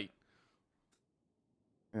fucking bite.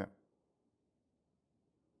 Yeah.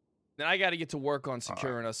 Then I got to get to work on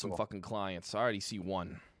securing us some fucking clients. I already see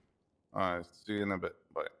one. All right, see you in a bit.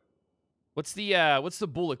 Bye. What's the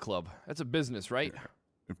Bullet Club? That's a business, right? Yeah.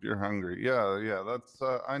 If you're hungry, yeah. That's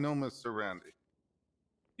I know Mr. Randy.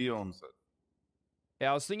 He owns it.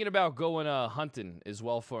 Yeah, I was thinking about going hunting as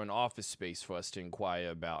well for an office space for us to inquire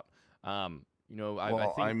about. You know,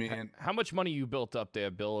 I think how much money you built up there,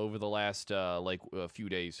 Bill, over the last like a few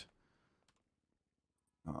days?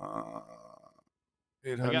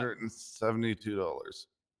 $872. All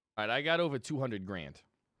right, I got over 200 grand.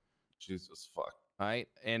 Jesus fuck. All right,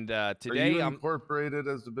 and today Are you incorporated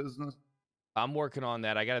as a business? I'm working on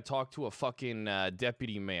that. I got to talk to a fucking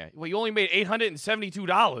deputy mayor. Well, you only made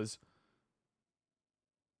 $872.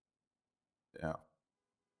 Yeah.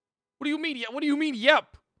 What do you mean? What do you mean?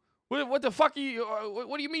 Yep. What the fuck are you?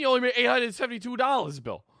 What do you mean you only made $872,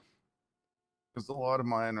 Bill? Because a lot of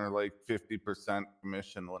mine are like 50%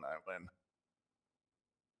 commission when I win.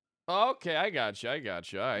 Okay, I got you. All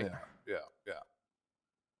right.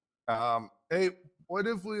 Yeah. Hey, what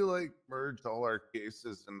if we like merged all our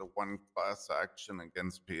cases into one class action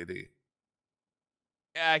against PD?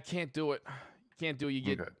 Yeah, I can't do it. You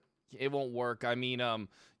It won't work. I mean,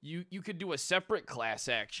 you could do a separate class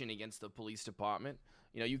action against the police department.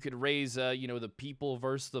 You know, you could raise, you know, the people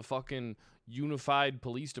versus the fucking unified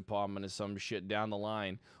police department or some shit down the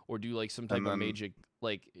line, or do like some type of major,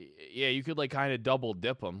 like, yeah, you could like kind of double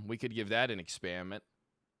dip them. We could give that an experiment.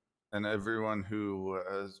 And everyone who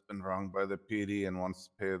has been wronged by the PD and wants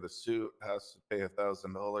to pay the suit has to pay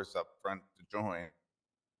 $1,000 up front to join.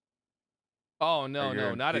 Oh no,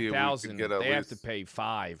 no, not 1,000. They have to pay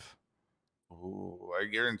 5. Ooh, I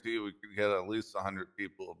guarantee we could get at least 100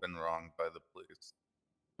 people who have been wronged by the police.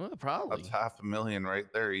 Well, probably. That's $500,000 right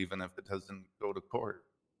there, even if it doesn't go to court.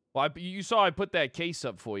 Well, you saw I put that case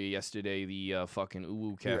up for you yesterday, the fucking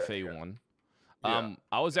Uwu Cafe one.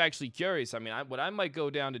 I was actually curious. I mean, what I might go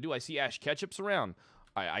down to do, I see Ash Ketchup's around.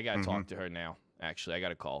 I gotta talk to her now. Actually, I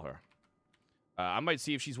gotta call her. I might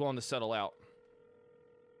see if she's willing to settle out.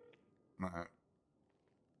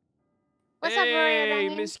 What's up, Rory?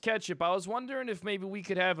 Hey, Miss Ketchup. I was wondering if maybe we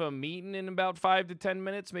could have a meeting in about 5 to 10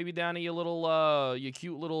 minutes, maybe down at your little, your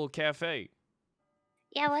cute little cafe.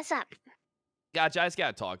 Yeah, what's up? Gotcha. I just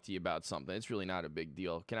gotta talk to you about something. It's really not a big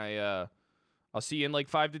deal. Can I? I'll see you in like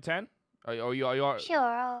 5 to 10. Are you?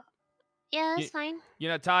 Sure. Yeah, that's fine.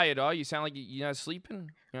 You're not tired, are you? You sound like you're not sleeping.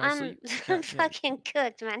 You're not I'm fucking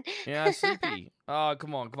good, man. You're not sleepy. Oh,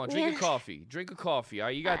 come on. Drink a coffee. Drink a coffee. All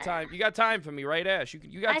right, you got time. You got time for me, right, Ash?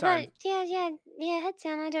 You got time. Yeah. Head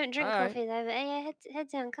down. I don't drink All right. coffee though. But yeah, head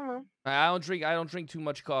down. Come on. I don't drink too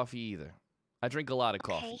much coffee either. I drink a lot of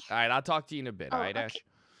coffee. All right, I'll talk to you in a bit. Oh, all right, okay. Ash.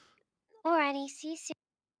 Alrighty. See you soon.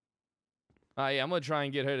 Yeah, I'm gonna try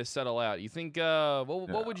and get her to settle out. You think?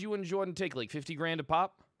 What would you and Jordan take? Like 50 grand a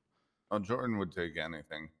pop? Oh, Jordan would take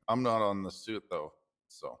anything. I'm not on the suit though,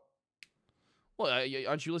 so. Well,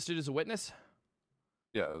 aren't you listed as a witness?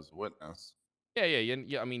 Yeah, as a witness.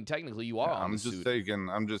 Yeah. I mean, technically, you are on I'm the just suit.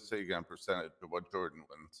 I'm just taking a percentage of what Jordan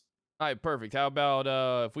wins. All right, perfect. How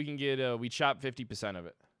about if we can get we chop 50% of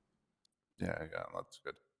it? Yeah, that's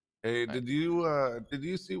good. Hey, did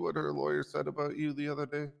you see what her lawyer said about you the other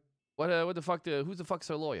day? What the fuck? Who's the fuck's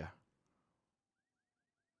her lawyer?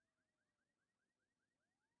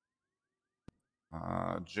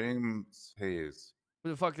 James Hayes.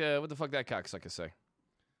 What the fuck that cocksucker say?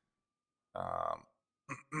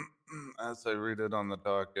 As I read it on the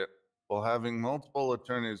docket, while having multiple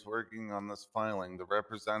attorneys working on this filing, the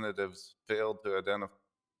representatives failed to identify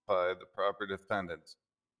the proper defendants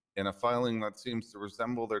in a filing that seems to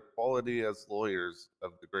resemble their quality as lawyers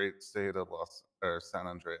of the great state of San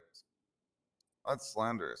Andreas. That's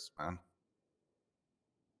slanderous, man.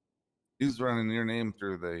 He's running your name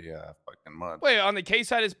through the fucking mud. Wait, on the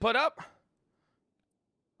case I just put up?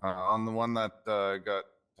 On the one that got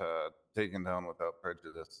taken down without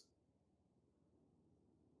prejudice.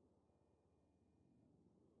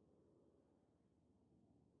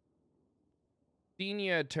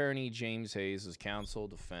 Senior attorney James Hayes is counsel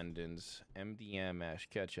defendants MDM Ash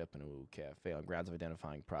Ketchup and Uwu Cafe on grounds of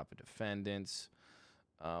identifying proper defendants.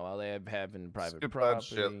 While they have having private Skip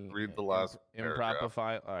property, that shit. Read the last improper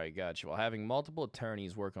file. All right, gotcha. While having multiple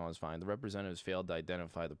attorneys working on this filing, the representatives failed to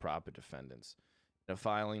identify the proper defendants. In a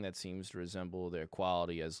filing that seems to resemble their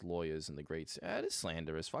quality as lawyers in the great. That is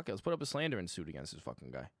slanderous. Fuck it. Let's put up a slandering suit against this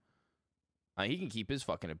fucking guy. He can keep his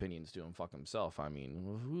fucking opinions to him. Fuck himself. I mean,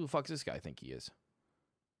 who the fuck's this guy think he is?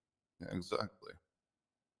 Yeah, exactly.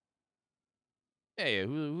 Yeah,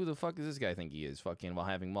 who the fuck does this guy think he is? Fucking while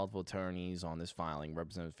having multiple attorneys on this filing,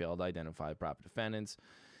 representatives failed to identify proper defendants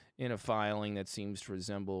in a filing that seems to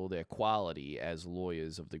resemble their quality as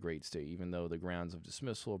lawyers of the great state, even though the grounds of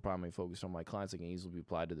dismissal are primarily focused on my clients, they can easily be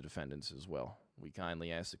applied to the defendants as well. We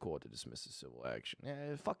kindly ask the court to dismiss the civil action.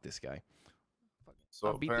 Yeah, fuck this guy. So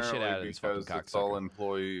I'll beat the shit out of this fucking because it's cocksucker.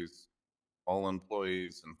 all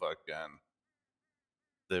employees and fucking,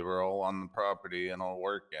 they were all on the property and all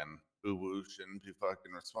working. Uwu shouldn't be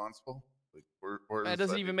fucking responsible. Like, where that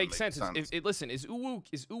doesn't even make sense. Listen, is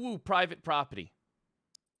Uwu private property?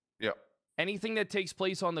 Yep. Anything that takes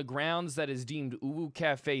place on the grounds that is deemed Uwu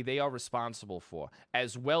Cafe, they are responsible for,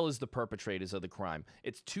 as well as the perpetrators of the crime.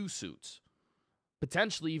 It's 2 suits.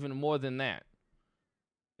 Potentially even more than that.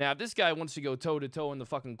 Now, if this guy wants to go toe-to-toe in the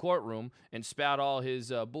fucking courtroom and spout all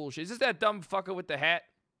his bullshit, is this that dumb fucker with the hat?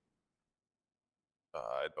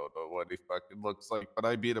 I don't know what he fucking looks like, but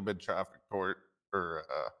I beat him in traffic court or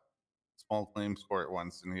small claims court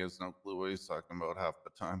once, and he has no clue what he's talking about half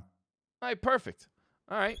the time. All right, perfect.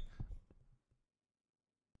 All right.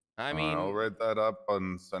 I mean, I'll write that up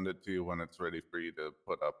and send it to you when it's ready for you to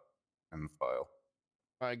put up in the file.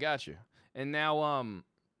 All right, got you. And now,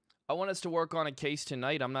 I want us to work on a case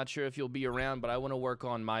tonight. I'm not sure if you'll be around, but I want to work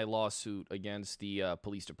on my lawsuit against the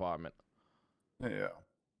police department. Yeah.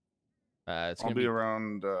 It's I'll gonna be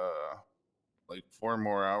around like 4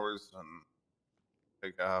 more hours and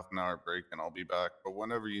take a half an hour break, and I'll be back. But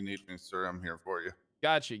whenever you need me, sir, I'm here for you.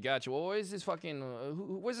 Gotcha. Well, where's this fucking?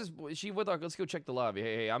 Where's this? Is she with our? Let's go check the lobby.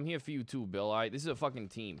 Hey, I'm here for you too, Bill. All right, this is a fucking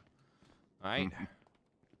team. All right.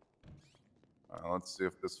 Let's see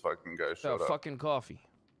if this fucking guy showed up. Fucking coffee.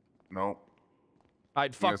 Nope.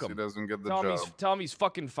 I'd fuck Guess him. he doesn't get the tell job. Tell him he's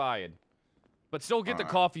fucking fired. But still get the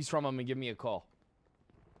coffees from him and give me a call.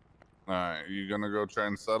 All right, you gonna go try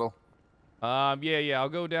and settle? Yeah. I'll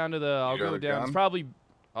go down to the. I'll go down. It's probably.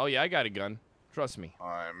 Oh yeah, I got a gun. Trust me. All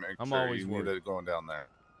right, make I'm sure always you worried. need it going down there.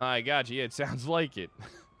 I got you. Yeah, it sounds like it. All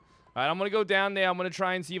right, I'm gonna go down there. I'm gonna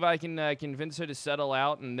try and see if I can convince her to settle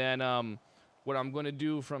out, and then what I'm gonna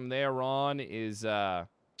do from there on is fuck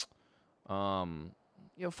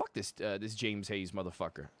this this James Hayes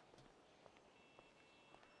motherfucker.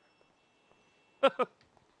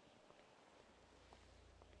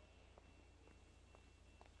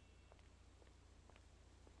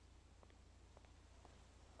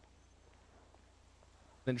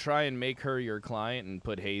 Then try and make her your client and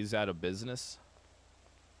put Hayes out of business.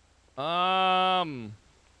 I'm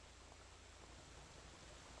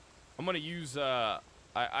gonna use I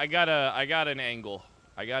got an angle.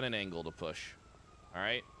 I got an angle to push. All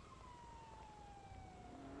right.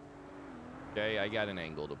 Okay, I got an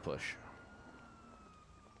angle to push.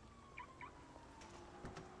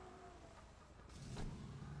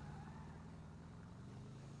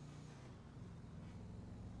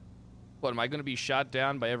 What, am I going to be shot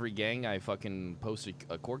down by every gang I fucking post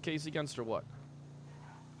a court case against or what?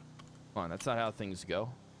 Come on, that's not how things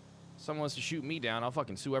go. If someone wants to shoot me down, I'll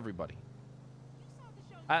fucking sue everybody.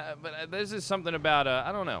 But this is something about,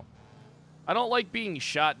 I don't know. I don't like being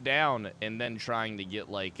shot down and then trying to get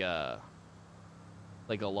like a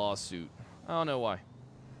lawsuit. I don't know why.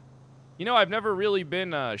 You know, I've never really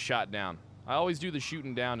been shot down. I always do the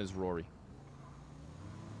shooting down as Rory.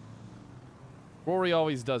 Rory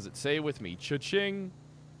always does it. Say it with me. Cha-ching.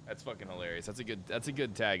 That's fucking hilarious. That's a good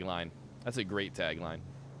tagline. That's a great tagline.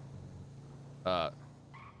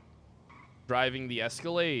 Driving the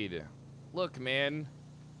Escalade. Look, man.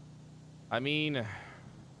 I mean,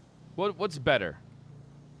 what's better?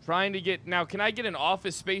 Trying to get... Now, can I get an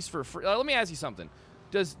office space for free? Let me ask you something.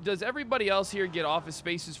 Does everybody else here get office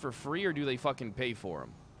spaces for free, or do they fucking pay for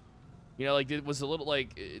them? You know, like, it was a little,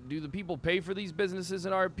 like, do the people pay for these businesses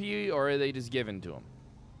in RP, or are they just given to them?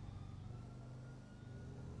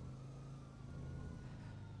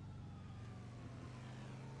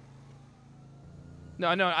 No,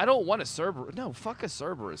 I don't want a Cerberus. No, fuck a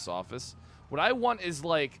Cerberus office. What I want is,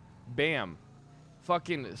 like, bam.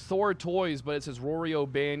 Fucking Thor Toys, but it says Rory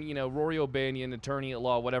O'Banion, you know, Rory O'Banion, attorney at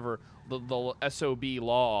law, whatever, the SOB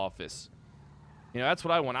law office. You know, that's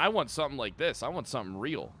what I want. I want something like this. I want something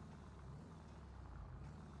real.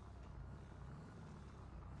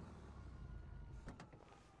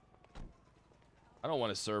 I don't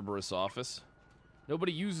want a Cerberus office.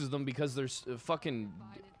 Nobody uses them because there's fucking...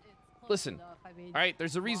 Listen, all right,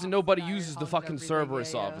 there's a reason nobody uses the fucking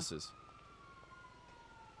Cerberus offices.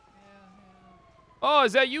 Oh,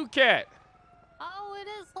 is that you, Cat? Oh, it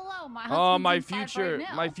is. Hello, my Oh, my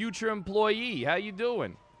future employee. How you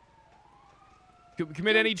doing?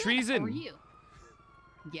 Commit any treason? How are you?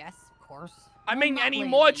 Yes, of course. I mean, any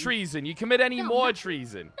more treason. You commit any more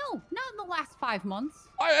treason. No, not in the last 5 months.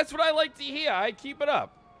 Oh, that's what I like to hear. I keep it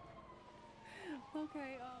up.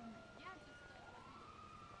 Okay,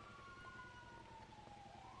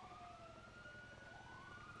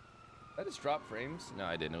 Did I just drop frames? No,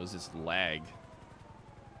 I didn't. It was just lag.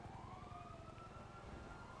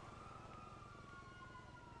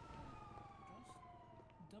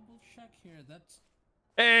 Double check here. That's.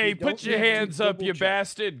 Hey, put your hands up, you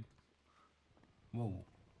bastard. Whoa.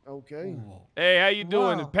 Okay. Whoa. Hey, how you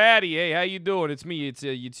doing? Wow. Patty, hey, how you doing? It's me.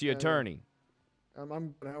 It's your attorney.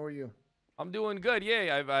 I'm how are you? I'm doing good.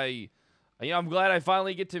 Yeah, I'm glad I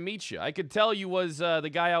finally get to meet you. I could tell you was the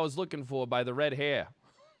guy I was looking for by the red hair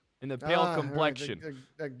and the pale complexion. Right.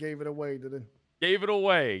 That gave it away, did it? Gave it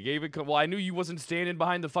away. Well, I knew you wasn't standing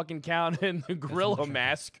behind the fucking counter in the gorilla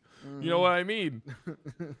mask. You know what I mean?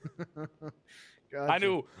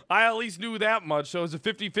 Gotcha. I at least knew that much. So it was a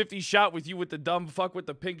 50-50 shot with you with the dumb fuck with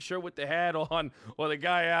the pink shirt with the hat on, or the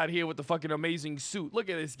guy out here with the fucking amazing suit. Look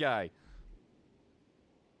at this guy.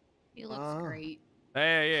 he looks great.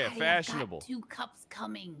 Hey, yeah, Patty, fashionable. I've got 2 cups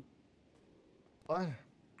coming. What?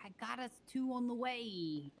 I got us 2 on the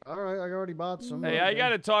way. All right, I already bought some. Hey, I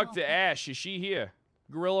gotta talk to Ash. Is she here?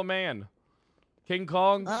 Gorilla Man. King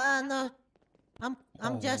Kong? No.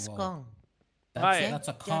 I'm just whoa. Kong. That's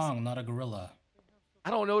a Kong, not a gorilla. I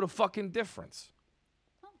don't know the fucking difference.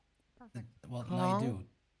 Perfect. Well, now you do.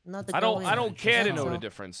 Not the I don't Sorry, care to just know so. the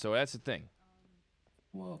difference, so that's the thing.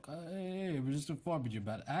 Well, hey, we're just informing you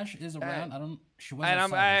about it. Ash is around. I don't. She was And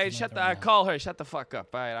outside. I shut the. I call her. Shut the fuck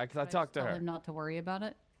up. All right, I talk to Tell her. her not to worry about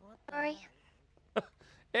it. Rory.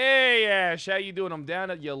 Hey Ash, how you doing? I'm down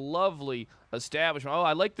at your lovely establishment. Oh,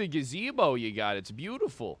 I like the gazebo you got. It's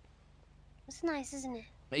beautiful. It's nice, isn't it?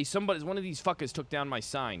 Hey, one of these fuckers took down my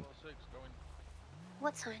sign.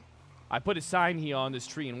 What sign? I put a sign here on this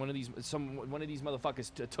tree, and one of these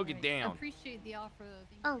motherfuckers took it down. Appreciate the offer.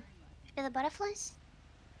 Oh, for the butterflies?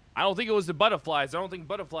 I don't think it was the butterflies. I don't think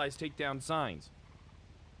butterflies take down signs.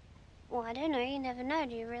 Well, I don't know. You never know.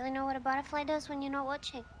 Do you really know what a butterfly does when you're not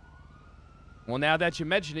watching? Well, now that you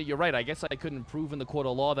mention it, you're right. I guess I couldn't prove in the court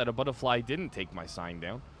of law that a butterfly didn't take my sign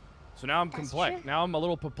down. So now I'm complex. Now I'm a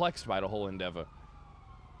little perplexed by the whole endeavor.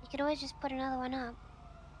 You could always just put another one up.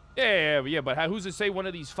 Yeah, but who's to say one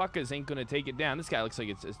of these fuckers ain't gonna take it down? This guy looks like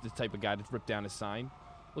it's the type of guy to rip down a sign.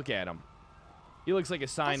 Look at him. He looks like a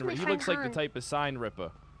sign. He looks like the type of sign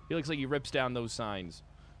ripper. He looks like he rips down those signs.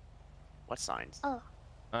 What signs? Oh,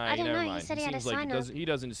 I didn't know. He said he had a sign up. He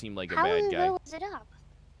doesn't seem like a How bad long guy. ago was it up?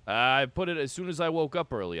 I put it as soon as I woke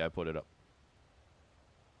up early. I put it up.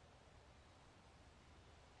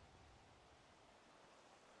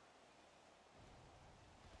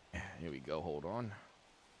 Here we go. Hold on.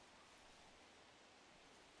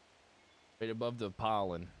 Right above the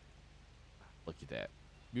pollen. Look at that.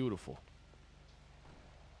 Beautiful.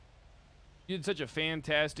 You did such a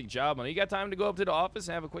fantastic job on it. You got time to go up to the office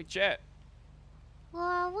and have a quick chat?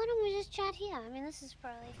 Well, why don't we just chat here? I mean, this is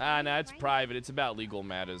probably Ah, no, it's private. It's about legal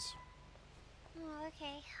matters. Oh,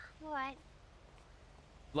 okay. Alright.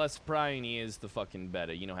 Less prying is the fucking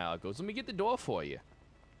better. You know how it goes. Let me get the door for you.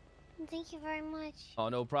 Thank you very much. Oh,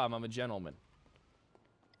 no problem. I'm a gentleman.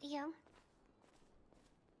 Yeah.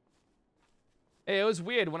 Hey, it was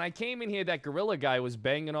weird. When I came in here, that gorilla guy was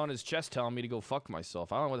banging on his chest telling me to go fuck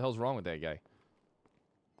myself. I don't know what the hell's wrong with that guy.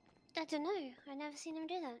 I don't know. I've never seen him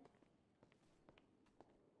do that.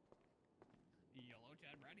 Yellow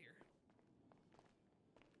Chad right here.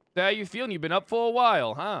 So how you feeling? You've been up for a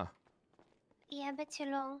while, huh? Yeah, a bit too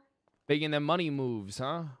long. Making them money moves,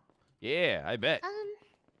 huh? Yeah, I bet.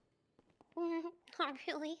 Not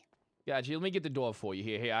really. Gotcha. Let me get the door for you.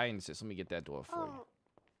 Here, I insist. Let me get that door for you. Oh.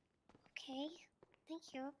 Okay. Thank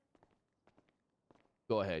you.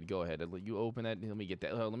 Go ahead. You open that. Let me get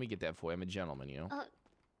that. Let me get that for you. I'm a gentleman, you know. Oh,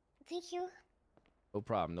 thank you. No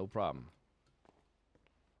problem.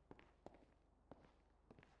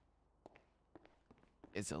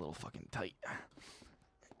 It's a little fucking tight.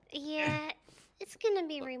 Yeah, it's gonna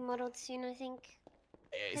be remodeled soon, I think.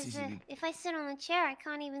 Because if I sit on the chair, I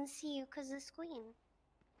can't even see you because of the screen.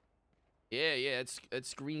 Yeah. That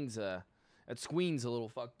screen's a little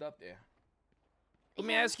fucked up there. Let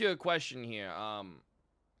me ask you a question here. I'm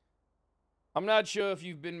not sure if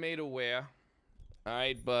you've been made aware, all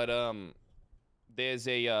right, but there's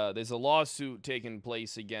a lawsuit taking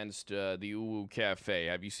place against the Uwu Cafe.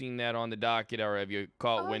 Have you seen that on the docket, or have you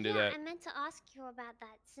caught wind of that? I meant to ask you about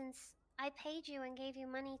that since I paid you and gave you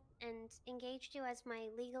money and engaged you as my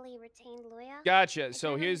legally retained lawyer. Gotcha.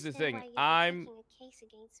 So here's the thing. I'm taking a case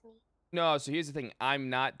against me. No, so here's the thing. I'm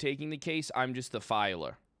not taking the case. I'm just the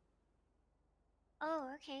filer.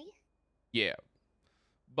 Oh, okay. Yeah.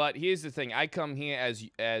 But here's the thing. I come here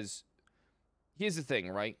as here's the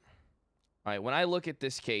thing, right? All right, when I look at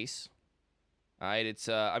this case, all right, it's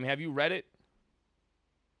I mean, have you read it?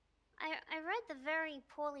 I read the very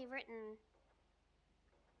poorly written.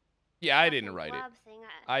 Yeah, I didn't write it. Thing.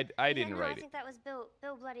 I didn't write it. I think that was Bill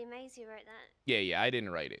Bloody Mays who wrote that. Yeah, I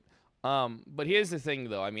didn't write it. But here's the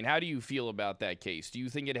thing, though. I mean, how do you feel about that case? Do you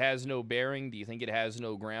think it has no bearing? Do you think it has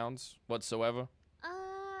no grounds whatsoever?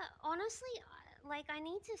 Honestly, like I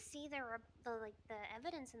need to see the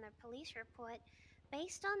evidence in the police report.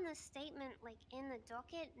 Based on the statement, like in the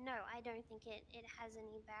docket, no, I don't think it has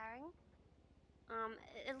any bearing.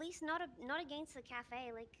 At least not against the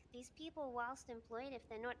cafe. Like these people, whilst employed, if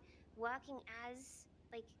they're not working as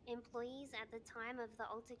like employees at the time of the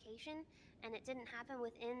altercation, and it didn't happen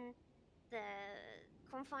within the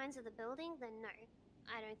confines of the building, then no,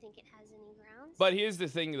 I don't think it has any grounds. But here's the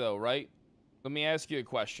thing, though, right? Let me ask you a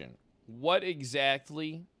question. What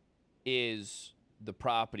exactly is the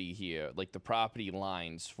property here, like the property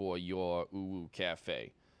lines for your Uwu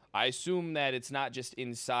Cafe? I assume that it's not just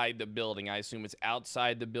inside the building. I assume it's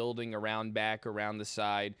outside the building, around back, around the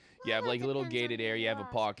side. You have like a little gated area. You have a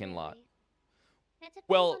parking lot. It depends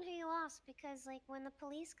on who you ask, because like when the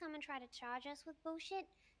police come and try to charge us with bullshit,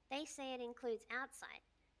 they say it includes outside.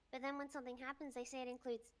 But then when something happens, they say it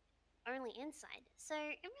includes only inside. So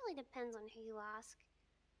it really depends on who you ask.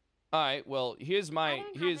 All right. Well, here's my I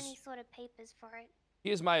don't have any sort of papers for it.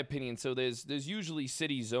 here's my opinion. So there's usually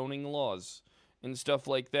city zoning laws and stuff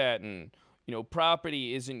like that, and you know,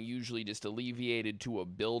 property isn't usually just alleviated to a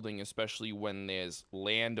building, especially when there's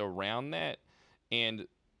land around that, and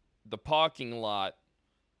the parking lot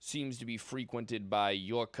seems to be frequented by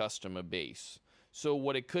your customer base. So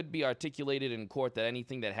what it could be articulated in court that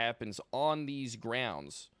anything that happens on these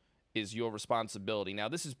grounds is your responsibility. Now,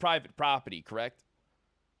 this is private property, correct?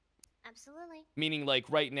 Absolutely. Meaning, like,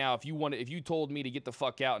 right now, if you told me to get the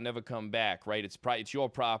fuck out and never come back, right? It's your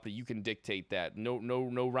property. You can dictate that. No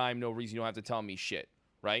rhyme, no reason. You don't have to tell me shit,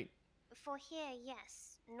 right? For here,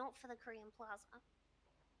 yes. Not for the Korean Plaza.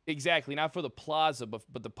 Exactly, not for the plaza, but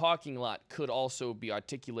the parking lot could also be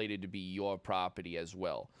articulated to be your property as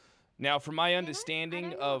well. Now, from my understanding I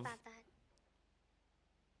don't know of, about that.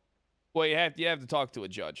 well, you have to talk to a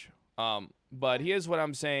judge. But here's what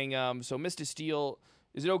I'm saying. So, Mr. Steele,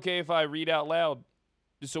 is it okay if I read out loud,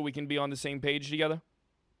 just so we can be on the same page together?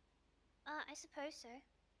 I suppose so.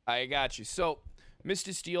 I got you. So,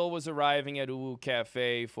 Mr. Steele was arriving at Uwu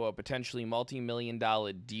Cafe for a potentially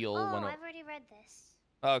multi-million-dollar deal. Oh, I've already read this.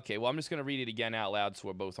 Okay, well, I'm just going to read it again out loud so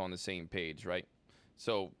we're both on the same page, right?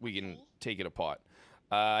 So we can take it apart.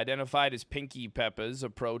 Identified as Pinky Peppers,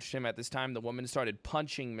 approached him. At this time, the woman started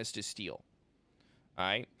punching Mr. Steele. All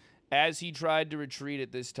right? As he tried to retreat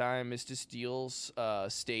at this time, Mr. Steele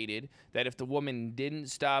stated that if the woman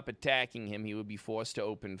didn't stop attacking him, he would be forced to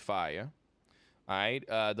open fire. All right?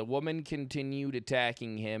 The woman continued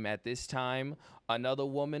attacking him. At this time, another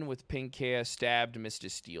woman with pink hair stabbed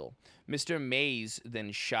Mr. Steele. Mr. Mays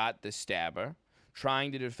then shot the stabber,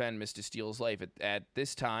 trying to defend Mr. Steele's life. At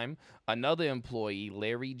this time, another employee,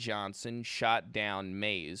 Larry Johnson, shot down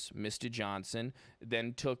Mays. Mr. Johnson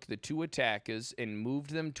then took the two attackers and moved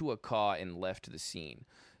them to a car and left the scene.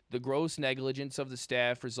 The gross negligence of the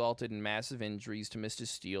staff resulted in massive injuries to Mr.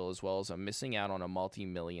 Steele, as well as a missing out on a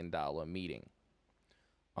multi-million-dollar meeting.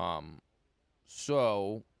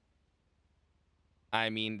 So, I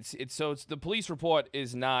mean, it's the police report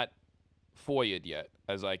is not FOIA'd yet,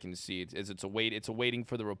 as I can see. It's waiting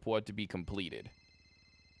for the report to be completed.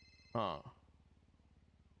 Huh.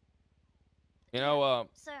 You know,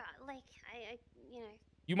 So, like, I you know.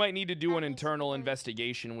 you might need to do an internal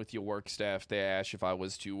investigation with your work staff there, Ash, if I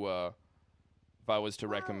was to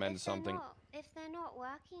recommend something. If they're not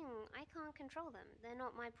working, I can't control them. They're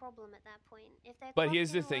not my problem at that point. If they're But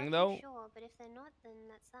here's the clocking thing, and though. working, sure, but if they're not, then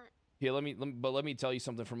that's that. Here, let me tell you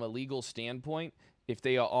something from a legal standpoint. If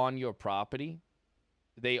they are on your property,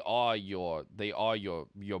 they are your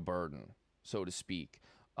burden, so to speak.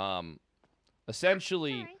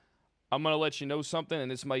 Essentially, I'm gonna let you know something,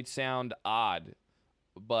 and this might sound odd,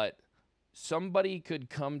 but somebody could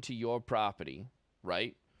come to your property,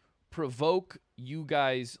 right? Provoke you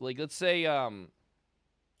guys, like, let's say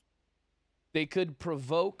they could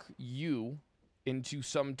provoke you into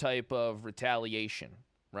some type of retaliation,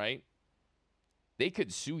 right? They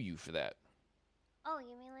could sue you for that. Oh,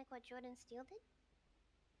 you mean like what Jordan Steele did?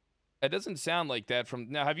 It doesn't sound like that.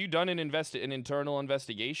 Now, have you done an internal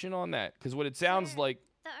investigation on that? Because what it sounds like.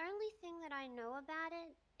 The only thing that I know about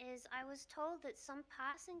it is I was told that some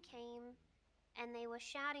person came and they were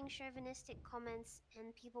shouting chauvinistic comments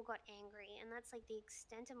and people got angry, and that's like the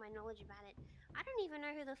extent of my knowledge about it. I don't even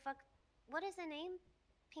know who the fuck. What is her name?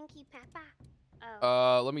 Pinky Pepper.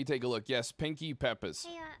 Oh. Let me take a look. Yes, Pinky Peppers.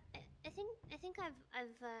 Hey, I think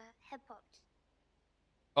I've head popped.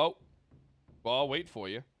 Oh, well, I'll wait for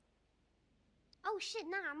you. Oh shit,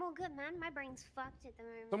 nah, I'm all good, man. My brain's fucked at the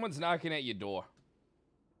moment. Someone's knocking at your door.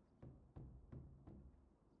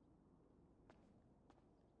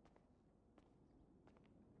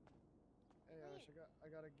 Hey, Ash, I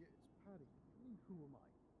gotta get. It's Patty. Who am I?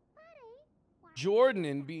 Patty? Jordan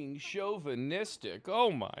and being chauvinistic.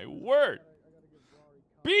 Oh my word.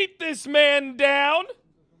 Beat this man down.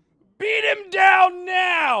 Beat him down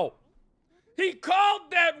now. He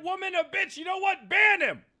called that woman a bitch. You know what? Ban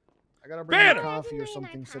him. I gotta bring you coffee or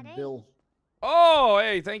something, said Bill. Oh,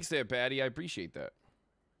 hey, thanks there, Patty. I appreciate that.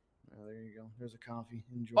 There you go. Here's a coffee.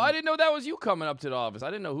 Enjoy. Oh, I didn't know that was you coming up to the office. I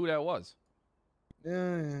didn't know who that was.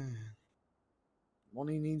 Yeah.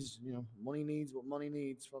 Money needs, money needs what money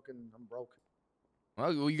needs. Fucking, I'm broke.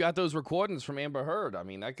 Well, you got those recordings from Amber Heard. I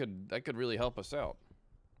mean, that could really help us out.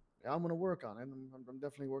 Yeah, I'm gonna work on it. I'm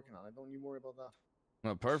definitely working on it. Don't you worry about that.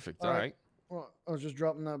 Oh, perfect. All right. Well, I was just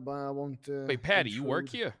dropping that by. I won't. Wait, Patty, you work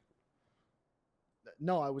here?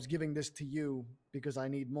 No, I was giving this to you because I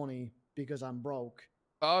need money because I'm broke.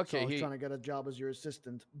 Okay. So I was trying to get a job as your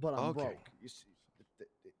assistant, but I'm broke. You see,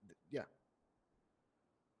 yeah.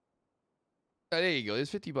 There you go.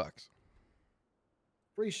 There's $50.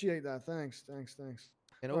 Appreciate that. Thanks. Thanks. Thanks.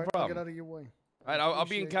 Yeah, no All right, I'll problem. get out of your way. All right, I'll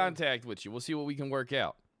be in Appreciate that. contact with you. We'll see what we can work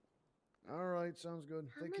out. All right, sounds good.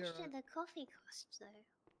 How Take much care. did the coffee cost, though?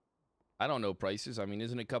 I don't know prices. I mean,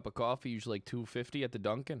 isn't a cup of coffee usually like $2.50 at the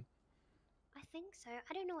Dunkin'? I think so.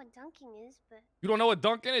 I don't know what dunking is, but You don't know what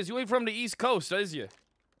Dunkin' is? You ain't from the East Coast, is you?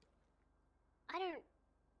 I don't.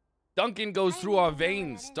 Dunkin' goes through our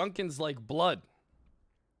veins. Dunkin's like blood.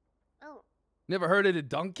 Oh, Never heard of the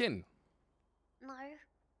Dunkin'? no.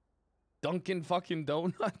 Dunkin' fucking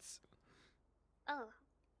Donuts? Oh.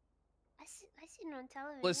 I seen it on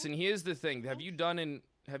television. Listen, here's the thing. Have you done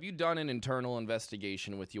an internal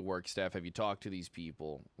investigation with your work staff? Have you talked to these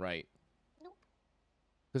people, right? Nope.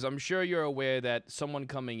 Because I'm sure you're aware that someone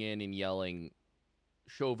coming in and yelling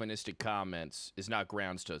chauvinistic comments is not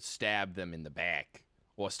grounds to stab them in the back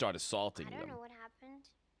or start assaulting them. I don't know what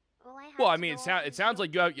happened. Well, I mean, it sounds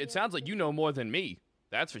like you know more than me.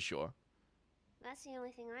 That's for sure. That's the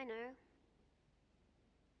only thing I know.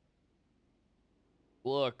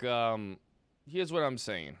 Look, here's what I'm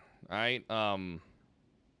saying. All right,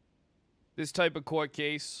 this type of court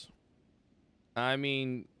case. I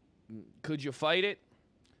mean, could you fight it?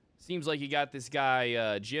 Seems like you got this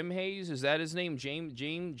guy, Jim Hayes. Is that his name?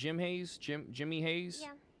 Jim Hayes? Jimmy Hayes?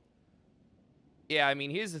 Yeah. Yeah, I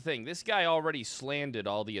mean, here's the thing. This guy already slandered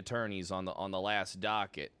all the attorneys on the last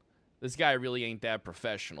docket. This guy really ain't that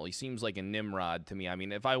professional. He seems like a Nimrod to me. I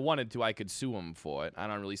mean, if I wanted to, I could sue him for it. I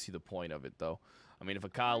don't really see the point of it, though. I mean, if a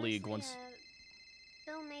colleague wants...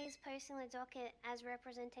 Bill Mays posting the docket as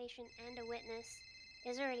representation and a witness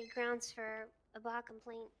is already grounds for a bar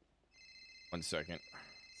complaint. 1 second.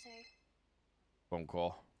 Sorry. Phone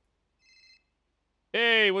call.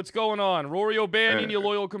 Hey, what's going on? Rory O'Banion, your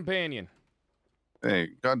loyal companion. Hey,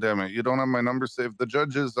 goddammit, you don't have my number saved. The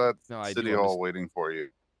judge is at I City do Hall understand. waiting for you.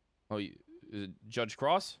 Oh, Judge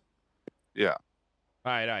Cross? Yeah.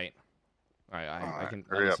 All right. I can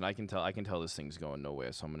hurry up. listen. I can tell this thing's going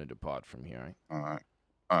nowhere, so I'm gonna depart from here. All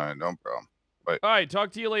right, no problem. Bye. All right,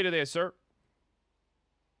 talk to you later, there, sir.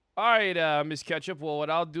 All right, Miss Ketchup. Well, what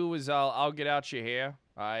I'll do is I'll get out your hair.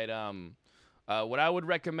 All right. What I would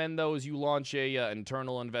recommend though is you launch a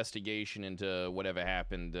internal investigation into whatever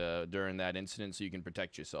happened during that incident, so you can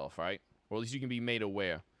protect yourself, right? Or at least you can be made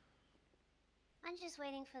aware. I'm just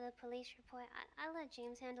waiting for the police report. I'll let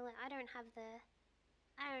James handle it. I don't have the.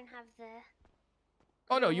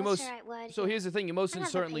 Oh no, you what's most. the right word So here? here's the thing: you most I don't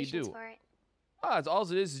have the certainly patience do. for it. All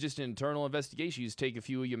it is just an internal investigation. You just take a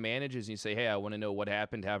few of your managers and you say, hey, I want to know what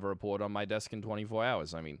happened, have a report on my desk in 24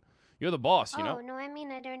 hours. I mean, you're the boss, you know? Oh, no, I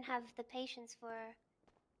mean I don't have the patience for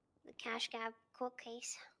the cash cab court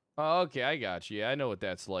case. Oh, okay, I got you. Yeah, I know what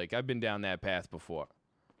that's like. I've been down that path before.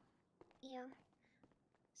 Yeah.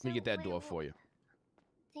 Let me get that wait, door what- for you.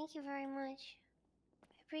 Thank you very much. I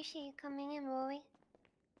appreciate you coming in, Rory.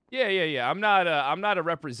 Yeah. I'm not a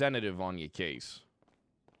representative on your case.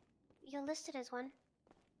 You're listed as one.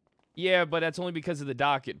 Yeah, but that's only because of the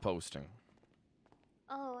docket posting.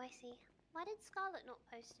 Oh, I see. Why did Scarlett not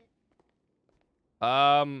post it?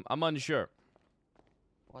 I'm unsure.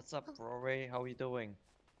 What's up, Rory? How are you doing?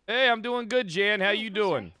 Hey, I'm doing good, Jan. How you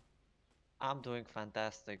doing? I'm doing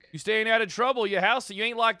fantastic. You staying out of trouble? You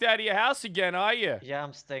ain't locked out of your house again, are you? Yeah,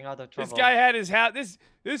 I'm staying out of trouble. This guy had his house.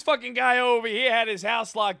 This fucking guy over here had his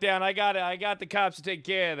house locked down. I got the cops to take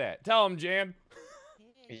care of that. Tell him, Jan.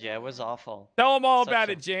 Yeah, it was awful. Tell them all Such about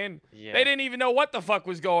a- it, Jan. Yeah. They didn't even know what the fuck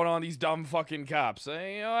was going on. These dumb fucking cops. You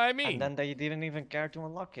know what I mean? And then they didn't even care to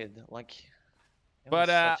unlock it. Like, it But,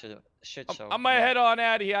 was such a shit show. I'm gonna head on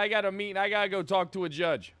out of here. I got a meeting. I gotta go talk to a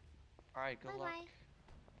judge. All right, good luck.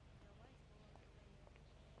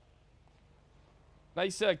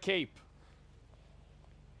 Nice cape.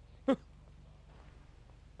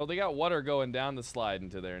 Oh, they got water going down the slide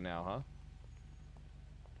into there now, huh?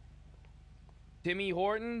 Timmy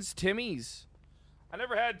Hortons? Timmy's. I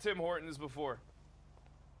never had Tim Hortons before.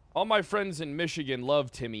 All my friends in Michigan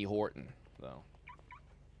love Timmy Horton, though.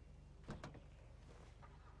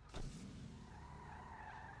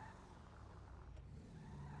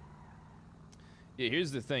 Yeah,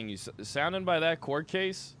 here's the thing. You sounding by that court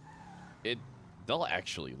case, they'll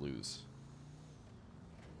actually lose.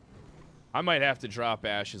 I might have to drop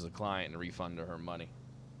Ash as a client and refund her money.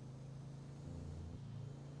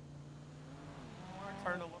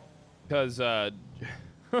 Because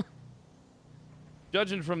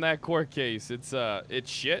judging from that court case, it's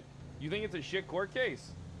shit. You think it's a shit court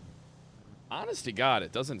case? Honest to God,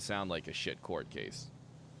 it doesn't sound like a shit court case,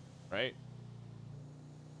 right?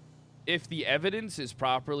 If the evidence is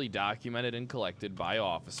properly documented and collected by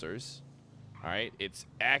officers, all right, it's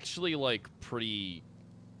actually like pretty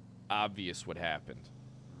obvious what happened,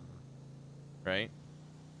 right?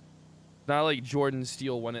 Not like Jordan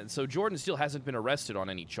Steele went in. So Jordan Steele hasn't been arrested on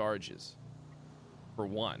any charges, for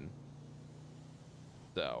one.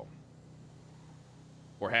 So,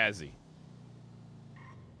 or has he?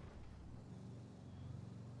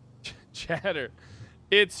 Chatter,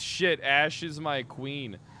 it's shit. Ash is my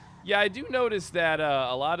queen. Yeah, I do notice that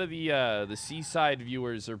a lot of the Seaside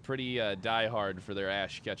viewers are pretty diehard for their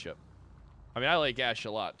Ash ketchup. I mean, I like Ash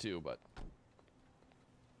a lot too, but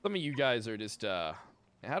some of you guys are just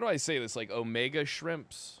how do I say this? Like Omega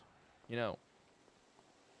shrimps, you know?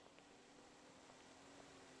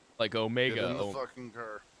 Like Omega. Get in the fucking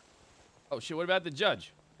car. Oh shit! What about the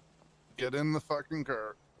judge? Get in the fucking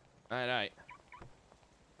car. All right, all right.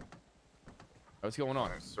 What's going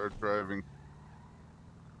on? Start driving.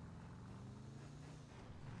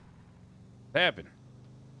 What happened?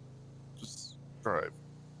 Just drive.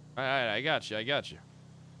 All right, I got you. I got you.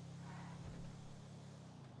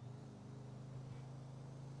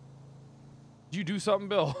 Did you do something,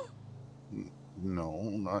 Bill? No,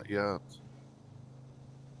 not yet.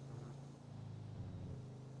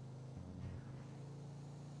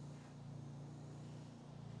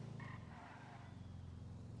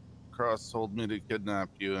 Cross told me to kidnap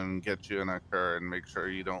you and get you in a car and make sure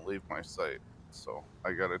you don't leave my sight. So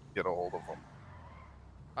I gotta get a hold of him.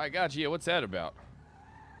 I got you. What's that about?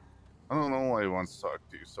 I don't know why he wants to talk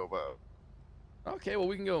to you so bad. Okay, well,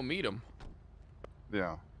 we can go meet him.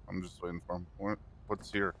 Yeah, I'm just waiting for him.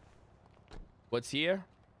 What's here? What's here?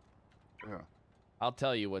 Yeah. I'll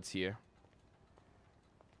tell you what's here.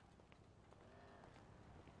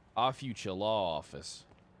 Our future law office.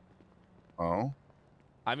 Oh?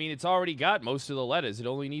 I mean, it's already got most of the letters. It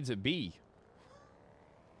only needs a B.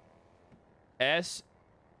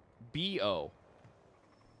 S-B-O.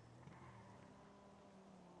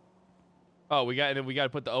 Oh, we got to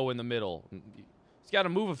put the O in the middle. It's got to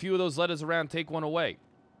move a few of those letters around, take one away.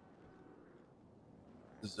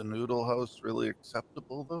 Is the noodle house really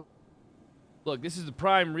acceptable, though? Look, this is the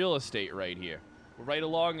prime real estate right here. We're right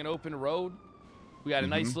along an open road. We got a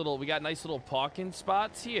nice little parking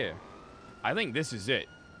spots here. I think this is it.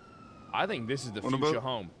 I think this is the future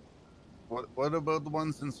home. What about the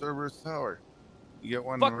ones in Cerberus Tower? You get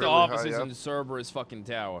one Fuck really the offices high in Cerberus fucking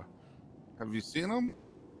tower. Have you seen them?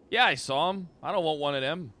 Yeah, I saw them. I don't want one of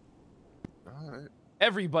them. All right.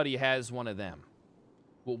 Everybody has one of them.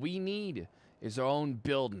 What we need is our own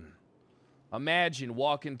building. Imagine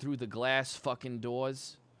walking through the glass fucking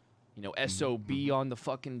doors. You know, SOB on the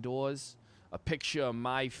fucking doors. A picture of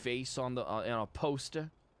my face on the on a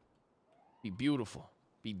poster. Be beautiful.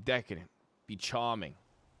 Be decadent. Be charming.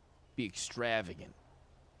 Be extravagant.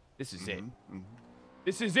 This is it.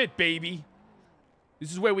 This is it, baby.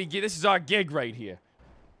 This is where we get. This is our gig right here.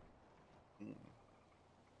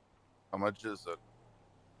 How much is it?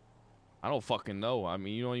 I don't fucking know. I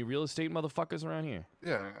mean, you know any real estate motherfuckers around here?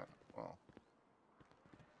 Yeah, well.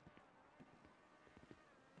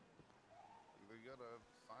 They gotta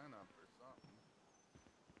sign up or something.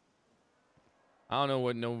 I don't know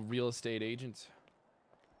what no real estate agents.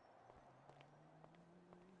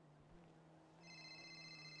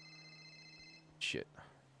 Shit.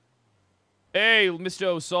 Hey, Mr.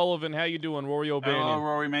 O'Sullivan, how you doing? Rory O'Bannon. Hello,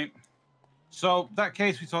 Rory, mate. So, that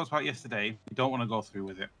case we talked about yesterday, we don't want to go through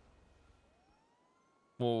with it.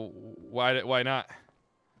 Well, why not?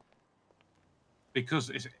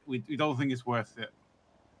 Because we don't think it's worth it.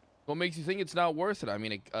 What makes you think it's not worth it? I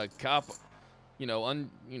mean, a cop,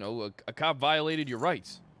 a cop violated your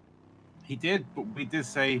rights. He did, but we did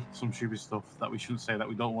say some stupid stuff that we shouldn't say that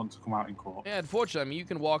we don't want to come out in court. Yeah, unfortunately, I mean, you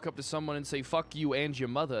can walk up to someone and say, fuck you and your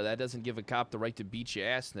mother. That doesn't give a cop the right to beat your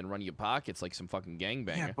ass and then run your pockets like some fucking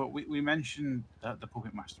gangbanger. Yeah, but we mentioned the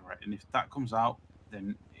puppet master, right? And if that comes out,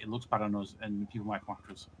 then it looks bad on us and people might come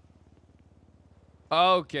after us.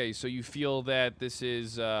 Okay, so you feel that this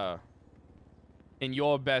is in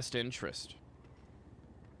your best interest.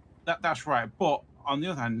 That's right. But on the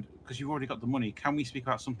other hand, because you've already got the money, can we speak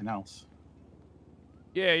about something else?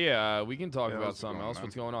 Yeah, we can talk about something else.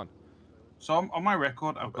 What's going on? So on my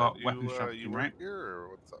record, I've got weapons trafficking, right?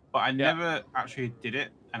 But I never actually did it,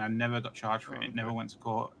 and I never got charged for it. It never went to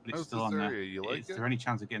court, but it's still on there. Is there any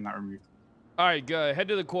chance of getting that removed? All right, go head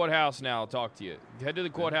to the courthouse now. I'll talk to you. Head to the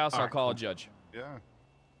courthouse. I'll call a judge. Yeah.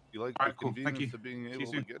 You like All the right, cool. Thank convenience you. of being See you able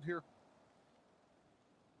to soon. get here?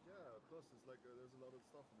 Yeah, plus it's like there's a lot of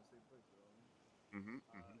stuff in the same place. You know?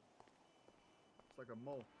 It's like a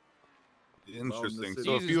mall. Interesting. city.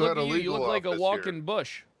 So if Jesus, you look had a at you. legal You look like a office walking here,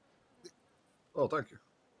 bush. Oh, thank you.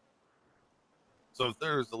 so if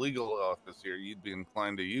there's a legal office here, you'd be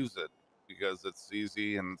inclined to use it because it's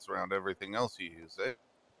easy and it's around everything else you use, eh?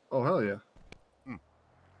 Oh, hell yeah.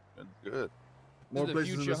 Good. More the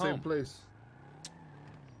places in future the same home. place.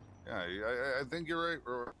 Yeah, I think you're right,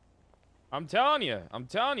 Rory. I'm telling you,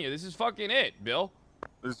 this is fucking it, Bill.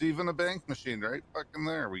 There's even a bank machine right fucking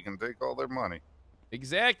there. We can take all their money.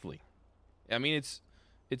 Exactly. I mean,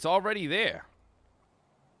 it's already there.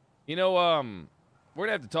 You know, we're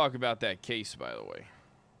gonna have to talk about that case, by the way.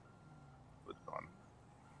 Which one?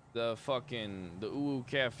 The Uwu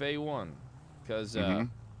Cafe one, because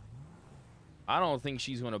I don't think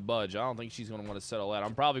she's gonna budge. I don't think she's gonna want to settle that.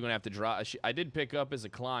 I'm probably gonna have to drop. I did pick up as a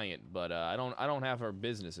client, but I don't have her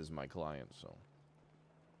business as my client, so.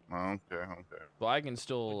 Okay. So I can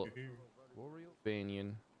still. Rory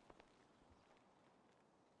O'Banion.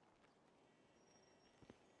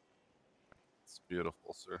 It's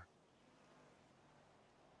beautiful, sir.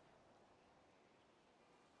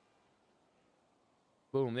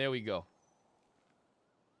 Boom, there we go.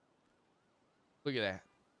 Look at that.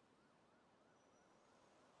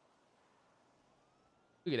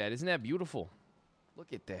 Look at that. Isn't that beautiful?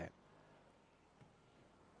 Look at that.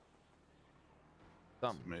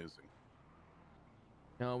 Something. Amazing.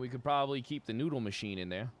 You know, we could probably keep the noodle machine in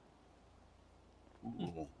there.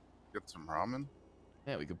 Ooh, get some ramen.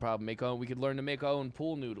 Yeah, we could probably we could learn to make our own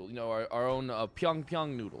pool noodle. You know, our own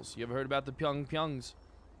pyong noodles. You ever heard about the pyongs?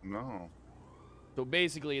 No. So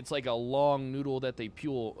basically, it's like a long noodle that they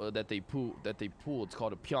pool. It's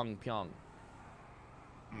called a pyong.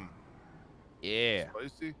 Yeah.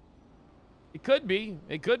 Spicy? It could be.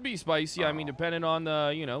 It could be spicy. I mean, depending on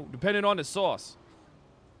the sauce.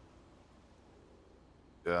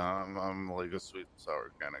 Yeah, I'm like a sweet and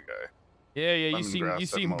sour kind of guy. Yeah. You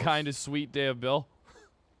seem kind of sweet there, Bill.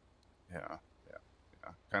 Yeah.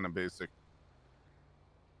 Kind of basic.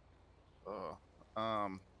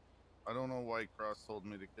 I don't know why Cross told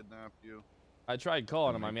me to kidnap you. I tried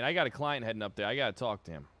calling him. I mean, I got a client heading up there. I gotta talk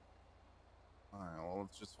to him. Alright, well,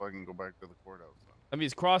 let's just fucking go back to the courthouse then. I mean,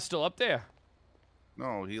 is Cross still up there?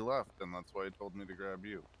 No, he left, and that's why he told me to grab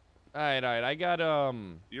you. Alright. I got,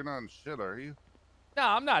 You're not in shit, are you? No,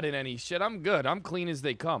 I'm not in any shit. I'm good. I'm clean as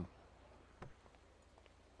they come.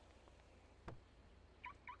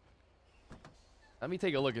 Let me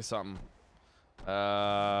take a look at something.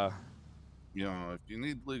 You know, if you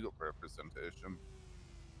need legal representation,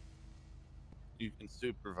 you can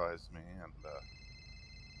supervise me and,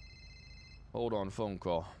 Hold on, phone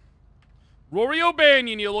call. Rory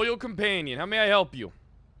O'Banion, your loyal companion. How may I help you?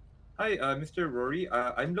 Hi, Mr. Rory.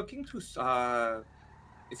 I'm looking to,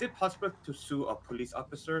 is it possible to sue a police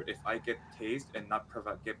officer if I get tased and not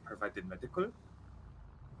get provided medical?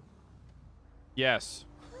 Yes.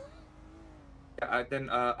 Yeah, then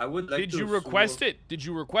I would like to Did you request it? Did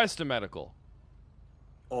you request a medical?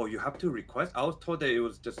 Oh, you have to request? I was told that it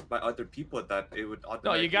was just by other people that it would automatically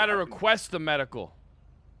No, you gotta happen. request the medical.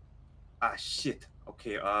 Ah, shit.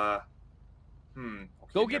 Okay, okay,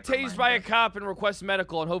 Go get never tased mind by then. a cop and request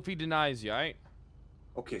medical and hope he denies you, alright?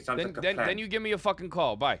 Okay, sounds like a plan. Then you give me a fucking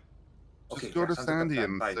call. Bye. just Okay, go yeah, to sounds like a Sandy plan.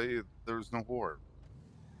 and Bye. say there's no war.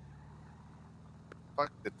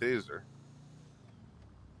 Fuck the taser.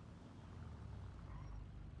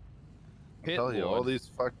 I tell you, all Lord. these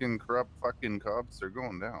fucking corrupt fucking cops are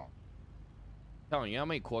going down. Telling you how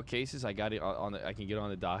many court cases I got I can get on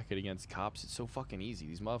the docket against cops. It's so fucking easy.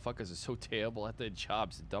 These motherfuckers are so terrible at their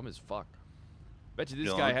jobs. They're dumb as fuck. Bet you this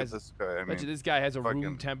Yeah, guy look at has. this guy. I Bet you mean, this guy has a fucking-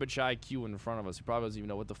 room temperature IQ in front of us. He probably doesn't even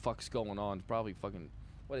know what the fuck's going on. It's probably fucking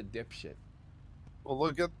what a dipshit. Well,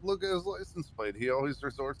 look at his license plate. He always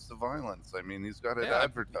resorts to violence. I mean, he's got it Yeah,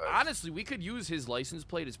 advertised. honestly, we could use his license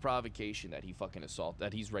plate as provocation that he fucking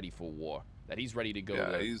that he's ready for war. That he's ready to go.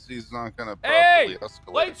 Yeah, to... he's not gonna Hey, properly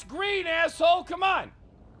escalate. light's green, asshole. Come on.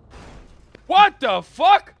 What the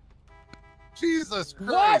fuck? Jesus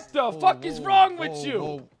Christ! What the fuck is wrong with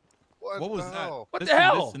you? What was the that? hell? What the Listen,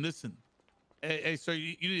 hell? Listen. Hey, sir,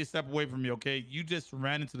 you need to step away from me, okay? You just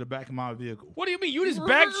ran into the back of my vehicle. What do you mean? You just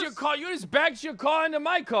backed your car. You just backed your car into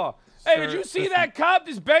my car. Hey, did Sir, you see listen. that cop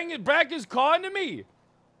just back his car into me?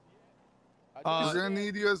 We're gonna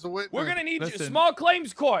need you as a witness. We're gonna need you. Listen. Small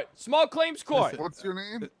claims court. Small claims court. What's your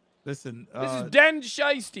name? Listen. This is Den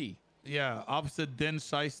Shiesty. Yeah, Officer Den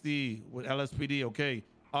Shiesty with LSPD. Okay.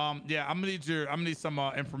 Yeah, I'm gonna need some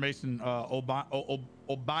information.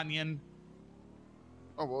 O'Banion.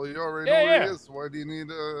 Oh well, you already Yeah, know where yeah. he is. Why do you need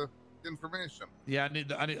information? Yeah,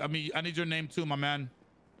 I need your name too, my man.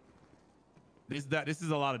 This is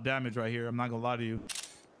a lot of damage right here. I'm not gonna lie to you.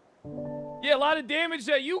 Yeah, a lot of damage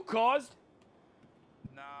that you caused.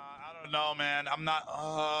 Nah, I don't know, man. I'm not.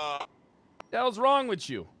 What the hell's wrong with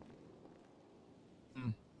you?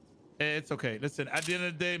 It's okay. Listen, at the end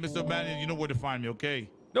of the day, Mr. O'Banion, you know where to find me, okay?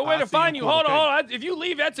 Nowhere I'll to see you in find you. court, Hold on, okay? hold on. If you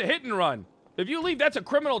leave, that's a hit and run. If you leave, that's a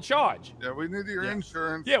criminal charge. Yeah, we need your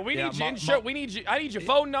insurance. Yeah, we need your insurance. We need you. I need your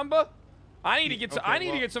phone number. I need to get. I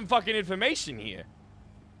need to get some fucking information here.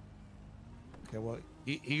 Okay, well,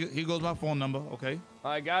 he goes my phone number. Okay.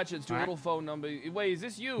 I got you. It's your little phone number. Wait, is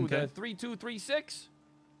this you? Okay. The 3236?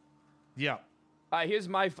 Yeah. Here's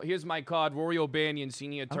my card. Rory O'Banion,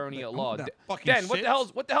 senior attorney at law. fucking Dan, shit.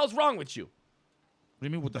 what the hell's wrong with you? What do you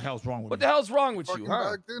mean? What the hell's wrong with What me? the hell's wrong with Fucking you,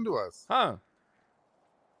 huh? backed into us. Huh?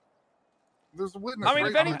 There's a witness. I mean,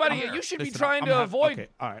 right if anybody, there. you should be Listen, trying to avoid. Okay,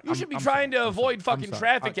 all right. You should be trying to avoid fucking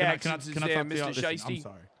traffic Can I accidents, talk there, to you? Mr. Listen, Shiesty. I'm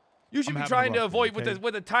sorry. You should I'm be having a trying to rough avoid day, okay?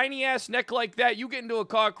 with a tiny ass neck like that. You get into a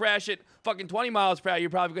car crash at fucking 20 miles per hour, you're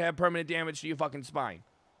probably gonna have permanent damage to your fucking spine.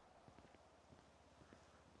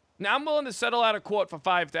 Now I'm willing to settle out of court for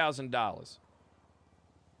 $5,000.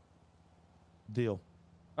 Deal. All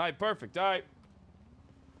right, perfect. All right.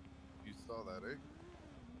 You saw that, eh?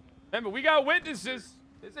 Remember, we got witnesses.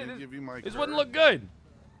 This give you my wouldn't card. look good.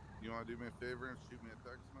 You want to do me a favor and shoot me a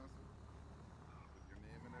text message with your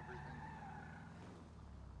name and everything?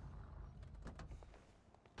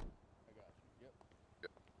 I got you.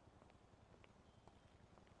 Yep.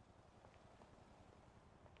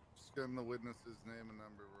 Just getting the witness's name and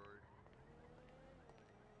number, Rory.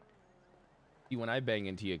 See, when I bang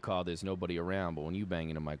into your car, there's nobody around. But when you bang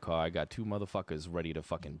into my car, I got two motherfuckers ready to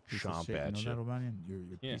fucking Piece of chomp shit, at you you. know that, O'Banion? You're a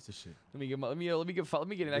Yeah. piece of shit. Let me get an Real extra. piece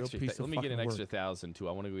Let of me get an fucking extra work. 1,000 too.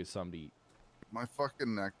 I want to go get something to eat. My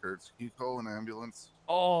fucking neck hurts. Can you call an ambulance?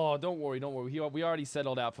 Oh, don't worry. We already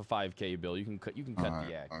settled out for $5K, Bill. You can cut Alright,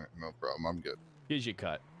 the act. alright, no problem. I'm good. Here's your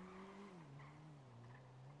cut.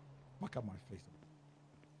 Fuck out my face.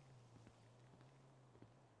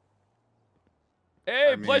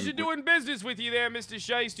 Hey, I mean, pleasure doing business with you there, Mr.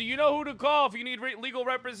 Shiesty. You know who to call if you need legal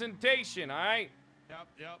representation, all right?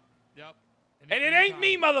 Yep. And it ain't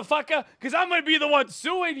me, motherfucker, because I'm going to be the one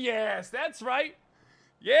suing your ass. That's right.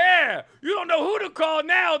 Yeah. You don't know who to call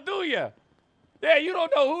now, do you? Yeah, you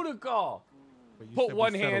don't know who to call. Put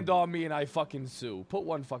one hand on me and I fucking sue. Put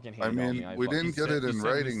one fucking hand on me. We didn't get it in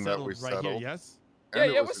writing that we settled. Right here, yes?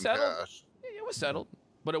 And Yeah, it we're was in settled. cash. Yeah, we're settled.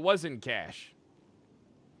 But it was in cash.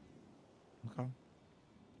 Okay.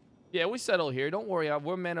 Yeah, we settle here. Don't worry.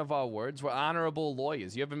 We're men of our words. We're honorable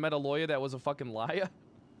lawyers. You ever met a lawyer that was a fucking liar?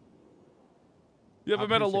 You ever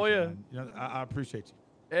met a lawyer? I appreciate you.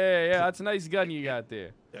 Hey, yeah, that's a nice gun you got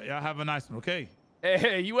there. Yeah, have a nice one, okay?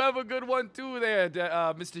 Hey, you have a good one too there,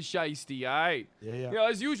 Mr. Shiesty, all right? Yeah. You know,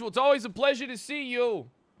 as usual, it's always a pleasure to see you.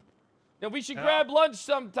 Now, we should grab lunch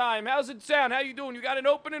sometime. How's it sound? How you doing? You got an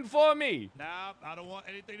opening for me? Nah, I don't want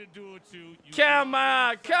anything to do with you. Come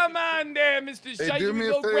on there, Mr. Hey, Shiesty. do me We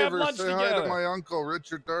a go grab favor. lunch Say hi together. to my uncle,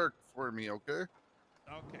 Richard Dark, for me, okay?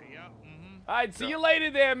 Okay, yeah. All right, see you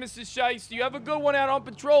later there, Mr. Shiesty. You have a good one out on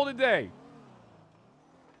patrol today.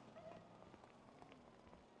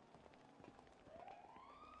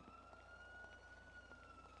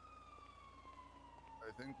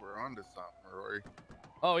 I think we're onto something, Rory.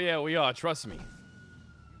 Oh, yeah, we are. Trust me.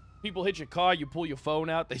 People hit your car, you pull your phone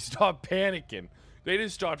out, they start panicking. They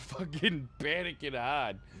just start fucking panicking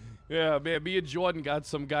hard. Yeah, man, me and Jordan got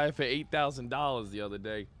some guy for $8,000 the other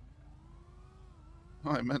day.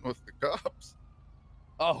 Oh, I meant with the cops.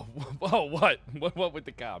 Oh, what? What with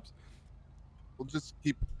the cops? We'll just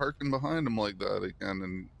keep parking behind them like that again,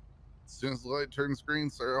 and as soon as the light turns green,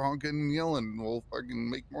 start honking and yelling, we'll fucking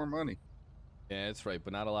make more money. Yeah, that's right,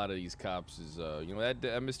 but not a lot of these cops is, you know, that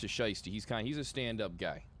Mr. Shiesty, he's a stand-up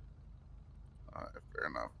guy. Fair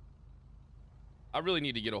enough. I really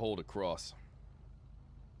need to get a hold of Cross.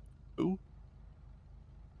 Who?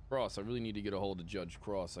 Cross, I really need to get a hold of Judge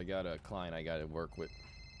Cross. I got a client I got to work with.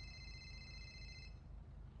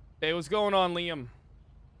 Hey, what's going on, Liam?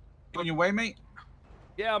 On your way, mate?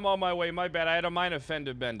 Yeah, I'm on my way. My bad. I had a minor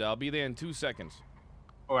fender bender. I'll be there in 2 seconds.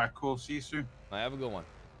 All right, cool. See you soon. I have a good one.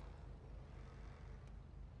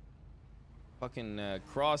 Fucking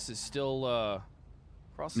Cross is still on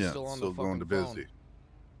the still fucking going to phone. busy. You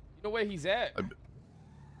know where he's at?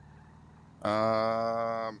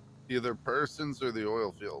 Either Parsons or the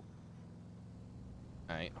oil field.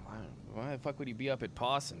 All right. Why the fuck would he be up at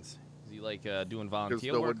Parsons? Is he like doing Because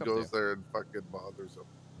volunteer no work one up goes there? there and fucking bothers him.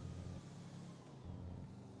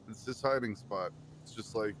 It's his hiding spot. It's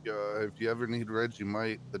just like if you ever need Reggie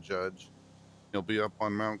Might, the judge, he'll be up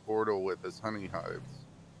on Mount Gordo with his honey hives.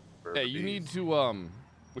 for Hey, the you need bees. to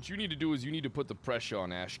what you need to do is you need to put the pressure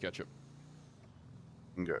on Ash Ketchup.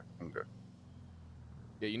 Okay.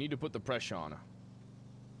 Yeah, you need to put the pressure on her.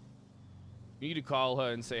 You need to call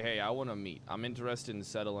her and say, hey, I want to meet. I'm interested in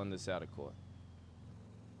settling this out of court.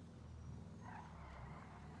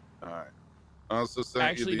 All right. I also sent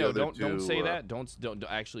Actually, you the no, other don't two, say that. Don't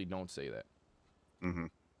say that. Mm-hmm.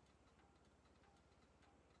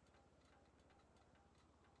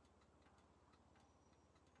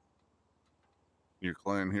 Your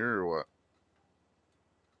client here or what?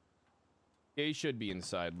 Yeah, he should be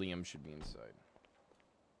inside. Liam should be inside.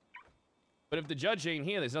 But if the judge ain't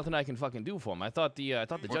here, there's nothing I can fucking do for him. I thought the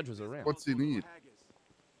judge was around. What's he need?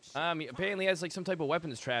 Apparently he has like some type of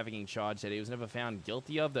weapons trafficking charge that he was never found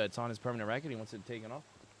guilty of. That's on his permanent record. He wants it taken off.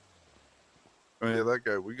 Oh yeah, that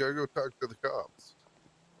guy. We gotta go talk to the cops.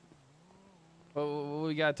 Well,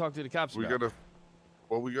 we gotta talk to the cops. We about?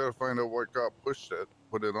 we gotta find out what cop pushed it,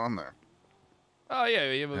 put it on there. Oh yeah,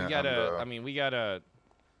 we gotta. And, we gotta.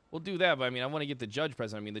 We'll do that, but I want to get the judge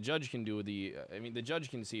present. The judge can do the. The judge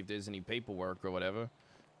can see if there's any paperwork or whatever.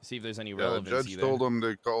 See if there's any relevancy the judge there. told him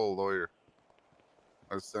to call a lawyer.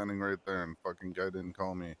 I was standing right there, and fucking guy didn't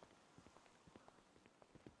call me.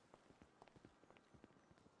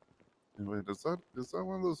 Wait, is that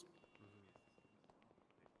one of those?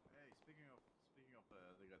 Hey, speaking of the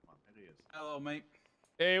good man, here he is. Hello, mate.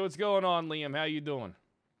 Hey, what's going on, Liam? How you doing?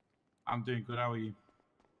 I'm doing good. How are you?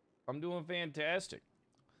 I'm doing fantastic.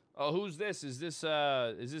 Oh, who's this? Is this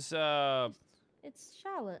It's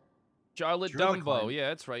Charlotte. Charlotte Dumbo? client. Yeah,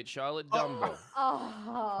 that's right, Charlotte Dumbo.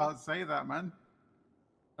 Oh. Can't say that, man.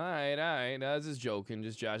 All right. I was just joking,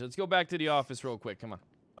 just Josh. Let's go back to the office real quick. Come on.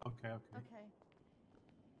 Okay. Okay.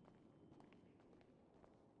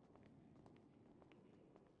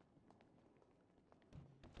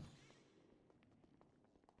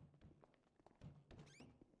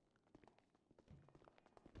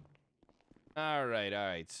 All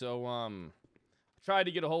right. So, tried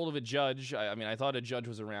to get a hold of a judge. I thought a judge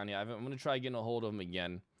was around here. I'm gonna try getting a hold of him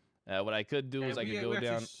again. What I could do is I could go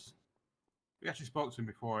down. We actually spoke to him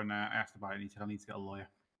before and asked about it, and he said I need to get a lawyer.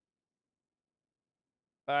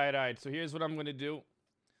 All right. So here's what I'm gonna do. All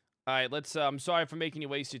right, let's. I'm sorry for making you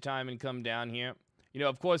waste your time and come down here.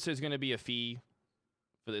 Of course, there's gonna be a fee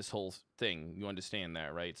for this whole thing. You understand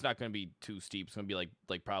that, right? It's not gonna be too steep. It's gonna be like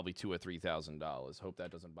probably $2,000 or $3,000. Hope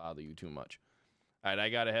that doesn't bother you too much. All right, I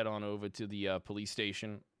gotta head on over to the police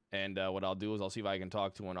station, and what I'll do is I'll see if I can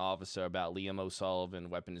talk to an officer about Liam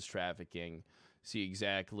O'Sullivan, weapons trafficking, see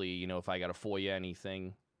exactly, if I gotta FOIA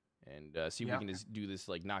anything, and see if we can just do this,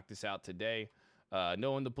 knock this out today.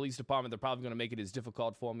 Knowing the police department, they're probably gonna make it as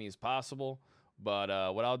difficult for me as possible.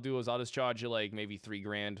 But what I'll do is I'll just charge you me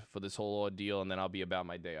 $3,000 for this whole ordeal, and then I'll be about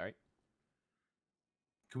my day. All right?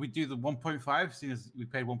 Can we do the 1.5? Seeing as we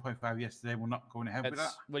paid 1.5 yesterday, we're not going ahead with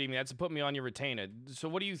that. What do you mean? That's to put me on your retainer. So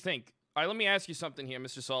what do you think? All right, let me ask you something here,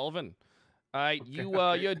 Mr. Sullivan. All right,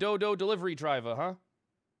 you're a Dodo delivery driver, huh?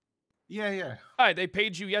 Yeah. All right, they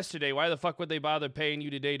paid you yesterday. Why the fuck would they bother paying you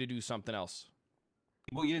today to do something else?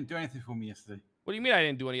 Well, you didn't do anything for me yesterday. What do you mean I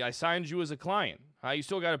didn't do any? I signed you as a client. You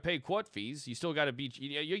still got to pay court fees. You still got to be.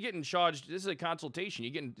 You're getting charged. This is a consultation.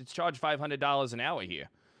 It's charged $500 an hour here.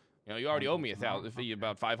 You already owe me about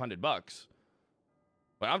 $500.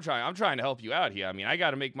 But I'm trying to help you out here. I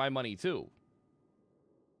got to make my money too.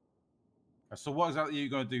 So what exactly are you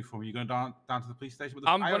going to do for me? You're going down to the police station?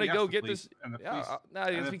 I'm going to go get this. No,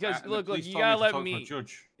 it's because look, you gotta let me.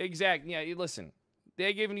 Exactly. Yeah, listen.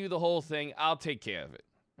 They're giving you the whole thing. I'll take care of it.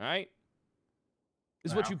 All right.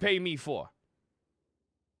 This is what you pay me for.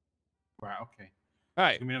 Right. Okay. All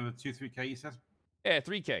right. Give me another 2-3K. You said. Yeah,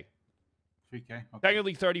 $3K. 3K. Okay.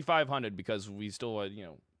 Technically $3,500 because we still,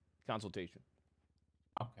 consultation.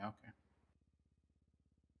 Okay. All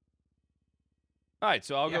right,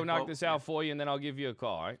 so I'll go knock this out for you, and then I'll give you a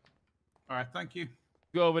call. All right. All right. Thank you.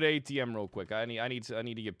 Go over to ATM real quick. I need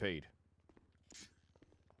to get paid.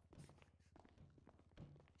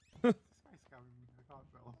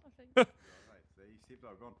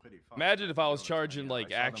 Imagine if I was charging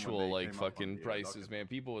actual fucking prices, man.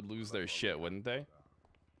 People would lose their shit, wouldn't they?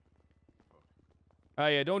 Oh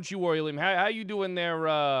yeah, don't you worry, Liam. How you doing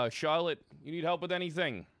there, Charlotte? You need help with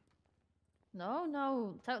anything?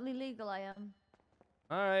 No, totally legal I am.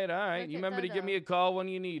 All right. You remember to give me a call when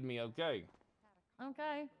you need me, okay?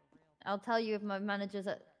 Okay. I'll tell you if my manager's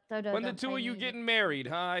at Dodo. When the two of you getting married,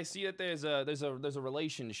 huh? I see that there's a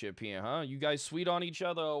relationship here, huh? You guys sweet on each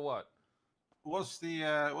other or what? What's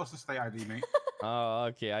the state ID, mate? Oh,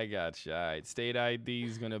 okay, I got you. All right, state ID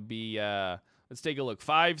is gonna be let's take a look.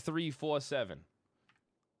 5347.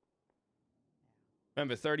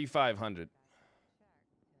 Remember, 3,500.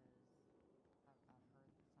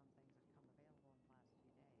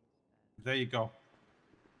 There you go.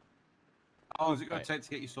 How long is it going to take to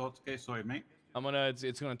get you sorted, mate?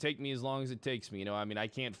 It's gonna take me as long as it takes me. I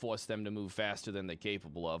can't force them to move faster than they're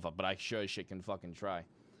capable of, but I sure as shit can fucking try.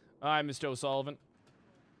 All right, Mr. O'Sullivan.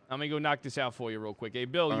 I'm gonna go knock this out for you real quick. Hey,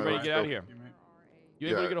 Bill, you ready to get out of here? You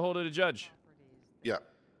able to get a hold of the judge? Yeah,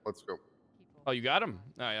 let's go. Oh, you got him?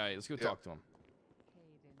 All right, let's go talk to him.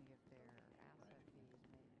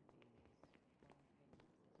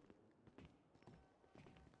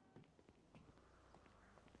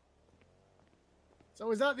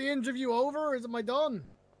 So is that the interview over, or am I done?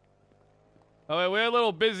 Oh, wait, we're a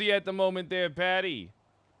little busy at the moment there, Patty.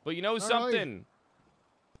 But you know something?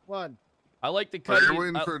 What? I like to Are cut you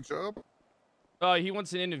waiting for a job? He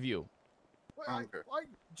wants an interview. Wait,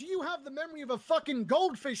 do you have the memory of a fucking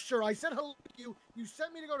goldfish, sir? I said hello to you. You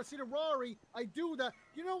sent me to go to see the Rory. I do that.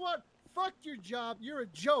 You know what? Fuck your job. You're a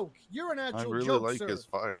joke. You're an actual I joke, really like sir. his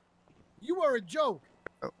fire. You are a joke.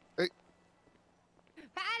 Oh, hey.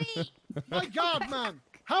 Patty! My God, man.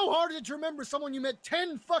 How hard is it to remember someone you met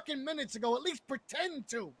 10 fucking minutes ago? At least pretend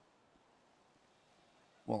to.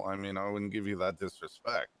 Well, I mean, I wouldn't give you that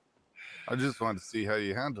disrespect. I just wanted to see how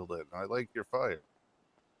you handled it. I like your fire.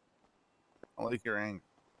 I like your anger.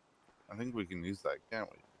 I think we can use that, can't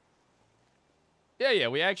we? Yeah,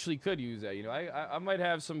 we actually could use that. You know, I might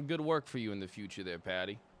have some good work for you in the future there,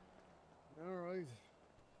 Patty. All right.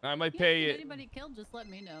 I might pay If you. anybody killed, just let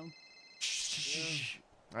me know. Shh.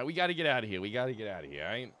 All right, we got to get out of here. All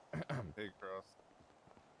right? Hey, Cross.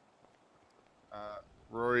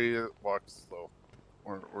 Rory, walk slow.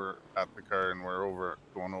 We're at the car and we're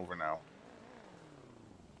going over now.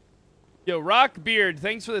 Yo, Rockbeard,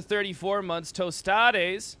 thanks for the 34 months.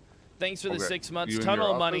 Tostades, thanks for the 6 months. You in Tunnel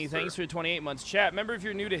your Money, office, thanks or? for the 28 months. Chat, remember if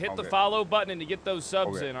you're new to hit the Okay. follow button and to get those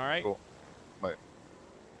subs Okay, in, all right? Cool. Bye.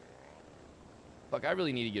 Fuck, I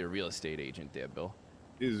really need to get a real estate agent there, Bill.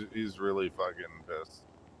 He's really fucking pissed.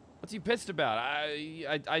 What's he pissed about?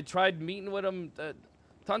 I tried meeting with him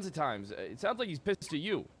tons of times. It sounds like he's pissed at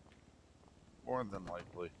you. More than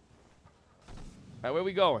likely. All right, where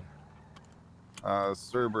we going?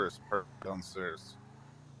 Cerberus Park downstairs.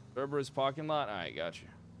 Cerberus parking lot? All right, gotcha.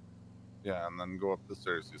 Yeah, and then go up the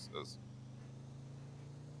stairs, he says.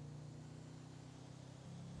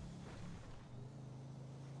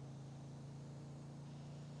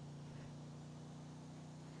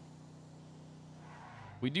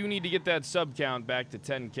 We do need to get that sub count back to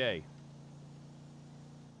 10K.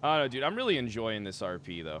 I don't know, dude. I'm really enjoying this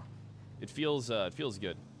RP, though. It feels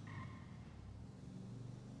good.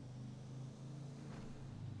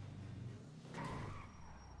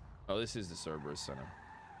 Oh, this is the Cerberus Center.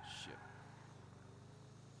 Shit.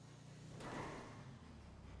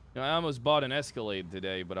 You know, I almost bought an Escalade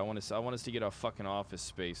today, but I want us to get our fucking office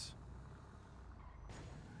space.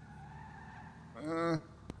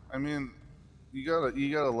 I mean, you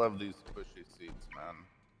gotta love these squishy seats, man.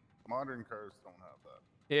 Modern cars don't have that.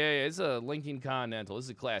 Yeah, it's a Lincoln Continental. This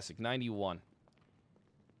is a classic, 91.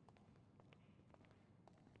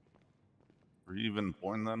 Were you even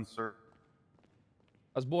born then, sir?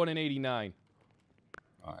 I was born in 89.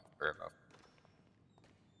 All right, fair enough.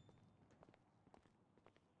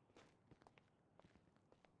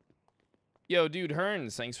 Yo, dude,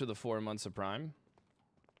 Hearns, thanks for the 4 months of Prime.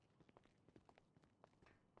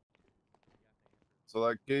 So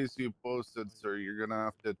that case you posted, sir, you're gonna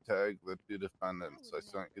have to tag the 2 defendants. I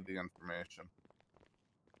sent you the information.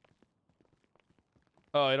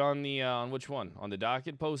 Oh, and on the on which one? On the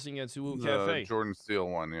docket posting at Suwu The Cafe. Jordan Steele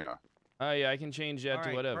one, yeah. Oh yeah, I can change that All to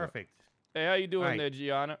right, whatever. perfect. Hey, how you doing All right. there,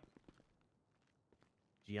 Gianna?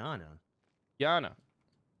 Gianna. Gianna.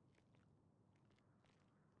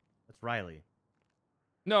 That's Riley.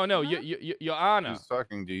 No, your Anna. He's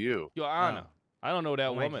talking to you. Your Anna. I don't know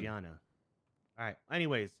that Why woman. Gianna. All right.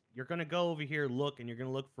 Anyways, you're gonna go over here, look, and you're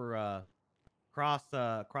gonna look for cross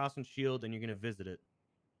and shield, and you're gonna visit it.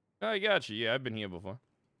 I got you. Yeah, I've been here before.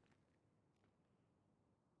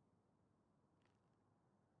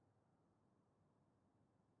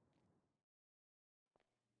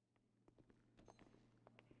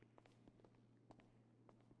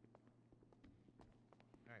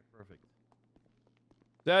 All right, perfect.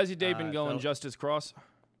 So how's your day been going, so- Justice Cross?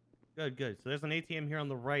 Good, good. So there's an ATM here on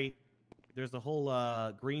the right. There's a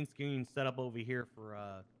whole green screen set up over here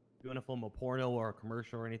for you want to film a porno or a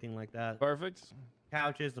commercial or anything like that. Perfect.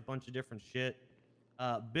 Couches, a bunch of different shit.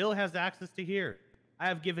 Bill has access to here. I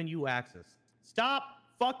have given you access. Stop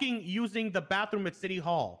fucking using the bathroom at City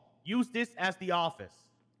Hall. Use this as the office.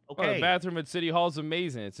 Okay. Oh, the bathroom at City Hall is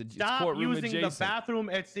amazing. It's Stop courtroom using adjacent. the bathroom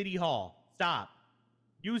at City Hall. Stop.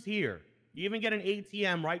 Use here. You even get an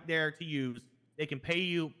ATM right there to use. They can pay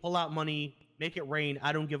you, pull out money, make it rain.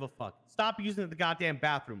 I don't give a fuck. Stop using the goddamn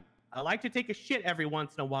bathroom. I like to take a shit every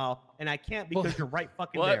once in a while, and I can't because you're right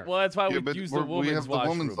fucking there. Well, that's why Yeah, we but use the we women's have the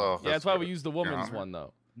washroom. women's office, Yeah, that's why we Your use the women's Honor. one,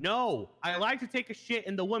 though. No, I like to take a shit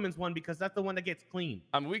in the women's one because that's the one that gets clean.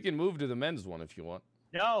 I mean, we can move to the men's one if you want.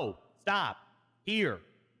 No, stop. Here.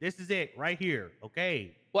 This is it right here.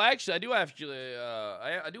 Okay. Well, actually, I do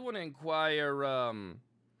I do want to inquire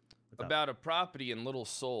about a property in Little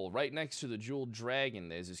Seoul, right next to the Jeweled Dragon.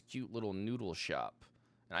 There's this cute little noodle shop,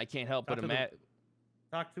 and I can't help but imagine.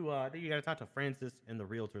 Talk to I think you gotta talk to Francis and the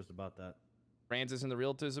realtors about that. Francis and the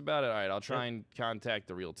realtors about it. All right, I'll try and contact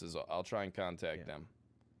the realtors. I'll try and contact them.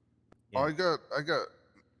 Oh, I got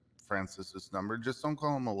Francis's number. Just don't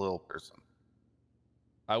call him a little person.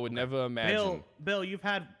 I would never imagine. Bill, you've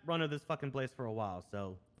had run of this fucking place for a while,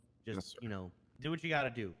 so just do what you gotta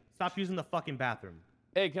do. Stop using the fucking bathroom.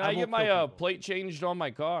 Hey, can I get my plate changed on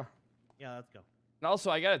my car? Yeah, let's go. And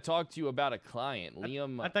also, I gotta talk to you about a client,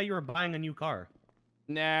 Liam. I thought you were buying a new car.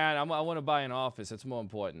 Nah, I want to buy an office. That's more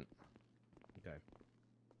important. Okay.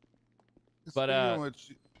 But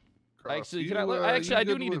actually, I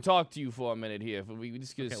do need to talk to you for a minute here. If we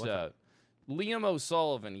just Liam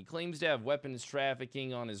O'Sullivan. He claims to have weapons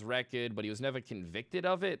trafficking on his record, but he was never convicted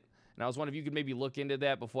of it. And I was wondering if you could maybe look into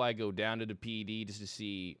that before I go down to the PD just to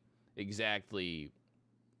see exactly.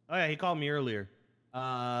 Oh yeah, he called me earlier.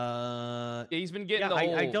 Yeah, he's been getting the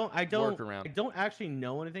whole workaround. I don't actually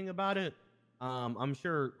know anything about it. I'm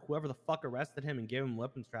sure whoever the fuck arrested him and gave him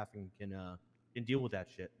weapons trafficking can deal with that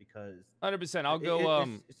shit because 100%. I'll go.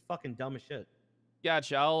 It's fucking dumb as shit.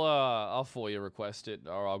 Gotcha. I'll FOIA request it,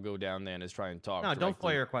 or I'll go down there and just try and talk. No, don't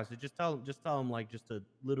FOIA request it. Just tell him like just to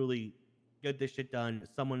literally get this shit done.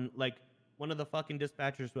 Someone like one of the fucking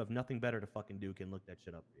dispatchers who have nothing better to fucking do can look that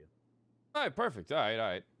shit up for you. All right, perfect. All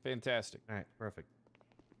right, fantastic. All right, perfect.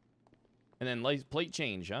 And then plate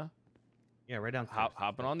change, huh? Yeah, right down.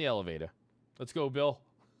 Hopping on the elevator. Let's go, Bill. All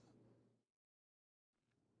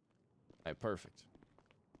right, perfect.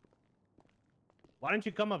 Why don't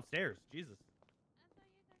you come upstairs? Jesus.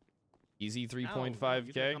 Easy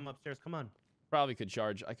 3.5K. Come upstairs. Come on. Probably could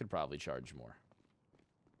charge. I could probably charge more.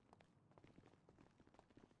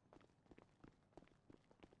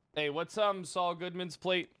 Hey, what's Saul Goodman's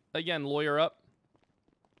plate again? Lawyer up.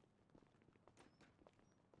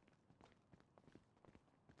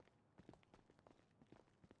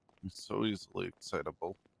 He's so easily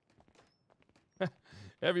excitable.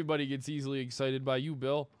 Everybody gets easily excited by you,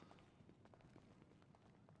 Bill.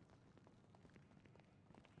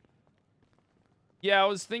 Yeah, I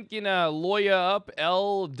was thinking lawyer up,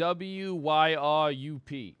 LWYRUP.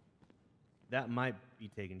 That might be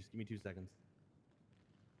taken. Just give me 2 seconds.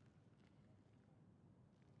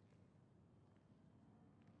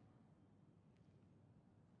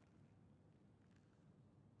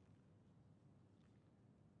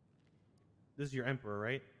 This is your Emperor,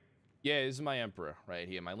 right? Yeah, this is my Emperor right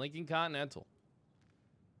here. My Lincoln Continental.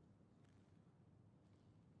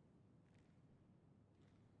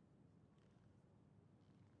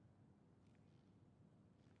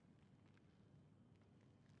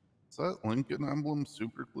 Is that Lincoln emblem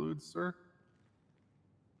super glued, sir?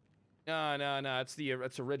 No.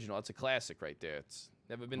 It's original. It's a classic right there. It's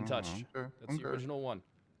never been touched. Okay, That's the original one.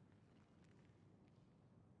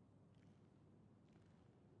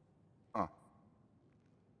 Huh.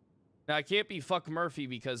 Now, I can't be fuck Murphy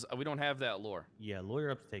because we don't have that lore. Yeah, lawyer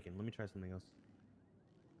up's taken. Let me try something else.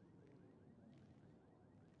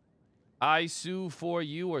 I sue for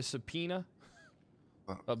you or subpoena.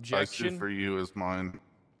 Objection. I sue for you is mine.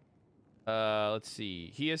 Let's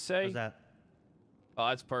see. Hearsay. What's that? Oh,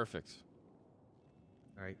 that's perfect.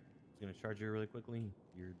 All right. It's going to charge you really quickly.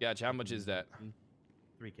 Gotcha. How much is that?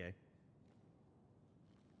 3K. There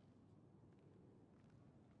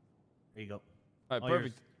you go. All right,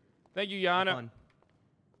 perfect. Yours. Thank you, Yana.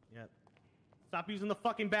 Yep. Stop using the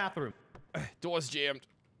fucking bathroom. Door's jammed.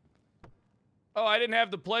 Oh, I didn't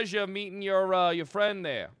have the pleasure of meeting your friend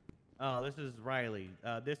there. Oh, this is Riley.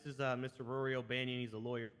 This is Mr. Rory O'Banion. He's a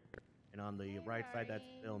lawyer. And on the right side, that's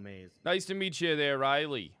Bill Mays. Nice to meet you there,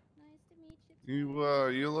 Riley. You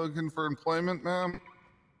looking for employment, ma'am?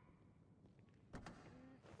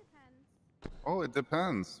 Oh, it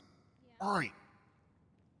depends. All right.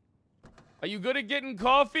 Are you good at getting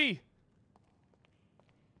coffee?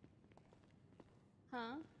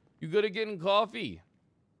 Huh? You good at getting coffee?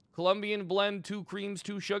 Colombian blend, 2 creams,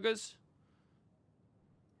 2 sugars?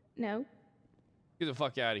 No. Get the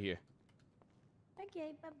fuck out of here.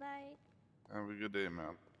 Okay, bye-bye. Have a good day,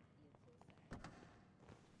 man.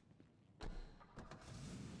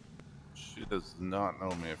 She does not know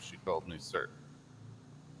me if she called me sir.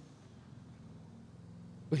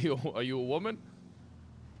 Are you a woman?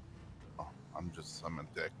 Oh, I'm a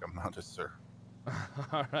dick. I'm not a sir.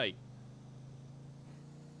 All right.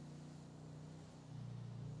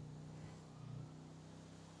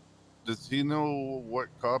 Does he know what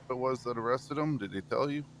cop it was that arrested him? Did he tell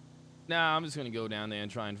you? Nah, I'm just gonna go down there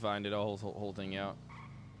and try and find it whole thing out.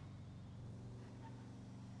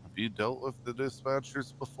 Have you dealt with the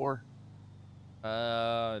dispatchers before?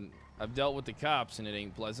 I've dealt with the cops and it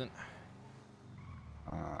ain't pleasant.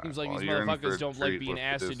 Seems like well, these you're in for motherfuckers a don't like treat being with the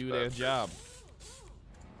asked to do their dispatchers. job.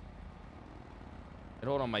 And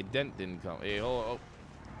hold on, my dent didn't come. Hey, oh,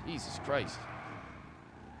 Jesus Christ.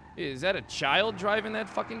 Is that a child driving that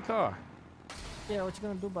fucking car? Yeah, what you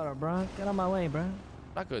gonna do about it, bro? Get out my way, bro. I'm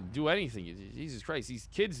not gonna do anything. Jesus Christ, these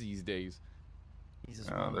kids these days. Jesus,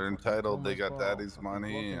 They're entitled. They got daddy's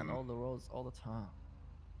money, and all the roads all the time.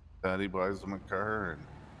 daddy buys them a car, and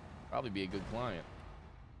Probably be a good client.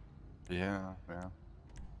 yeah.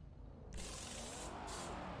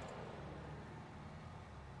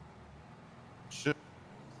 Should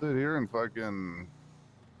sit here and fucking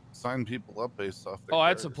sign people up based off their Oh,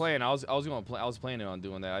 that's a cars. plan. I was planning on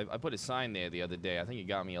doing that. I put a sign there the other day. I think it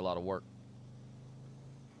got me a lot of work.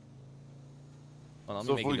 Well, let me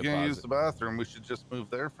So make if a we can't use deposit. the bathroom, we should just move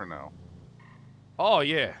there for now. Oh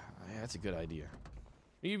yeah, that's a good idea.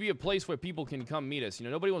 It need to be a place where people can come meet us. You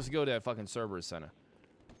know, nobody wants to go to that fucking Cerberus Center.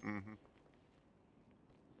 Mm-hmm.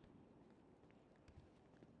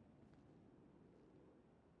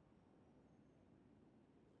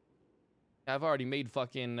 I've already made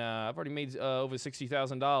fucking. I've already made over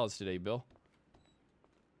 $60,000 today, Bill.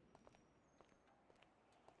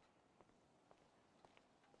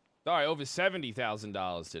 Sorry, over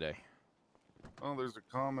 $70,000 today. Well, there's a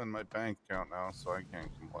comma in my bank account now, so I can't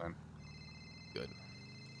complain. Good.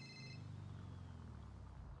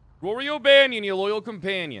 Rory O'Banion, your loyal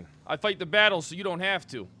companion. I fight the battle so you don't have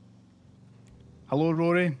to. Hello,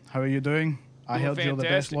 Rory. How are you doing? I Doing heard you're the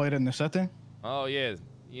best fantastic. lawyer in the city. Oh yeah,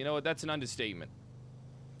 you know what? That's an understatement.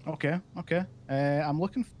 Okay. I'm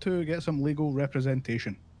looking to get some legal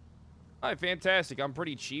representation. All right, fantastic. I'm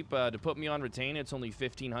pretty cheap. To put me on retainer, it's only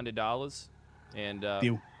 $1,500. And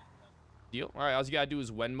Deal. Deal. All right, all you gotta do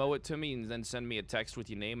is Venmo it to me, and then send me a text with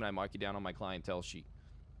your name, and I mark you down on my clientele sheet.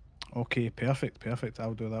 Okay, perfect.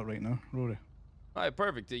 I'll do that right now, Rory. All right,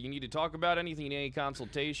 perfect. You need to talk about anything? You need any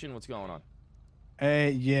consultation? What's going on?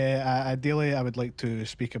 Yeah, ideally I would like to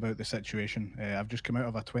speak about the situation. I've just come out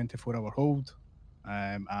of a 24-hour hold,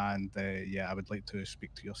 and yeah, I would like to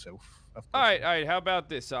speak to yourself. All right. How about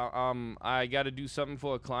this? I got to do something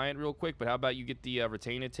for a client real quick, but how about you get the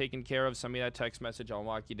retainer taken care of? Send me that text message. I'll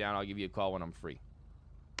mark you down. I'll give you a call when I'm free.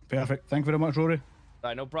 Perfect. Thank you very much, Rory. All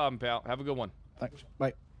right, no problem, pal. Have a good one. Thanks.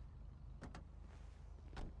 Bye.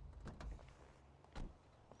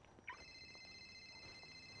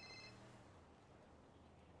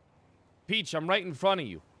 Peach, I'm right in front of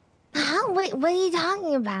you. Huh? What are you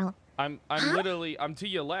talking about? I'm literally, I'm to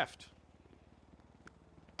your left.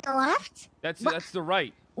 The left? That's the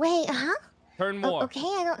right. Wait, huh? Turn more. Okay,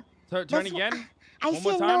 I don't. Turn that's- again. I One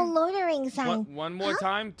more see no time. loitering sign. One more Huh?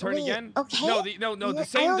 time. Turn Wait, again. Okay. No, the I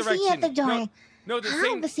same don't direction. see you at the door. No, the Huh?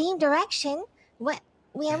 same. The same direction? What?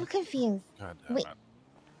 Wait, I'm confused. God damn Wait.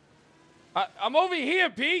 it. I'm over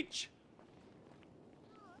here, Peach.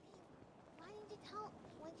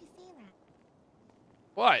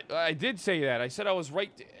 What? I did say that. I said I was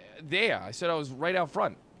right there. I said I was right out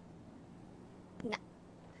front.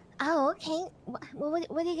 Oh, okay.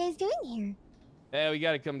 What are you guys doing here? Hey, we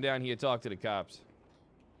got to come down here talk to the cops.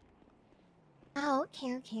 Oh,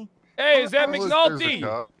 okay. Hey, is that I was-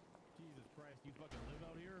 McNulty?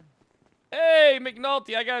 Hey,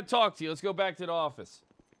 McNulty, I gotta talk to you. Let's go back to the office.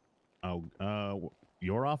 Oh,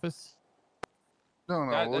 your office? No,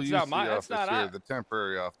 That- we'll that's use not the my- office that's not here, our- the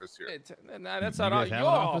temporary office here. Nah, that's You not our, guys have your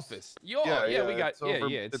an office? office. Your, Yeah, we got, it's over,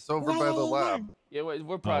 it's it's over by the lab. Yeah, we're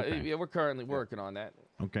Okay. yeah, we're currently working on that.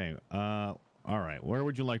 Okay. All right. Where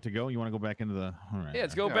would you like to go? You want to go back into the? All right. Yeah,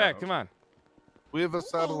 let's go back. Come on. We have a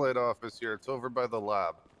satellite office here. It's over by the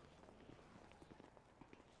lab.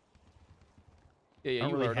 Yeah, I you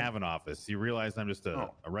don't really heard him. have an office. You realize I'm just a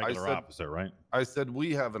No, regular I said- officer, right? I said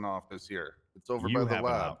we have an office here. It's over You by the have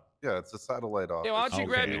an lab. op- Yeah, it's a satellite office. Yeah, why don't you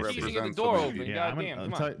grab Okay, your keys and get the represents door the open? media.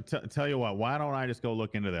 Goddamn, come on. Tell you what. Why don't I just go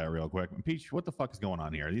look into that real quick? Peach, what the fuck is going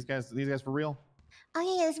on here? These guys for real? Oh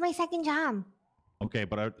yeah, this is my second job. Okay,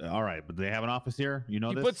 but all right, but they have an office here. You know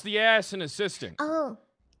He this? puts the ass in assisting. Oh.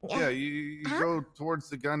 Yeah, you go towards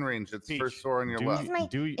the gun range. It's first door on your do left. you,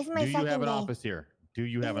 do you, this is my do you have second an day. office here? Do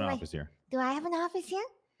you have This an is my- office here? Do I have an office here?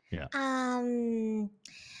 Yeah.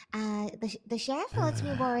 The sheriff lets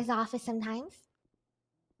me borrow his office sometimes.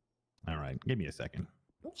 All right, give me a second.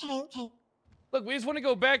 Okay. Look, we just want to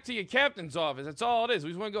go back to your captain's office. That's all it is. We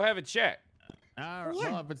just want to go have a chat. All right,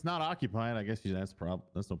 well, if it's not occupied, I guess that's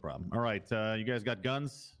no problem. All right, you guys got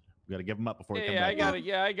guns? We got to give them up before we come Yeah, back.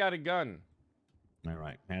 I got a gun. All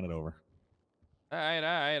right, hand it over. All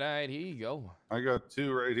right. Here you go. I got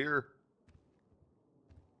two right here.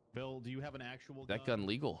 Bill, do you have an actual That gun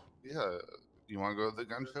legal? Yeah. You want to go to the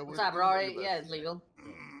gun show with What's up, me? Rory? Yeah, it's legal.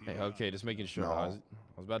 Hey, okay, just making sure. No. I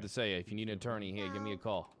was about to say, if you need an attorney, here, give me a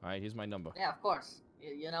call. All right, here's my number. Yeah, of course.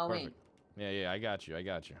 You know Perfect. me. Yeah, I got you. All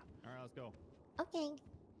right, let's go. Okay.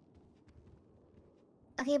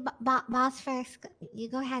 Okay, boss first. You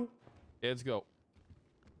go ahead. Yeah, let's go.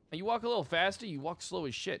 Hey, you walk a little faster. You walk slow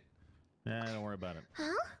as shit. Nah, don't worry about it.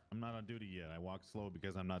 Huh? I'm not on duty yet. I walk slow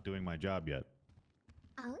because I'm not doing my job yet.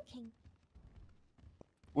 Oh, okay.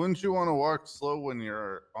 Wouldn't you want to walk slow when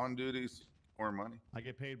you're on duty? More money. I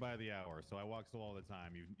get paid by the hour, so I walk slow all the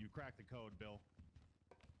time. You cracked the code, Bill.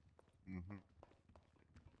 Mm-hmm.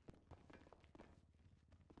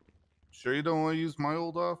 Sure you don't want to use my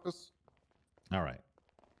old office? All right.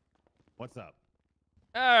 What's up?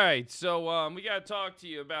 All right, so we gotta talk to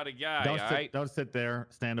you about a guy. Don't sit there.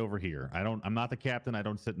 Stand over here. I'm not the captain. I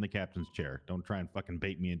don't sit in the captain's chair. Don't try and fucking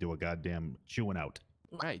bait me into a goddamn chewing out.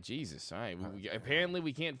 All right, Jesus. All right. Apparently,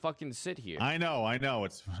 we can't fucking sit here. I know.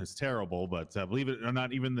 It's terrible, but believe it or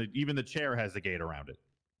not, even the chair has a gate around it.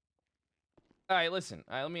 All right, listen.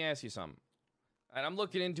 All right, let me ask you something. All right, I'm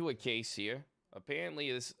looking into a case here.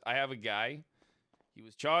 Apparently, I have a guy. He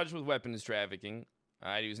was charged with weapons trafficking. All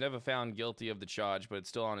right, he was never found guilty of the charge, but it's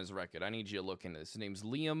still on his record. I need you to look into this. His name's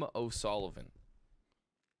Liam O'Sullivan.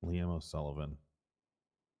 Liam O'Sullivan.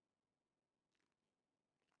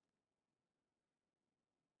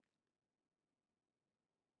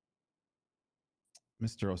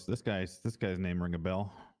 Mr. this guy's name ring a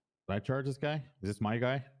bell. Did I charge this guy? Is this my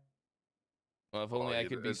guy? Well, if only I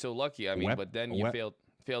could be so lucky. I mean, but then you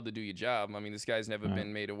failed to do your job. I mean, this guy's never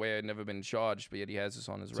been made aware, never been charged, but yet he has this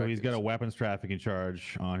on his record. So he's got a weapons trafficking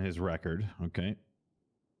charge on his record, okay?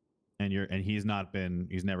 And he's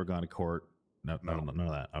never gone to court. No, none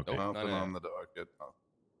of that. Okay. Nothing on the docket. No.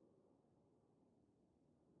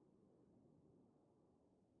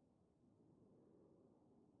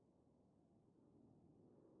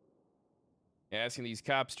 You're asking these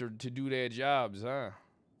cops to do their jobs, huh?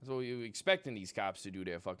 That's what you're expecting these cops to do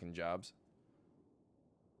their fucking jobs.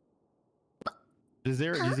 Does he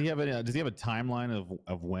have a timeline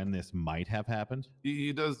of when this might have happened?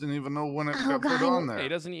 He doesn't even know when it got put on there. He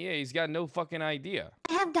doesn't. Yeah, he's got no fucking idea.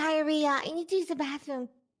 I have diarrhea. I need to use the bathroom.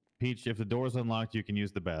 Peach, if the door's unlocked, you can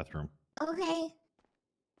use the bathroom. Okay.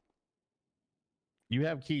 You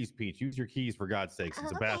have keys, Peach. Use your keys for God's sakes.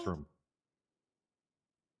 It's a bathroom.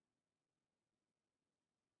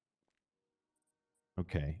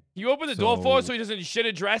 Okay. You open the door for us so he doesn't shit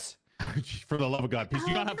a dress? For the love of God, Peach,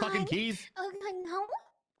 you don't have fucking keys? Oh, no.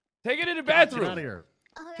 Take it in the bathroom. Get out of here.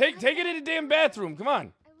 Take it in the damn bathroom. Come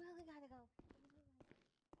on.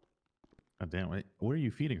 God damn, what are you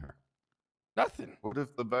feeding her? Nothing. What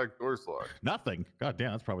if the back door's locked? Nothing. God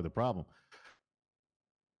damn, that's probably the problem.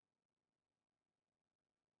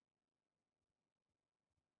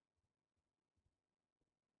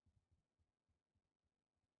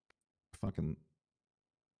 Fucking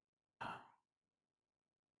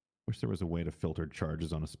wish there was a way to filter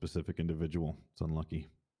charges on a specific individual. It's unlucky.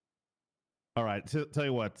 All right, tell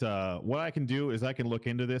you what I can do is I can look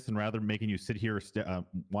into this, and rather than making you sit here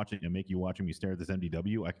watching me stare at this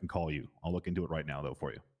MDW, I can call you. I'll look into it right now though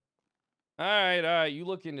for you. All right. You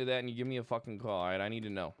look into that and you give me a fucking call. All right, I need to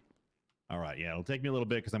know. All right, yeah, it'll take me a little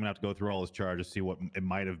bit because I'm gonna have to go through all his charges, see what it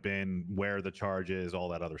might have been, where the charge is, all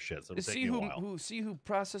that other shit. So it'll take me a while. See who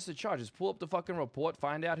processed the charges. Pull up the fucking report,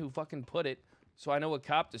 find out who fucking put it, so I know what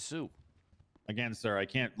cop to sue. Again, sir, I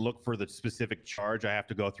can't look for the specific charge. I have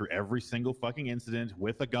to go through every single fucking incident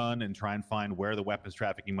with a gun and try and find where the weapons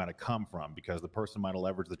trafficking might have come from, because the person might have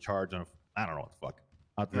leveraged the charge on I don't know what the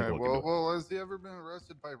fuck. Well, has he ever been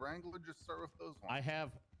arrested by Wrangler? Just start with those ones. I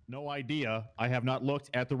have no idea. I have not looked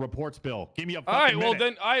at the reports, Bill. Give me a fucking All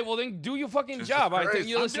minute. right, then do your fucking job. Christ, I think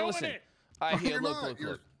you I'm listen. doing it. All right, here, look.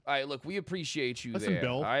 All right, look, we appreciate you Listen, there.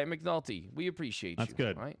 Bill. All right, McNulty, we appreciate you. That's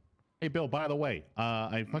good. All right. Hey, Bill, by the way,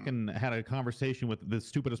 I fucking had a conversation with the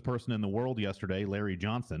stupidest person in the world yesterday, Larry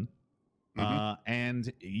Johnson.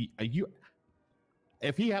 And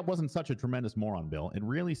if he wasn't such a tremendous moron, Bill, it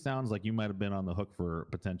really sounds like you might have been on the hook for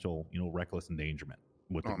potential, reckless endangerment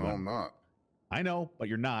with the gun. No, I'm not. I know, but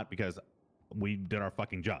you're not, because we did our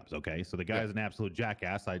fucking jobs, okay? So the guy's an absolute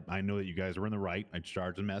jackass. I know that you guys are in the right. I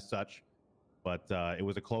charged him as such. But it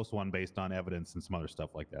was a close one based on evidence and some other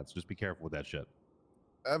stuff like that. So just be careful with that shit.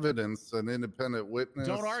 Evidence, an independent witness.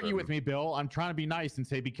 Don't argue with me, Bill. I'm trying to be nice and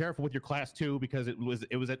say be careful with your class 2 because it was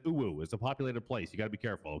at Uwu. It's a populated place. You got to be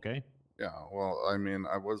careful, okay? Yeah, well, I mean,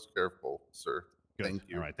 I was careful, sir. Good. Thank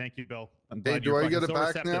you. All right, thank you, Bill. I'm Hey, glad do you're I get it so back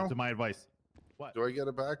receptive now? to my advice. What? Do I get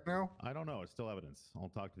it back now? I don't know. It's still evidence. I'll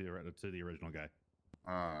talk to the original guy.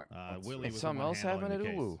 Willie was the something one else handling happened the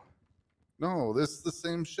at case. Uwu. No, this is the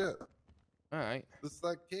same shit. All right. This is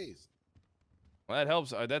that case. Well, that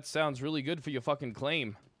helps. That sounds really good for your fucking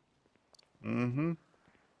claim. Mm-hmm.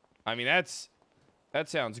 I mean, that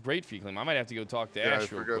sounds great for your claim. I might have to go talk to Yeah,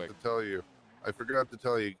 Ash I real forgot quick. to tell you. I forgot to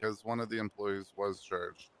tell you because one of the employees was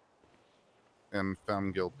charged and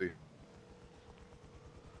found guilty.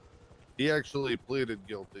 He actually pleaded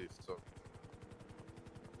guilty, so.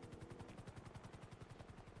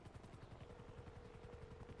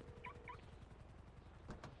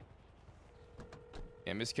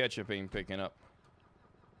 Yeah, Miss Ketchup ain't picking up.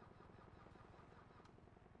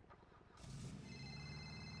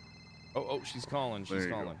 Oh, she's calling. She's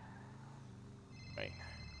calling. Right.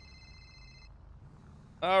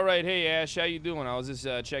 All right, hey Ash, how you doing? I was just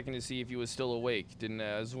checking to see if you were still awake.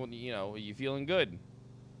 Are you feeling good?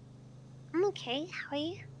 I'm okay. How are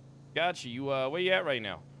you? Gotcha. You where you at right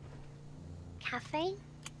now? Cafe?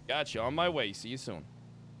 Gotcha. On my way. See you soon.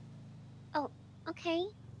 Oh, okay.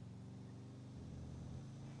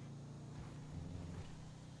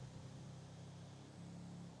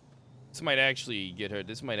 This might actually get her.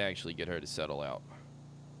 This might actually get her to settle out.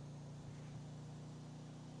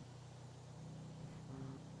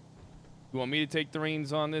 You want me to take the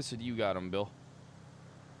reins on this, or do you got them, Bill?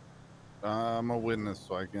 I'm a witness,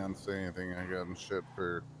 so I can't say anything. I got in shit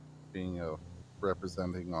for being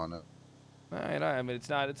representing on it. All right, I mean, it's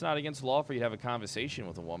not against the law for you to have a conversation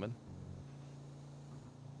with a woman.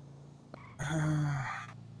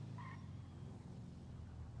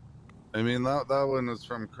 I mean, that one is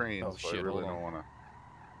from Crane, Oh, so shit, I really hold on. don't want to.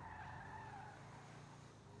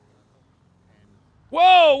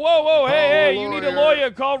 Whoa, hey, you Hello, need a lawyer.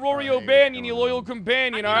 lawyer. Call Rory O'Banion, your loyal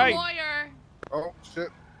companion, all right? Lawyer. Oh, shit.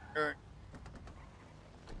 Okay.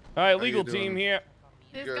 All right, How legal you doing? team here.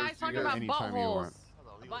 This You guys- guy's talking you guys- about anytime you buttholes. want.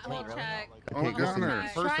 Butthole check. Oh, Gunner.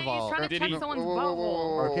 First of all, trying to check someone's Whoa, whoa, whoa,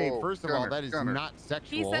 butthole. whoa, okay, whoa, first of all, Gunner, that is Gunner. not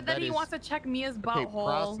sexual. He said that he is- wants to check Mia's Okay,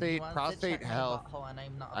 butthole. prostate health.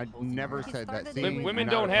 I never said that. Women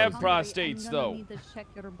don't have prostates, though.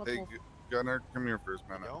 Hey, Gunner, come here for a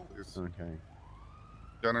minute, please. Okay.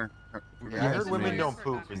 Gunner. I heard women don't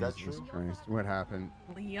poop. Is that true? Jesus Christ. What happened?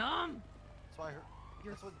 Liam. That's why I heard.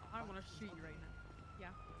 I want to shoot you right now. Yeah.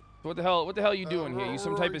 What the hell you doing here? You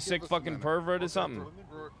some type of sick fucking pervert or something?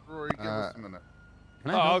 Rory, give us a minute.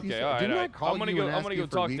 Can I Oh, help you, okay, sir? all right, Didn't all I right. call I'm gonna you go- and I'm ask gonna you go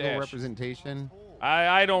for talk to legal Ash. representation?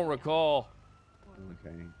 I don't recall.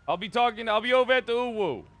 Okay. I'll be over at the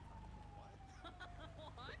Uwu.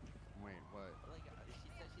 Wait, what?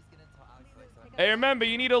 Hey, remember,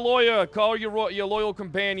 you need a lawyer. Call your loyal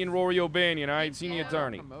companion, Rory O'Banion, all right? Senior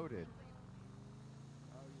attorney. Promoted.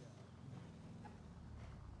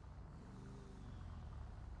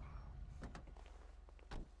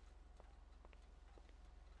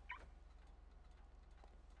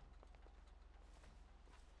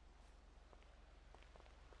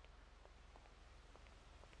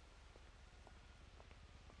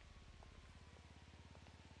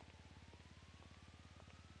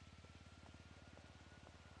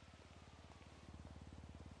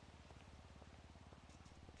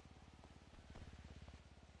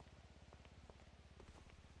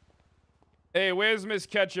 Hey, where's Miss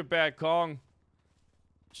Ketchup at, Kong?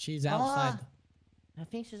 She's outside. I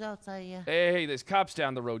think she's outside, yeah. Hey, there's cops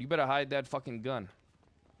down the road. You better hide that fucking gun.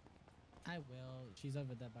 I will. She's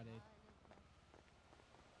over there, buddy.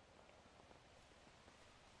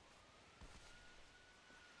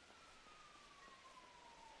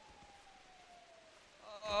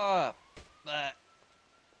 But.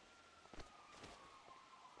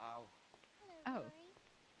 Ow. Oh.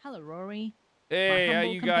 Hello, Rory. Hey, My how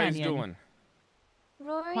humble you guys companion. doing?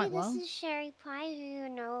 Rory, Quite this well. is Sherry Pie, who you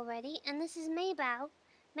know already, and this is Maybell.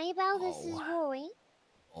 Maybell, this is Rory.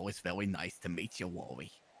 Oh, it's very nice to meet you,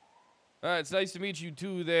 Rory. It's nice to meet you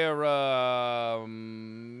too there,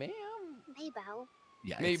 ma'am? Maybell.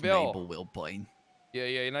 Yeah, Maybell. it's Mabel Wilpine.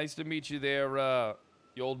 Yeah, nice to meet you there,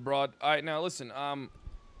 you old broad. All right, now listen,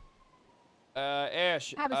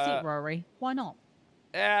 Ash. Have a seat, Rory. Why not?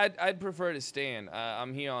 I'd prefer to stand.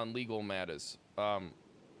 I'm here on legal matters. Oh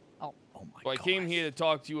my So I came here to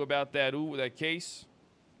talk to you about that case,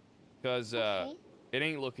 because it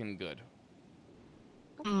ain't looking good.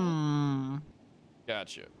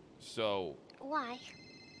 Gotcha. So Why?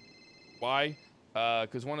 why?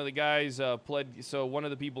 Because one of the guys pled. So one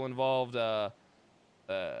of the people involved,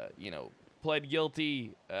 pled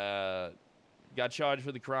guilty. Got charged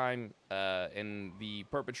for the crime, and the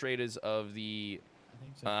perpetrators of the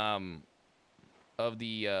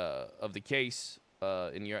case,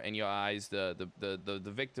 in your eyes, the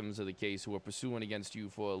victims of the case who were pursuing against you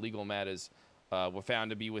for legal matters, were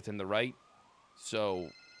found to be within the right. So,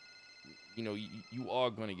 you know, you are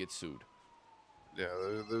going to get sued. Yeah,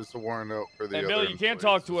 there's a warrant out for the Hey, other Bill, you can't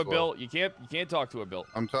talk to a employees as well. Bill. You can't talk to a Bill.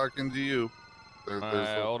 I'm talking to you. There's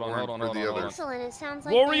a hold on, warrant hold for on, the hold on. others. Excellent. It sounds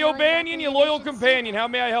like Rory they know O'Banion, exactly your who they loyal should sue. companion. How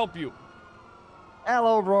may I help you?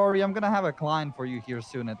 Hello, Rory. I'm gonna have a client for you here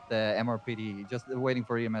soon at the MRPD. Just waiting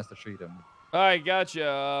for EMS to treat him. All right,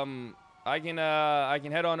 gotcha. I can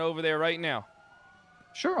head on over there right now.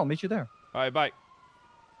 Sure, I'll meet you there. All right, bye.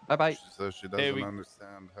 Bye bye. So she doesn't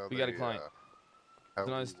understand how we they got a client. how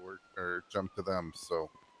we work or jump to them. So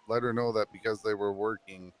let her know that because they were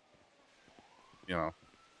working, you know.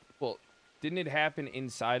 Well, didn't it happen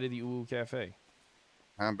inside of the Ulu Cafe?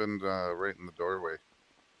 Happened right in the doorway.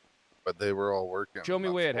 But they were all working. Show me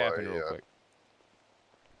where it That's happened why, real quick.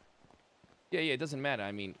 Yeah, it doesn't matter.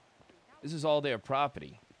 I mean, this is all their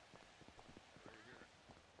property.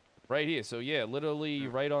 Right here. So yeah, literally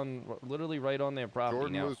right on their property.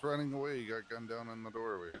 Jordan now. was running away. He got gunned down in the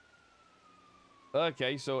doorway.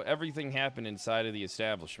 Okay, so everything happened inside of the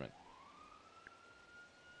establishment.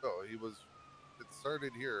 So it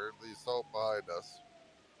started here, the assault behind us.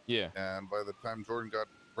 Yeah. And by the time Jordan got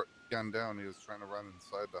gunned down, he was trying to run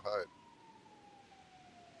inside to hide.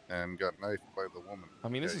 And got knifed by the woman. I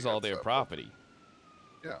mean, this Yeah, is he all got their shot. property.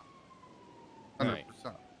 Yeah. All 100%. right.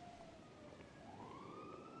 All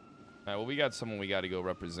right, well, we got someone we got to go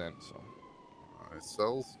represent, so.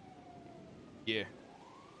 Cells? Yeah.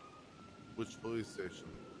 Which police station?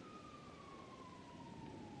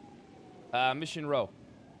 Mission Row.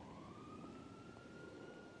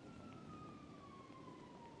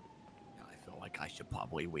 I feel like I should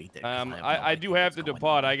probably wait there. 'cause have no I do idea have what's to going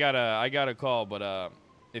depart. on. I got a call, but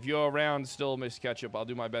if you're around still, Miss Ketchup, I'll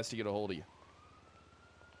do my best to get a hold of you.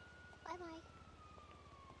 Bye bye.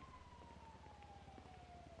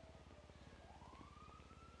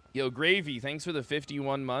 Yo, Gravy, thanks for the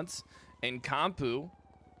 51 months. And Kampu,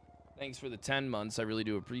 thanks for the 10 months. I really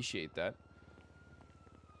do appreciate that.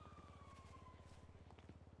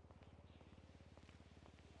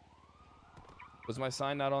 Was my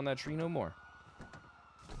sign not on that tree no more?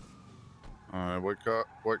 What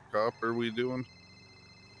cop are we doing?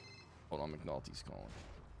 Hold on, McNulty's calling.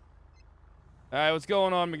 All right, what's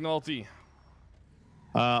going on, McNulty?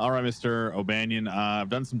 All right, Mr. O'Banion. I've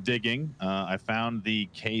done some digging. I found the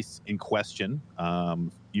case in question.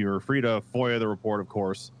 You're free to FOIA the report, of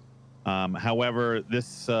course. However,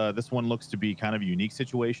 this one looks to be kind of a unique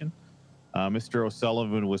situation. Mr.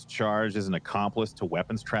 O'Sullivan was charged as an accomplice to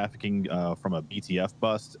weapons trafficking from a BTF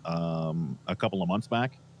bust a couple of months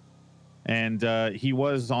back. And he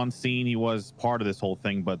was on scene. He was part of this whole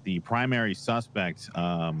thing. But the primary suspect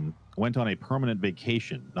went on a permanent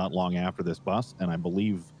vacation not long after this bust. And I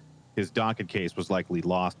believe his docket case was likely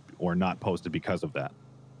lost or not posted because of that.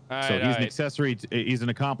 So he's an accessory. He's an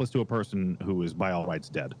accomplice to a person who is by all rights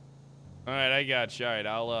dead. All right, I got you. All right,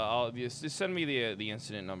 I'll just send me the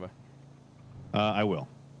incident number. I will.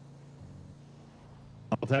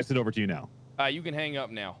 I'll text it over to you now. You can hang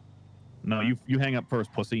up now. No, you hang up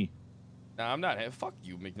first, pussy. No, I'm not. Fuck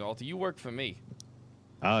you, McNulty. You work for me.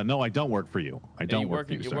 No, I don't work for you. I don't work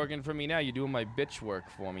for you, You're sir. working for me now. You're doing my bitch work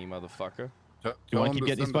for me, motherfucker. You want to keep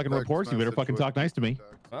getting these fucking reports? You better fucking talk nice to me.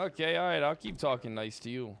 Okay, all right. I'll keep talking nice to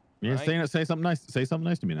you. Yeah, right? say something nice. Say something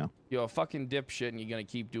nice to me now. You're a fucking dipshit, and you're gonna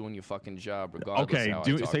keep doing your fucking job regardless. Okay, of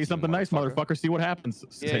how I talk say to something you, nice, motherfucker. See what happens.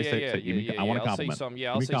 Yeah. I want a I'll say compliment. something. Yeah,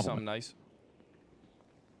 Give I'll me a say compliment. something nice.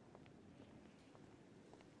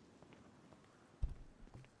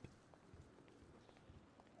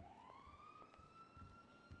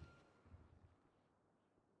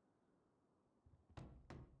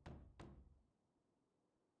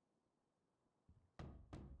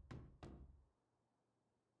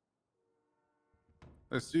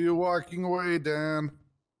 I see you walking away, Dan.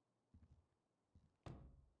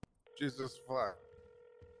 Jesus fuck.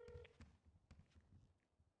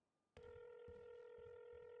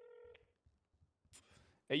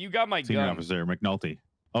 Hey, you got my Senior gun. Officer McNulty.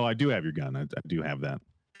 Oh, I do have your gun. I do have that.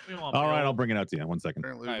 All right, I'll bring it out to you. 1 second.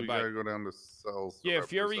 Apparently, All right, we bye. gotta go down to cells. to Yeah,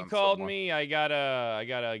 Fury represent called someone. me. I got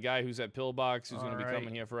a guy who's at Pillbox who's gonna be Alright.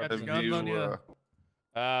 coming here for Have representation. you,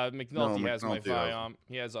 McNulty has my McNulty has. firearm.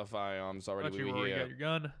 He has our firearms already. Thought you We were already here. got your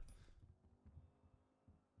gun.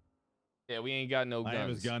 Yeah, we ain't got no I have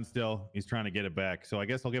his guns. gun still. He's trying to get it back. So I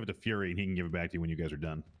guess I'll give it to Fury and he can give it back to you when you guys are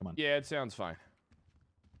done. Come on. Yeah, it sounds fine.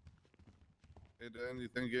 Hey, Dan, you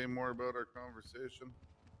think any more about our conversation?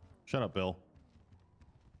 Shut up, Bill.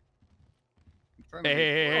 I'm trying to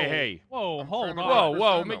Hey. Whoa, hold on.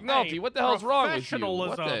 Whoa, Hey, McNulty, what the hell's wrong with you?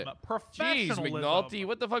 What the? Professionalism. Jeez, McNulty,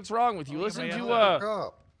 what the fuck's wrong with you? Listen to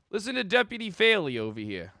Cop. Listen to Deputy Faley over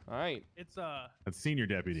here. All right. It's That's senior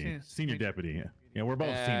deputy. Senior deputy. Yeah, we're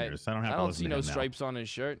both seniors. I don't have to listen see to no him now. stripes on his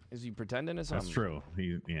shirt. Is he pretending or something? That's true.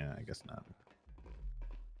 Yeah, I guess not.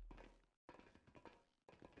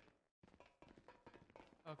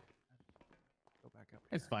 Okay. Go back up.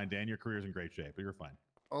 It's fine, Dan. Your career's in great shape, but you're fine.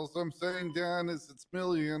 All I'm saying, Dan, is it's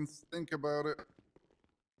millions. Think about it.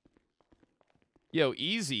 Yo,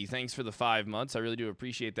 Easy, thanks for the 5 months. I really do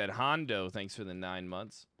appreciate that. Hondo, thanks for the 9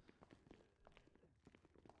 months.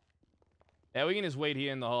 Yeah, we can just wait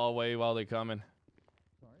here in the hallway while they're coming.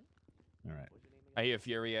 All right. I hear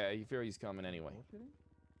Fury. Fury's coming anyway.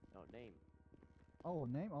 No name. Oh,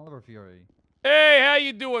 name Oliver Fury. Hey, how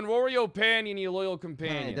you doing, Rory O'Panion, your loyal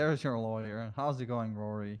companion? Hey, there's your lawyer. How's it going,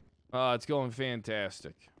 Rory? It's going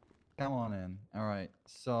fantastic. Come on in. All right.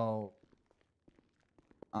 So,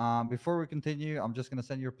 before we continue, I'm just gonna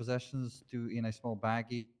send your possessions in a small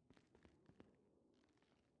baggie.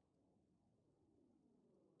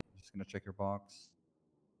 Just gonna check your box.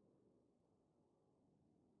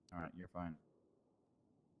 All right, you're fine.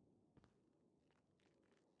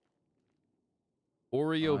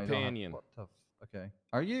 Oreo Panion. Okay.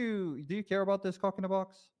 Do you care about this cock in the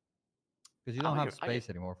box? Because you don't have space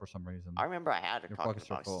anymore for some reason. I remember I had a Your cock in pockets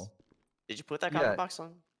the are box. full. Did you put that cock in the box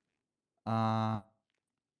on?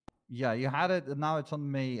 Yeah, you had it, and now it's on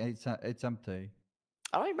me. It's empty.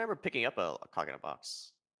 I don't remember picking up a cock in a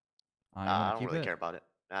box. You I don't keep really it? care about it.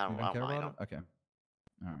 I You don't don't care mind. about it? Okay.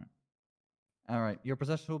 All right. All right. Your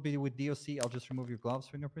possession will be with DOC. I'll just remove your gloves,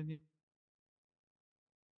 fingerprint you.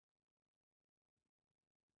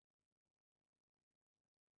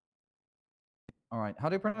 All right. How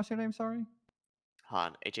do you pronounce your name? Sorry.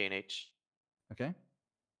 Han, H-A-N-H. Okay.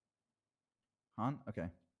 Han. Okay.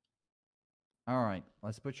 All right.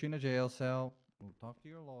 Let's put you in a jail cell. We'll talk to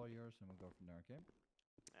your lawyers and we'll go from there. Okay.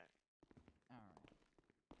 All right.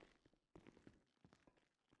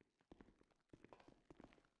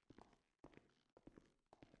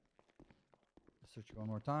 Search you one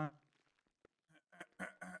more time.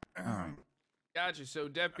 All right. Gotcha. So,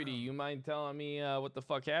 Deputy, you mind telling me what the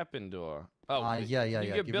fuck happened, or? Yeah. You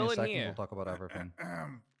get Give me Bill a in second. here. We'll talk about everything.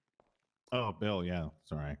 Oh, Bill. Yeah.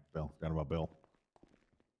 Sorry, Bill. Forgot about Bill.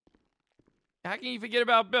 How can you forget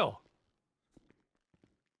about Bill?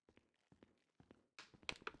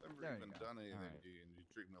 I've never even done anything to you, and you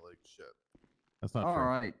treat me like shit. That's not All true.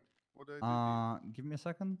 right. What did I do? Give me a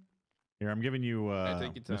second. Here, I'm giving you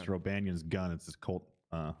take your time. Mr. O'Banion's gun. It's this Colt.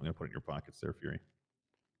 I'm gonna put it in your pockets there, Fury.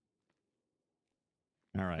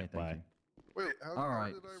 All right, Okay, thank bye. you. Wait, All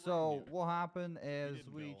right. So what happened is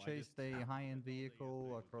we chased a high-end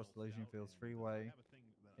vehicle across the Legion Fields Freeway.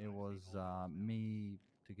 It was me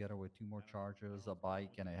together with 2 more chargers, a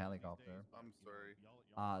bike, and a helicopter. I'm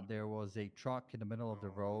sorry. There was a truck in the middle of the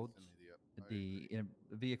road. The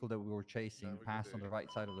vehicle that we were chasing passed on the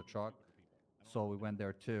right side of the truck, so we went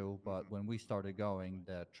there too. But when we started going,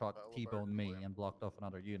 the truck T-boned me and blocked off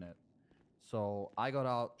another unit. So I got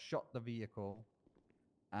out, shot the vehicle,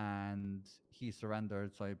 and he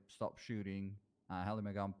surrendered. So I stopped shooting. I held him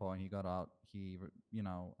at gunpoint. He got out.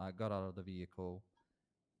 Got out of the vehicle.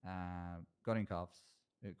 Got in cuffs.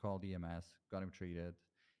 Called EMS. Got him treated.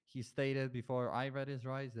 He stated before I read his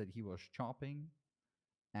rights that he was chopping,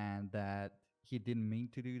 and that he didn't mean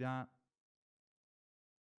to do that.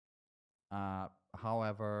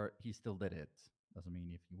 However, he still did it. Doesn't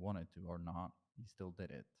mean if he wanted to or not. He still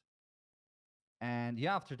did it. And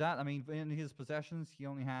yeah, after that, I mean, in his possessions, he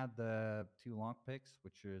only had the 2 lockpicks,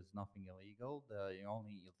 which is nothing illegal. The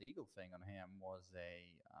only illegal thing on him was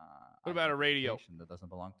What about a radio? That doesn't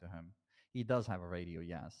belong to him. He does have a radio,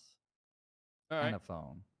 yes. All right. And a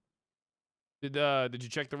phone. Did you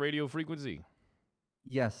check the radio frequency?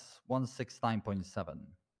 Yes, 169.7.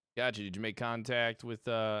 Gotcha. Did you make contact with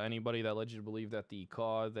anybody that led you to believe that the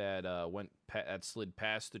car that that slid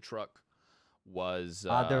past the truck was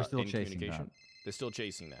they're still in chasing communication? that. They're still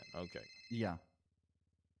chasing that. Okay. Yeah.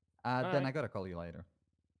 All Then right. I gotta call you later.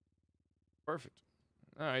 Perfect.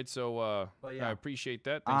 All right. So But yeah. I appreciate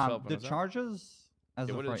that. Thanks for helping the us out. charges, as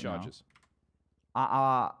Yeah, of what are the right now, charges?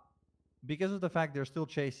 because of the fact they're still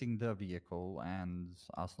chasing the vehicle and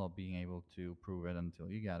us not being able to prove it until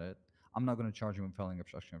you get it, I'm not going to charge him with felony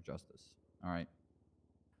obstruction of justice. All right.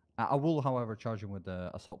 I will, however, charge him with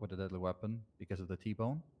the assault with a deadly weapon because of the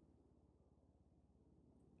T-bone.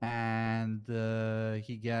 And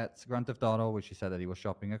he gets Grand Theft Auto, which he said that he was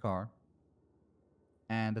shopping a car.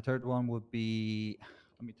 And the third one would be,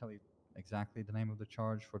 let me tell you exactly the name of the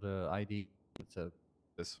charge for the ID. It's a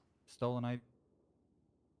stolen ID.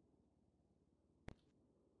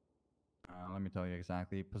 Let me tell you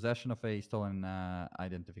exactly. Possession of a stolen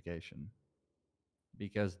identification.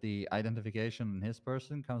 because the identification in his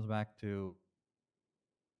person comes back to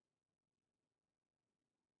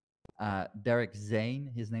Derek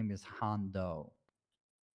Zane. His name is Hondo.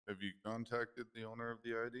 Have you contacted the owner of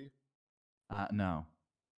the ID? No.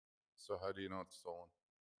 So how do you know it's stolen?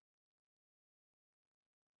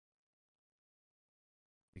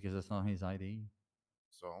 Because it's not his ID.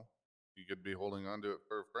 So you could be holding on to it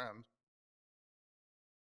for a friend.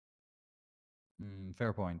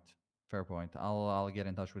 Fair point. Fair point. I'll get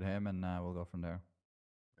in touch with him and we'll go from there.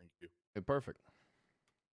 Thank you. Okay, perfect.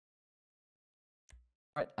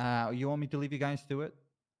 All right. You want me to leave you guys to it,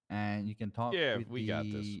 and you can talk with we got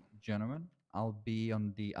this. gentleman. I'll be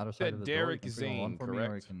on the other side of the door. Derek Zane,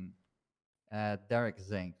 correct? Derek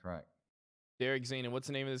Zane, correct. Derek Zane, and what's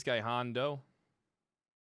the name of this guy? Hondo?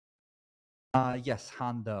 Yes,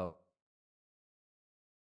 Hondo.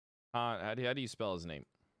 How do you spell his name?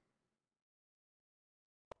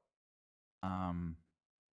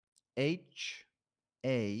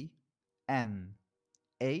 H-A-N-H,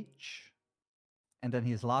 and then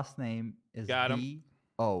his last name is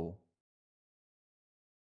D-O. All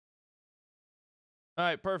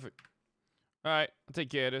right, perfect. All right, I'll take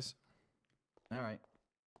care of this. All right.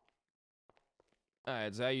 All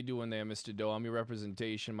right, so how you doing there, Mr. Doe? I'm your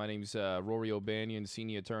representation. My name's Rory O'Banion,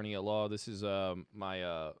 senior attorney at law. This is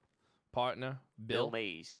my partner, Bill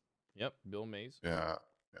Mays. Yep, Bill Mays. Yeah.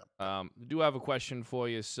 Do have a question for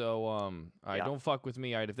you. So, all right, Yeah. don't fuck with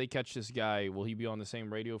me. All right, if they catch this guy, will he be on the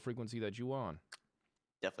same radio frequency that you are on?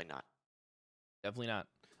 Definitely not. Definitely not.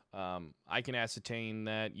 I can ascertain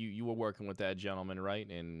that you were working with that gentleman, right?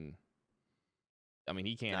 And I mean,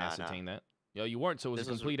 he can't ascertain that. Yo, you weren't, so it was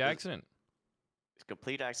a complete accident. It's a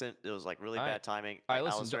complete accident. It was like really All right. bad timing. All right, I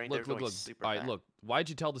listen, was right look. there going All super right, fast. look. Why'd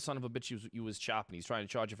you tell the son of a bitch you was chopping? He's trying to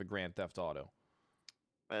charge you for grand theft auto.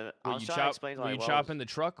 I was trying to explain Were you chopping the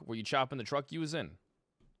truck? Were you chopping the truck you was in?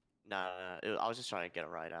 No. I was just trying to get a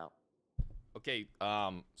ride out. Okay.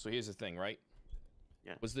 So here's the thing, right?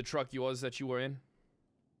 Yeah. Was the truck yours that you were in?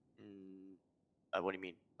 What do you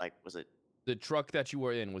mean? Like, was it? The truck that you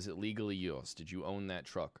were in, was it legally yours? Did you own that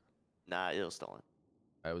truck? Nah, it was stolen.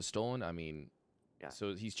 It was stolen? I mean, yeah.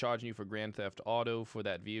 So he's charging you for grand theft auto for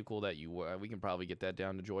that vehicle that you were. We can probably get that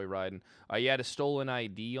down to joyriding. You had a stolen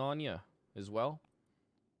ID on you as well?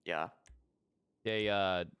 Yeah. Okay,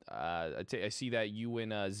 I see that you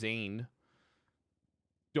and Zane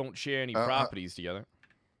don't share any properties together.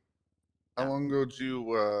 How long ago did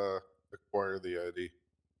you acquire the ID?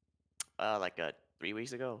 Like 3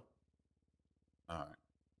 weeks ago. All right.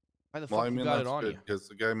 Why the fuck you got it on you? Because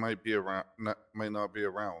the guy might be around, might not be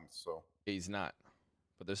around. So he's not,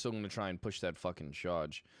 but they're still going to try and push that fucking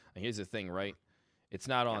charge. And here's the thing, right? It's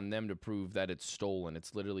not on them to prove that it's stolen.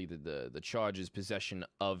 It's literally the charge is possession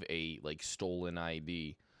of a stolen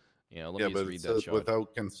ID. You know, let me just read that charge.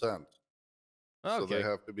 Without consent. Okay. So they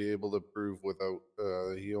have to be able to prove without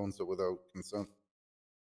he owns it without consent.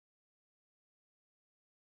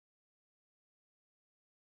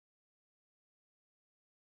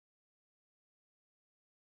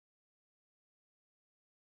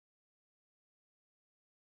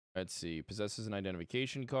 Let's see. Possesses an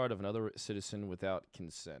identification card of another citizen without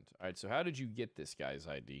consent. All right, so how did you get this guy's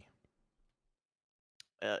ID?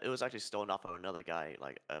 It was actually stolen off of another guy.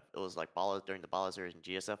 Like, it was like Ballas during the Ballas in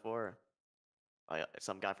GSF war.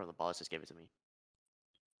 Some guy from the Ballas just gave it to me.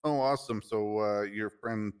 Oh, awesome. So your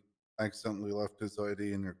friend accidentally left his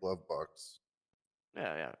ID in your glove box.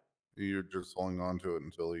 Yeah. You're just holding on to it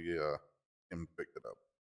until he can pick it up.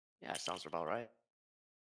 Yeah, sounds about right.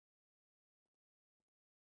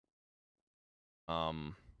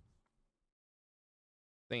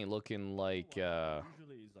 Ain't looking like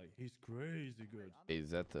Usually he's like, he's crazy good.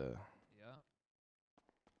 Is that the Yeah.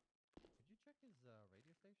 Did you check his radio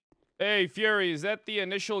station? Hey Fury, is that the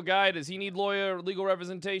initial guy? Does he need legal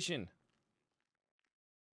representation?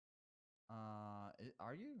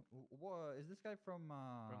 Are you? What is this guy from the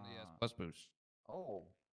Bus Boost. Oh,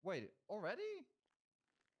 wait, already?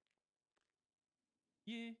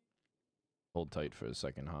 Yeah. Hold tight for a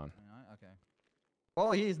second, Han. Okay.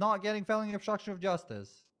 Well, he's not getting felony obstruction of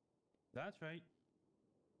justice. That's right.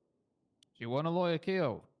 Do you want a lawyer,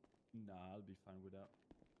 Keo? Nah, I'll be fine with that.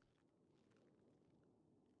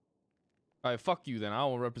 All right, fuck you then. I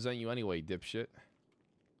won't represent you anyway, dipshit.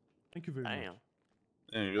 Thank you very much.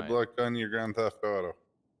 Hey, good luck on your Grand Theft Auto.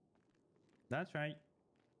 That's right.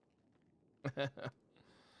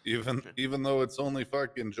 Even though it's only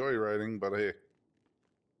fucking joyriding, but hey,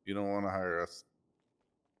 you don't want to hire us.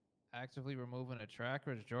 Actively removing a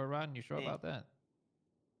tracker is joyriding. You sure about that?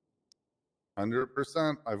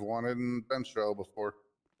 100%. I've wanted in bench trial before.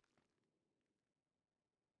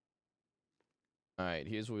 All right,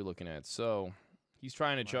 here's what we're looking at. So, he's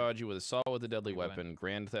trying to charge you with assault with a deadly weapon,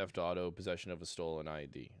 grand theft auto, possession of a stolen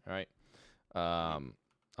ID. All right. I'm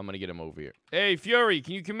gonna get him over here. Hey, Fury,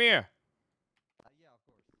 can you come here? Yeah, of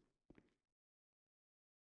course.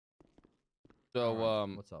 So,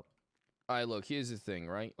 Alright, what's up? All right, look. Here's the thing,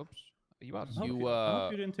 right? Oops. Are you out? I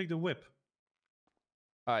hope you didn't take the whip.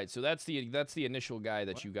 All right, so that's the initial guy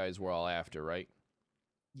that you guys were all after, right?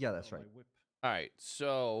 Yeah, that's right. All right,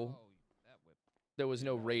 so there was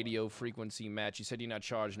no radio frequency match. You said you're not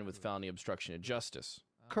charging him with felony obstruction of justice.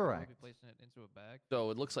 Correct.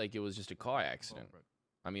 So it looks like it was just a car accident.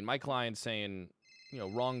 I mean, my client's saying, you know,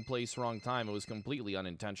 wrong place, wrong time. It was completely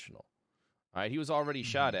unintentional. All right, he was already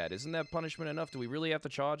shot at. Isn't that punishment enough? Do we really have to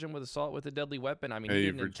charge him with assault with a deadly weapon? I mean, he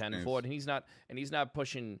didn't intend for it, and he's not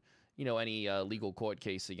pushing, you know, any legal court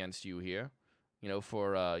case against you here, you know,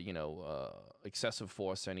 for excessive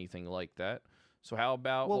force, anything like that. So how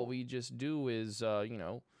about what we just do is, you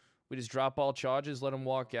know, we just drop all charges, let him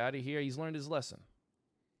walk out of here. He's learned his lesson.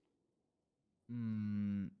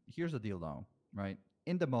 Here's the deal, though, right?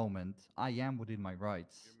 In the moment, I am within my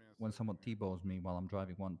rights when someone T-bones me while I'm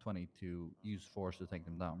driving 120 to use force to take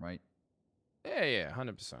them down, right? Yeah,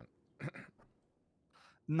 100%.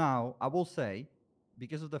 Now, I will say,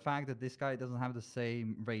 because of the fact that this guy doesn't have the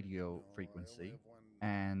same radio frequency,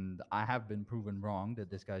 and I have been proven wrong that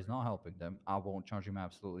this guy's not helping them, I won't charge him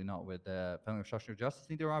absolutely not with felony obstruction of justice,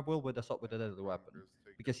 neither I will with assault with a deadly weapon.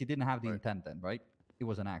 Because he didn't have the intent then, right? It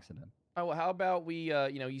was an accident. Oh, well, how about we,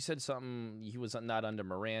 you know, you said something, he was not under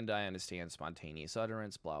Miranda, I understand, spontaneous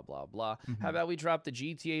utterance, blah, blah, blah. How about we drop the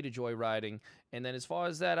GTA to joyriding, and then as far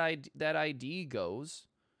as that ID goes,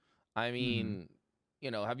 I mean, you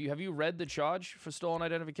know, have you read the charge for stolen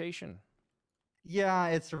identification? Yeah,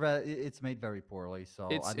 it's made very poorly, so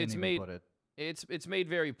I didn't even put it. It's made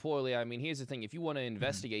very poorly. I mean, here's the thing. If you want to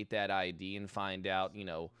investigate that ID and find out, you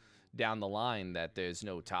know, down the line that there's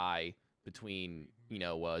no tie between, you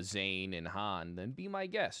know, Zane and Han, then be my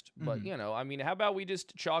guest. But, you know, I mean, how about we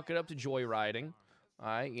just chalk it up to joyriding, all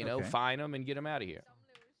right? You know, fine him and get him out of here.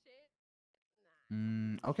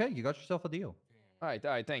 Okay, you got yourself a deal. All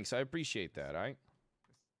right, thanks. I appreciate that, all right?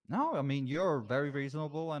 No, I mean, you're very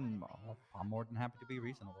reasonable, and I'm more than happy to be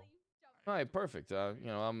reasonable. All right, perfect. You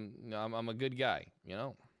know, I'm a good guy, you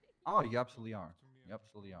know? Oh, you absolutely are. You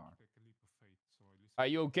absolutely are. Are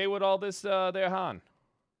you okay with all this there, Han?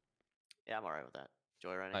 Yeah, I'm alright with that.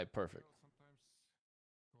 Joyriding. All right, perfect.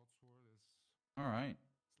 All right.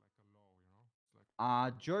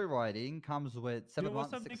 Joyriding comes with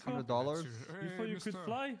 $7,600. You thought you could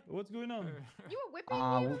fly? What's going on? You were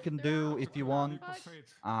whipping me? We can do, if you want,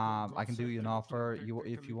 I can do you an offer.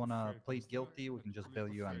 If you want to plead guilty, we can just bill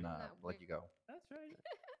you and let you go. That's right.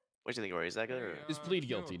 What do you think, Rory? Is that good? Or? Just plead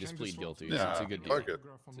guilty. Just plead guilty. Yeah, It's a good deal. fuck it.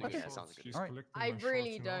 Okay, that sounds good. All right. I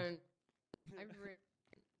really don't. I really.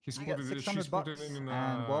 He's You get put it, $600 she's put it in and,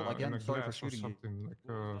 well, in again, a sorry for glass or shooting you. something,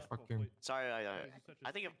 like fucking. Sorry,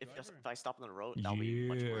 I think if I stop on the road, that'll be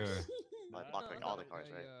much worse. Like block all the cars,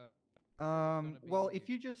 right? Well, if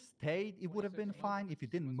you just stayed, it would have been fine. If you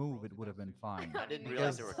didn't move, it would have been fine. I didn't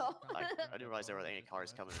realize there were. I didn't realize there were any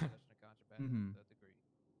cars coming.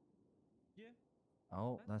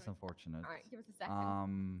 Oh, that's unfortunate. All right, give us a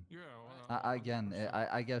second. Again,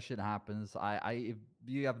 I guess shit happens. If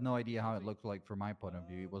you have no idea how it looked like from my point of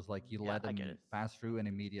view. It was like you let him pass through and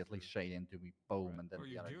immediately shade into me, boom, and then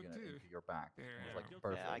the other unit into your back. It was like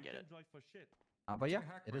perfect. Yeah, I get it. But yeah,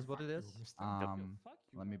 it is what it is.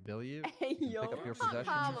 Let me bill you. Hey, You yo. pick up your Calm possessions.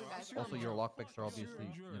 down, guys, Also, calm your down. lockpicks are obviously,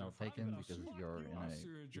 taken because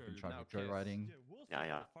you've been charged with joyriding.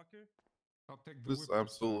 Yeah. This is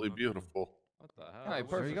absolutely beautiful. What the hell? All right,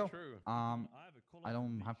 there you go. True. I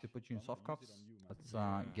don't have to put you in soft cuffs. Let's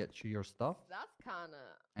get you your stuff. That's kind of.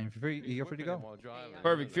 And you're free to go.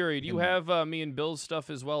 Perfect, Fury. Do you have me and Bill's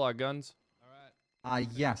stuff as well? Our guns?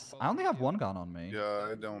 Yes. I only have one gun on me. Yeah,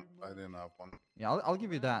 I didn't have one. Yeah, I'll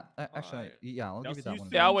give you that. Actually, yeah, I'll give you that one.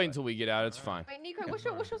 Yeah, I'll wait until we get out. It's fine. Wait, Nico, what's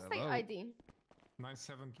your state ID?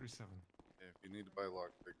 9737. If you need to buy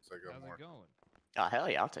lockpicks, I got more. Oh, hell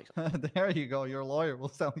yeah, I'll take some. There you go. Your lawyer will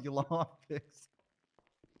sell you lockpicks.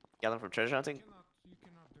 Got them from treasure hunting?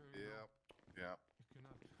 Yeah.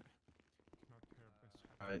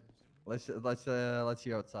 All right. Let's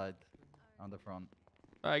see outside on the front.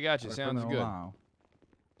 I got you. Sounds good.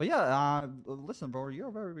 But yeah, listen, bro,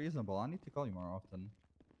 you're very reasonable. I need to call you more often.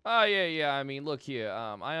 Oh, yeah. I mean, look here.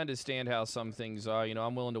 I understand how some things are. You know,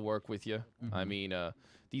 I'm willing to work with you. I mean,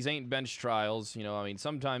 these ain't bench trials. You know, I mean,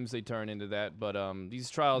 sometimes they turn into that, but these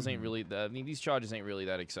trials ain't really. I mean, these charges ain't really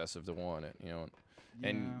that excessive to warrant it. You know.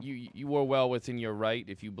 And you were well within your right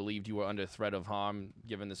if you believed you were under threat of harm,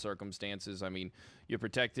 given the circumstances. I mean, you're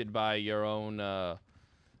protected by your own,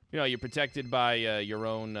 you're protected by your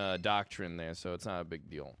own doctrine there, so it's not a big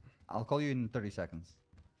deal. I'll call you in 30 seconds.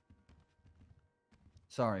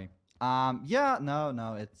 Sorry. Yeah,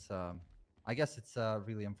 no, it's, I guess it's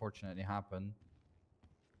really unfortunate it happened.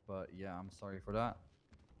 But yeah, I'm sorry for that.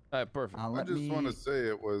 Perfect. I just want to say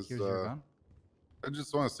it was, Here's your gun. I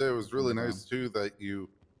just want to say it was really nice too that you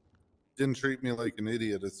didn't treat me like an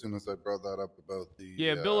idiot as soon as I brought that up about the.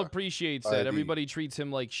 Yeah, Bill appreciates that. ID. Everybody treats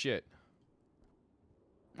him like shit.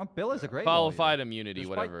 Oh, Bill is a great qualified lawyer. immunity,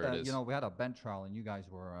 Despite whatever that, it is. You know, we had a bench trial and you guys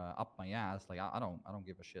were up my ass. Like I don't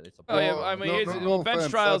give a shit. It's a. Oh, yeah, I mean,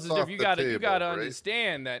 bench trials is if you gotta right?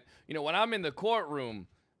 understand that when I'm in the courtroom,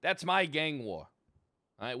 that's my gang war.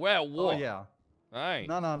 All right, we're at war. Oh yeah. All right.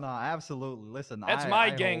 No, absolutely. Listen, that's my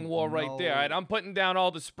gang war right there. All right, I'm putting down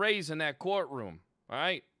all the sprays in that courtroom. All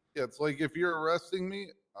right. Yeah, it's like if you're arresting me,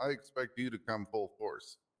 I expect you to come full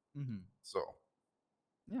force. Mm-hmm. So.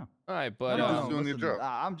 Yeah. All right, but listen,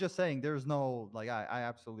 I'm just saying there's no I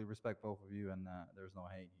absolutely respect both of you and there's no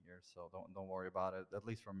hate here, so don't worry about it. At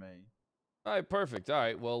least from me. All right, perfect. All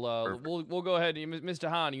right, well we'll go ahead. Mr.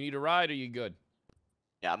 Hahn, you need a ride or you good?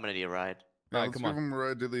 Yeah, I'm gonna need a ride. Yeah, All right, let's come give on. him a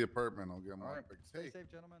ride to the apartment. I'll get him right. Stay Hey,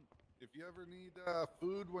 safe, gentlemen. if you ever need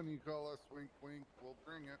food when you call us, wink, wink, we'll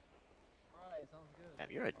bring it. All right, sounds good.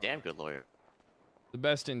 Damn, you're a damn good lawyer. The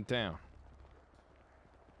best in town.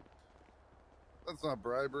 That's not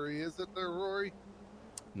bribery, is it there, Rory?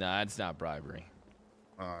 Nah, it's not bribery.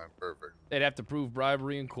 All right, perfect. They'd have to prove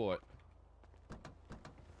bribery in court.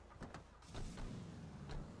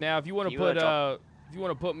 Now, if you want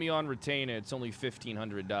to put me on retainer, it's only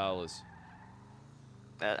 $1,500.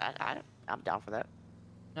 I'm down for that.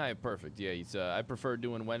 All right, perfect. Yeah, I prefer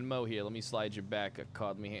doing Venmo. Here, let me slide you back a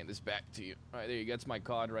card. Let me hand this back to you. All right, there you go. That's my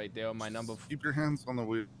card right there. My number. Keep your hands on the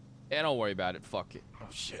wheel. Yeah, don't worry about it. Fuck it. Oh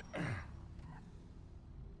shit.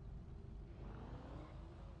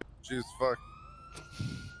 Jeez, fuck.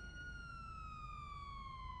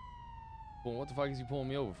 Well, what the fuck is he pulling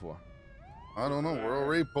me over for? I don't know. We're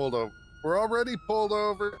already pulled over. We're already pulled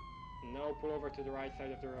over. No, pull over to the right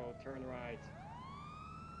side of the road. Turn right.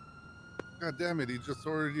 God damn it, he just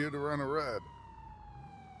ordered you to run a red.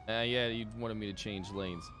 Yeah, you wanted me to change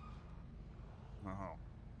lanes. Oh.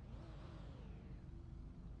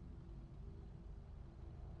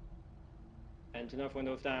 Engine off,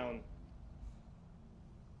 windows down.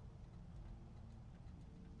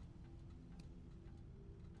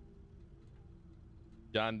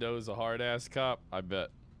 John Doe's a hard-ass cop, I bet.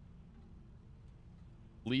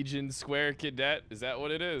 Legion Square Cadet, is that what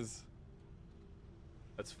it is?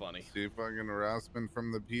 That's funny. See fucking harassment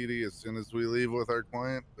from the PD as soon as we leave with our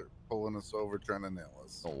client. They're pulling us over trying to nail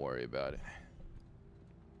us. Don't worry about it.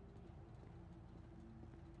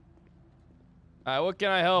 What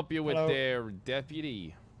can I help you with there,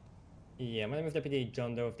 deputy? Yeah, my name is Deputy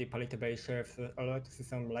John Doe of the Palita Bay Sheriff's. I'd like to see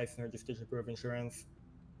some license registration proof of insurance.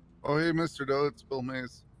 Oh, hey, Mr. Doe, it's Bill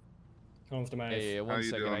Mays. Come to my Yeah, one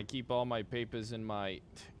second. doing? I keep all my papers in my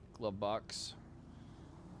glove box.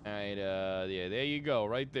 All right, yeah, there you go,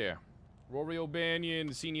 right there. Rory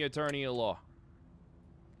O'Banion, senior attorney at law.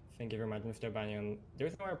 Thank you very much, Mr. O'Banion. The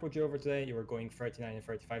reason why I put you over today, you were going 39 and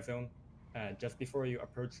 35 zone. Just before you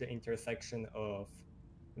approached the intersection of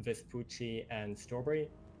Vespucci and Strawberry,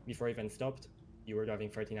 before you even stopped, you were driving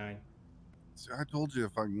 39. See, I told you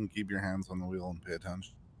if I can keep your hands on the wheel and pay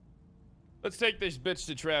attention. Let's take this bitch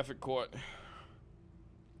to traffic court.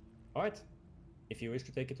 All right. If you wish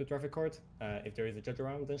to take it to traffic court, if there is a judge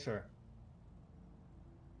around, then sure.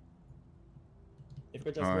 If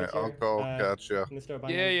we just All wait right, here, I'll call catch ya. Mr.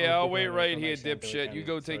 O'Banion, Yeah, I'll keep wait your right here, information until we dipshit. You can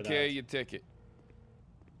go sort take care out. of your ticket.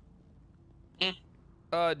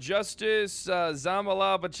 Justice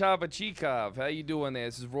Zamala Bachavachikov. How you doing there?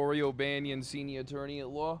 This is Rory O'Banion, senior attorney at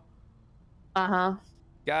law. Uh-huh.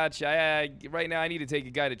 Gotcha. Right now, I need to take a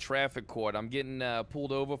guy to traffic court. I'm getting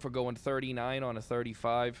pulled over for going 39 on a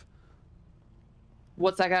 35.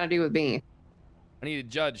 What's that got to do with me? I need a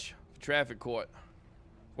judge for traffic court.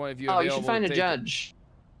 One of you Oh, you available should to find a take it? judge.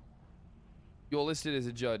 You're listed as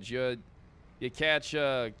a judge. You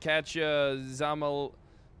Katya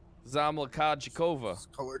Zamlakachikova.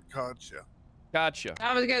 Colored Katya. Katya.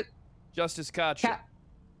 That was good. Justice Katya.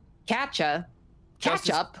 Katya? Catch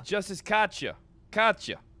up? Justice Katya.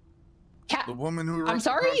 Katya. The woman who wrote I'm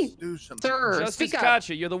sorry? the Constitution. Sir, Justice speak up.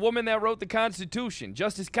 Katya. You're the woman that wrote the Constitution.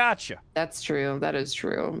 Justice Katya. That's true. That is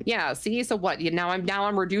true. Yeah, see, so what? Now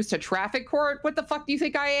I'm reduced to traffic court? What the fuck do you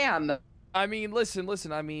think I am? I mean,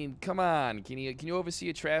 listen. I mean, come on. Can you oversee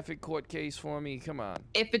a traffic court case for me? Come on.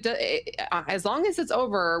 If it does, as long as it's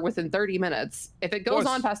over within 30 minutes. If it goes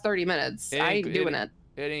on past 30 minutes, I ain't doing it.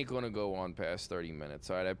 It ain't gonna go on past 30 minutes.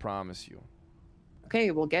 All right, I promise you.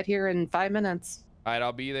 Okay, we'll get here in 5 minutes. All right,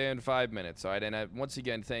 I'll be there in 5 minutes. All right, and once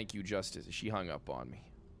again, thank you, Justice. She hung up on me.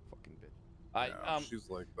 Fucking bitch. Yeah, she's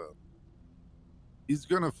like that. He's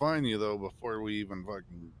gonna find you though before we even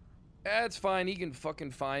fucking. That's fine. He can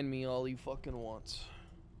fucking find me all he fucking wants.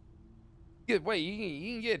 Wait,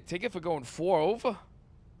 you can get a ticket for going 4 over?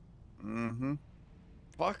 Mm-hmm.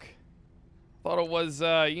 Fuck. Thought it was,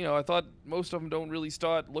 I thought most of them don't really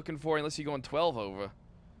start looking for it unless you're going 12 over.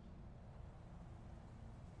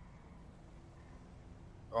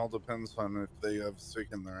 All depends on if they have sick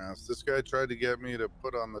in their ass. This guy tried to get me to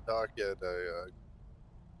put on the docket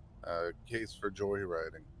a case for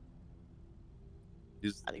joyriding.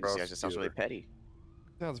 I think this guy just sounds really petty.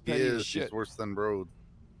 Sounds petty as shit. He's worse than Road.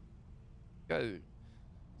 This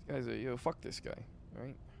guy's fuck this guy,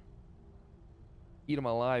 right? Eat him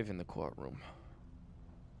alive in the courtroom.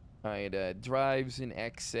 Alright, drives in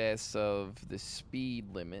excess of the speed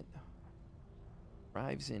limit.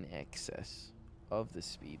 Drives in excess of the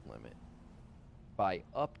speed limit by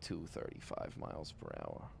up to 35 miles per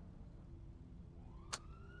hour.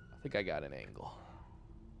 I think I got an angle.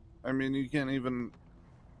 I mean, you can't even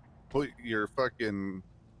put your fucking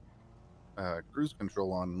cruise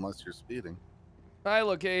control on unless you're speeding. All right,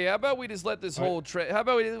 look, hey, how about we just let this whole how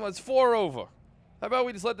about it's 4 over. How about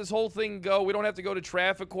we just let this whole thing go? We don't have to go to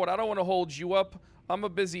traffic court. I don't want to hold you up. I'm a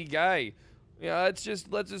busy guy. Yeah, let's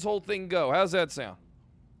just let this whole thing go. How's that sound?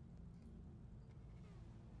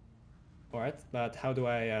 All right, but how do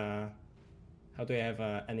I have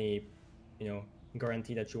any,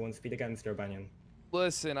 guarantee that you won't speed again, Mr. Banyan?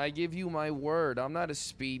 Listen, I give you my word. I'm not a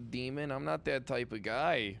speed demon. I'm not that type of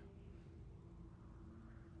guy.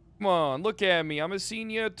 Come on, look at me. I'm a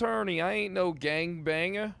senior attorney. I ain't no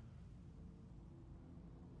gangbanger.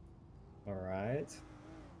 All right.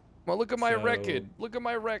 Well, look at my record. Look at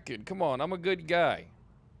my record. Come on, I'm a good guy.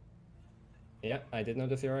 Yeah, I did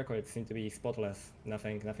notice your record. It seemed to be spotless.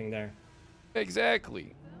 Nothing there.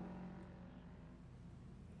 Exactly.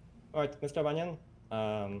 All right, Mr. Banyan.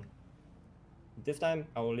 This time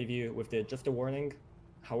I will leave you with just a warning.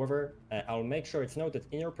 However, I'll make sure it's noted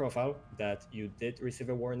in your profile that you did receive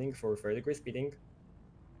a warning for third-degree speeding.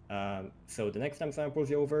 So the next time someone pulls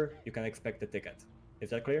you over, you can expect a ticket.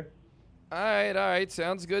 Is that clear? All right.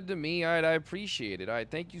 Sounds good to me. All right, I appreciate it. All right,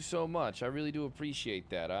 thank you so much. I really do appreciate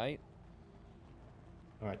that, all right?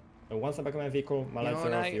 All right. Once I'm back in my vehicle, my lights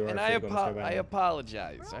are off. You are free to go, Mr. Banyan. I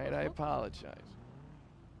apologize, all right? I apologize.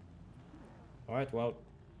 All right, well,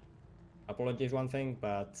 apology is one thing,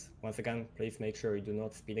 but once again, please make sure you do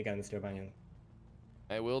not speed again, Mr. Banyan.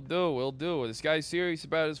 Hey, will do. This guy's serious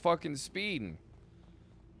about his fucking speeding.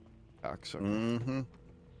 Cocksucker. Mm-hmm.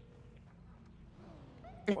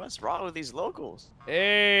 What's wrong with these locals?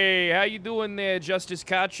 Hey, how you doing there, Justice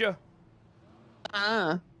Katcha?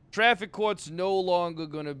 Traffic court's no longer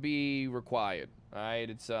gonna be required. Alright,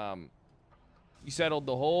 it's you settled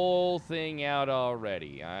the whole thing out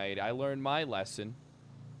already. Alright, I learned my lesson.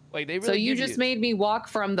 Wait, they really So you just made me walk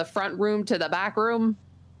from the front room to the back room?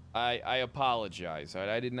 I apologize. Alright,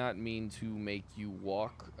 I did not mean to make you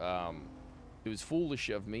walk. It was foolish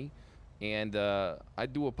of me, and I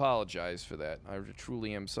do apologize for that. I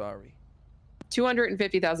truly am sorry.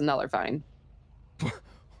 $250,000 fine.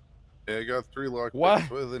 Yeah, I got 3 lockpicks. What?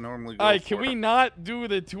 What do they normally go Alright, for? can we not do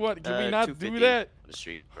the 200? Can we not do that? The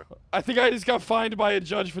street, bro. I think I just got fined by a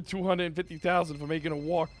judge for $250,000 for making a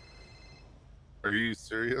walk. Are you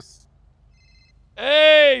serious?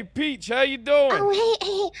 Hey, Peach, how you doing? Oh,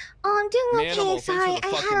 hey, I'm doing okay. Manimal, Sorry, thanks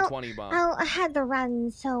for the fucking 20 bomb. I had to run,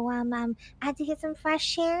 so I had to get some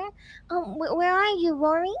fresh air. Where are you,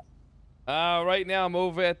 Rory? Right now I'm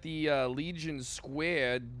over at the Legion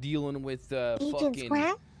Square dealing with Legion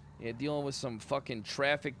Square? Yeah, dealing with some fucking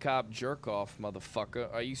traffic cop jerk off,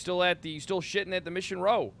 motherfucker. Are you still shitting at the Mission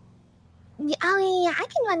Row? Yeah, I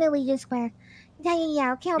can run to Legion Square.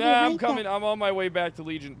 Yeah. Okay, I'll be nah, right I'm coming. there. I'm on my way back to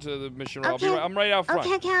the Mission Row. Okay. I'm right out front.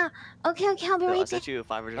 Okay, I'll be I'll right there. set you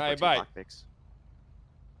 500 All right, for bye. 2 lockpicks.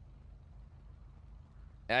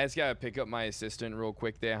 I just gotta pick up my assistant real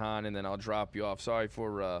quick there, Han, and then I'll drop you off. Sorry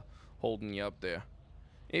for holding you up there.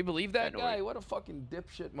 Hey, believe that guy? What a fucking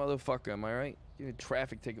dipshit motherfucker, am I right? Give me a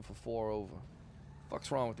traffic ticket for 4 over. Fuck's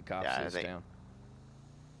wrong with the cops in this town?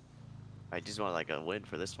 I just want like a win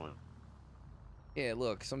for this one. Yeah,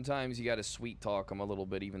 look, sometimes you gotta sweet talk them a little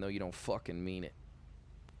bit even though you don't fucking mean it.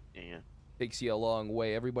 Yeah. Takes you a long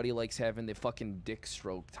way. Everybody likes having their fucking dick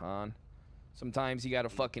stroked, Han. Sometimes you gotta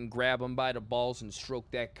fucking grab him by the balls and stroke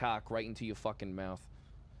that cock right into your fucking mouth.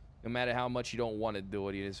 No matter how much you don't want to do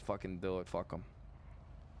it, you just fucking do it. Fuck him.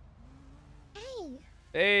 Hey.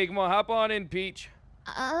 Hey, come on, hop on in, Peach.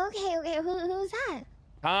 Okay. Who's that?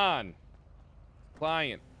 Han.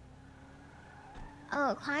 Client.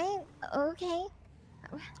 Oh, client. Okay.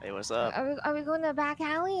 Hey, what's up? Are we going to the back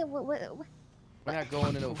alley? We're not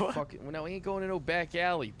going to no fucking. No, we ain't going to no back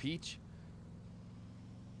alley, Peach.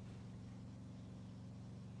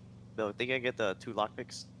 Bill, think I can get the 2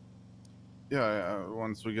 lockpicks? Yeah,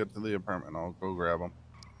 once we get to the apartment, I'll go grab them.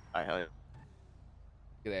 Alright, hell yeah.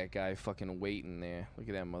 Look at that guy fucking waiting there. Look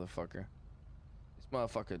at that motherfucker. This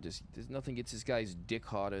motherfucker just, there's nothing gets this guy's dick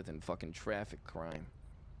harder than fucking traffic crime.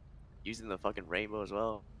 Using the fucking rainbow as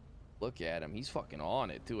well. Look at him. He's fucking on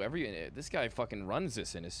it too. This guy fucking runs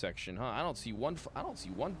this intersection, huh? I don't see one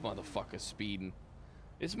motherfucker speeding.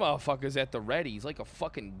 This motherfucker's at the ready. He's like a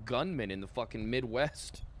fucking gunman in the fucking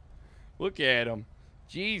Midwest. Look at him.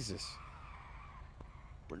 Jesus.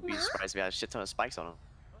 Wouldn't be surprised if he had a shit ton of spikes on him.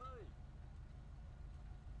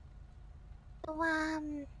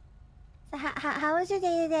 So how was your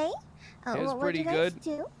day today? It was what pretty did you guys good.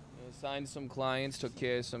 do? Signed some clients, took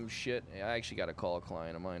care of some shit. I actually got to call a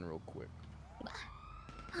client of mine real quick.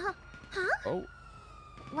 Huh? Oh.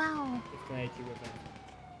 Wow.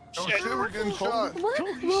 Oh shit, we're getting shot. What?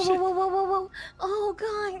 Whoa. Oh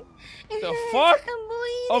god. The fuck? I'm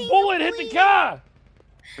bleeding. A bullet hit the car.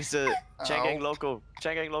 It's a Chang'an local.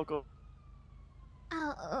 Chang'an local.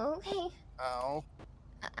 Oh, okay. Ow.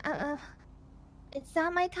 It's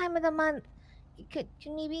not my time of the month. Can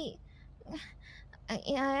maybe...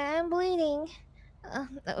 I'm bleeding.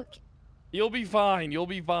 Okay. You'll be fine. You'll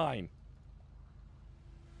be fine.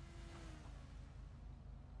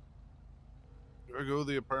 Gotta go to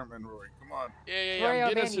the apartment, Rory. Come on. Yeah. Rory I'm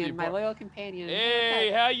getting us to the O'Banion, my apartment. loyal companion.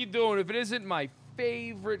 Hey, how you doing? If it isn't my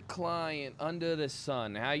favorite client under the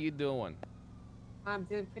sun, how you doing? I'm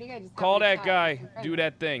doing pretty good. Just Call having a that shot. guy. Do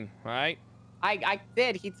that thing, all right? I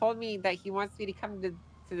did. He told me that he wants me to come to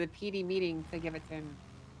the PD meeting to give it to him.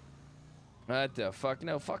 What the fuck?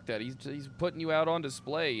 No, fuck that. He's putting you out on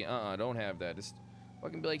display. Don't have that. Just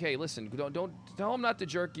fucking be like, hey, listen, don't tell him not to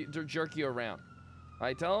jerk you around. All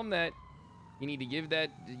right, tell him that you need to give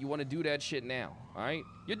that. You want to do that shit now. All right,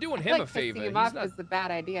 you're doing him a favor. Pissing him off is a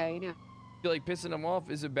bad idea, you know. Feel like pissing him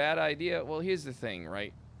off is a bad idea. Well, here's the thing,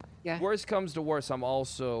 right? Yeah. Worst comes to worst, I'm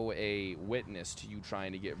also a witness to you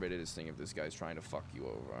trying to get rid of this thing if this guy's trying to fuck you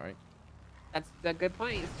over. All right. That's a good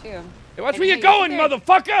point. It's true. Hey, watch where you're going,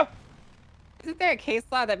 motherfucker! Isn't there a case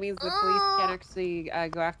law that means the police can't actually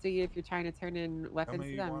go after you if you're trying to turn in weapons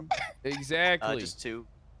to them? Exactly. Just 2.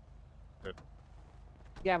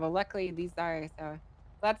 Yeah, well, luckily these are, so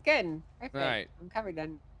that's good. Perfect. All right. I'm covered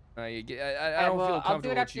then. I don't feel I'll do comfortable it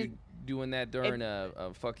with after you doing that during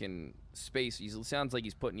a fucking space. He sounds like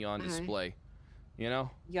he's putting you on display. You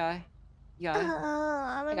know? Yeah.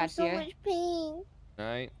 I'm in so much pain. All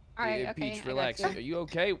right. All right, Hey, okay, Peach, I relax. gotcha. Are you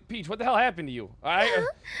okay? Peach, what the hell happened to you? All right.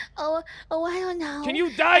 Oh, I don't know. Can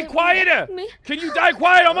you die quieter? Can you die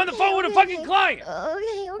quiet? I'm on the phone with a fucking client.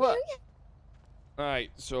 Okay. All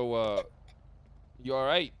right. So, you all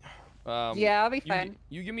right? Yeah, I'll be fine.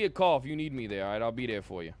 You give me a call if you need me there. All right, I'll be there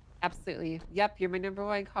for you. Absolutely. Yep, you're my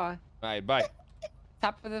 #1 call. All right, bye.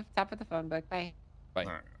 Top of the phone book. Bye. Bye.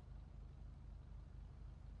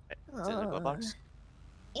 It's in the glove box.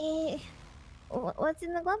 What's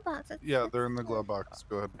in the glove box? Yeah, they're in the glove box.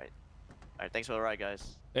 Go ahead. Alright, thanks for the ride,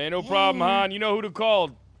 guys. Hey, no problem, Han. You know who to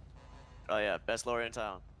call. Oh yeah, best lawyer in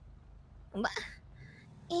town.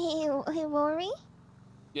 Hey, Rory?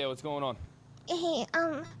 Yeah, what's going on? Hey,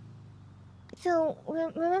 so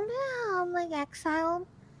remember how I'm like exiled?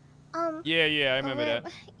 Yeah, I remember that.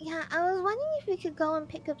 Yeah, I was wondering if we could go and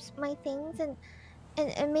pick up my things and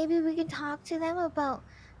maybe we can talk to them about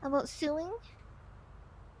suing.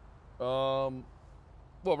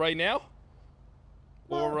 What, right now?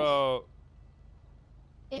 Or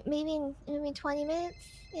Maybe in 20 minutes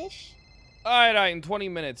ish. all right, in 20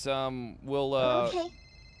 minutes. We'll Okay.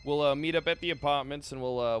 we'll meet up at the apartments and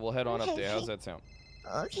we'll head on up Okay, there. How's okay. that sound?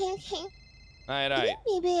 Okay. All right.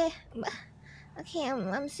 Maybe. Okay,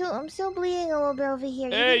 I'm still bleeding a little bit over here.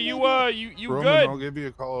 Hey, you Roman, good? I'll give you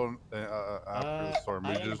a call after the storm.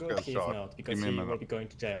 We just got shot. Give me a minute. Will be going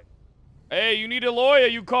to jail. Hey, you need a lawyer.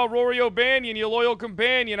 You call Rory O'Banion, your loyal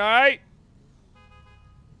companion, all right?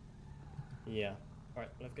 Yeah. All right,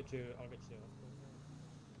 let's get you. I'll get you.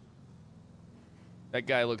 That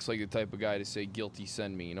guy looks like the type of guy to say guilty,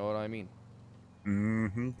 send me. You know what I mean?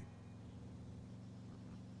 Mm-hmm.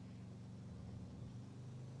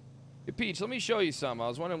 Hey, Peach, let me show you something. I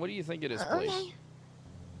was wondering, what do you think of this place? Okay.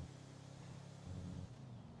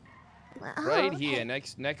 Right here,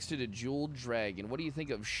 next to the Jeweled Dragon. What do you think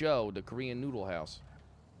of Sho, the Korean noodle house?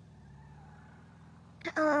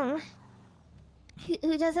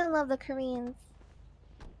 Who doesn't love the Koreans?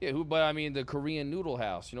 Yeah, but I mean the Korean noodle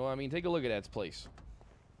house. You know what I mean? Take a look at that place.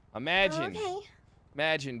 Imagine.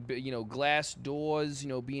 Imagine, you know, glass doors, you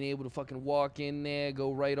know, being able to fucking walk in there,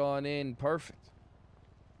 go right on in. Perfect.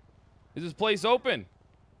 Is this place open?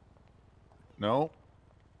 No.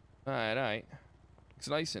 Alright. It's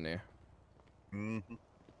nice in there. Mm-hmm.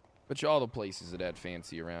 Bet you all the places are that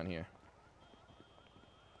fancy around here.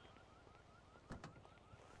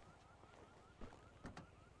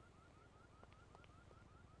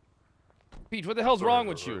 Peach, what the hell's wrong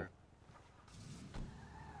with you?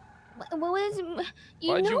 What is?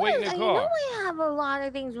 Why'd you wait in the car? You know I have a lot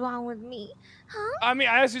of things wrong with me, huh? I mean,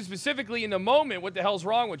 I asked you specifically in the moment, what the hell's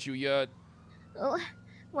wrong with you? Well,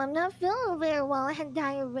 I'm not feeling very well. I had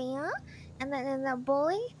diarrhea, and then the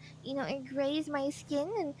bully, you know, it grazed my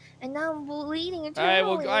skin, and now I'm bleeding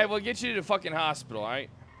internally. All right, we'll get you to the fucking hospital, all right?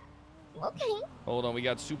 Okay. Hold on, we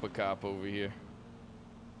got Super Cop over here.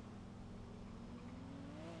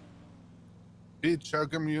 Peach, how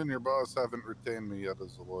come you and your boss haven't retained me yet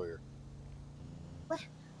as a lawyer?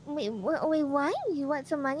 Wait, what? You want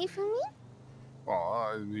some money from me?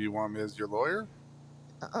 Oh, you want me as your lawyer?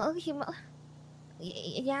 Okay, well,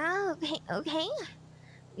 yeah, okay.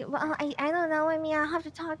 Well, I don't know. I mean, I'll have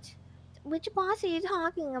to talk to... Which boss are you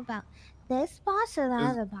talking about? This boss or the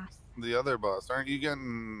other boss? The other boss. Aren't you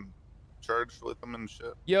getting charged with them and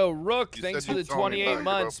shit? Yo, Rook, You thanks said for you the told me 28 about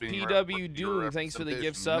months. being PW Doom, thanks for the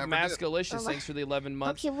gift sub. Never did. Maskalicious, thanks for the 11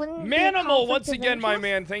 months. Okay, wouldn't it be a Manimal, once conflict of again, my interest?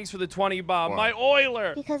 man, thanks for the 20 bomb. My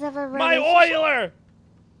Oiler! Because of a My relationship? Oiler!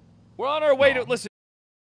 We're on our way to... Listen.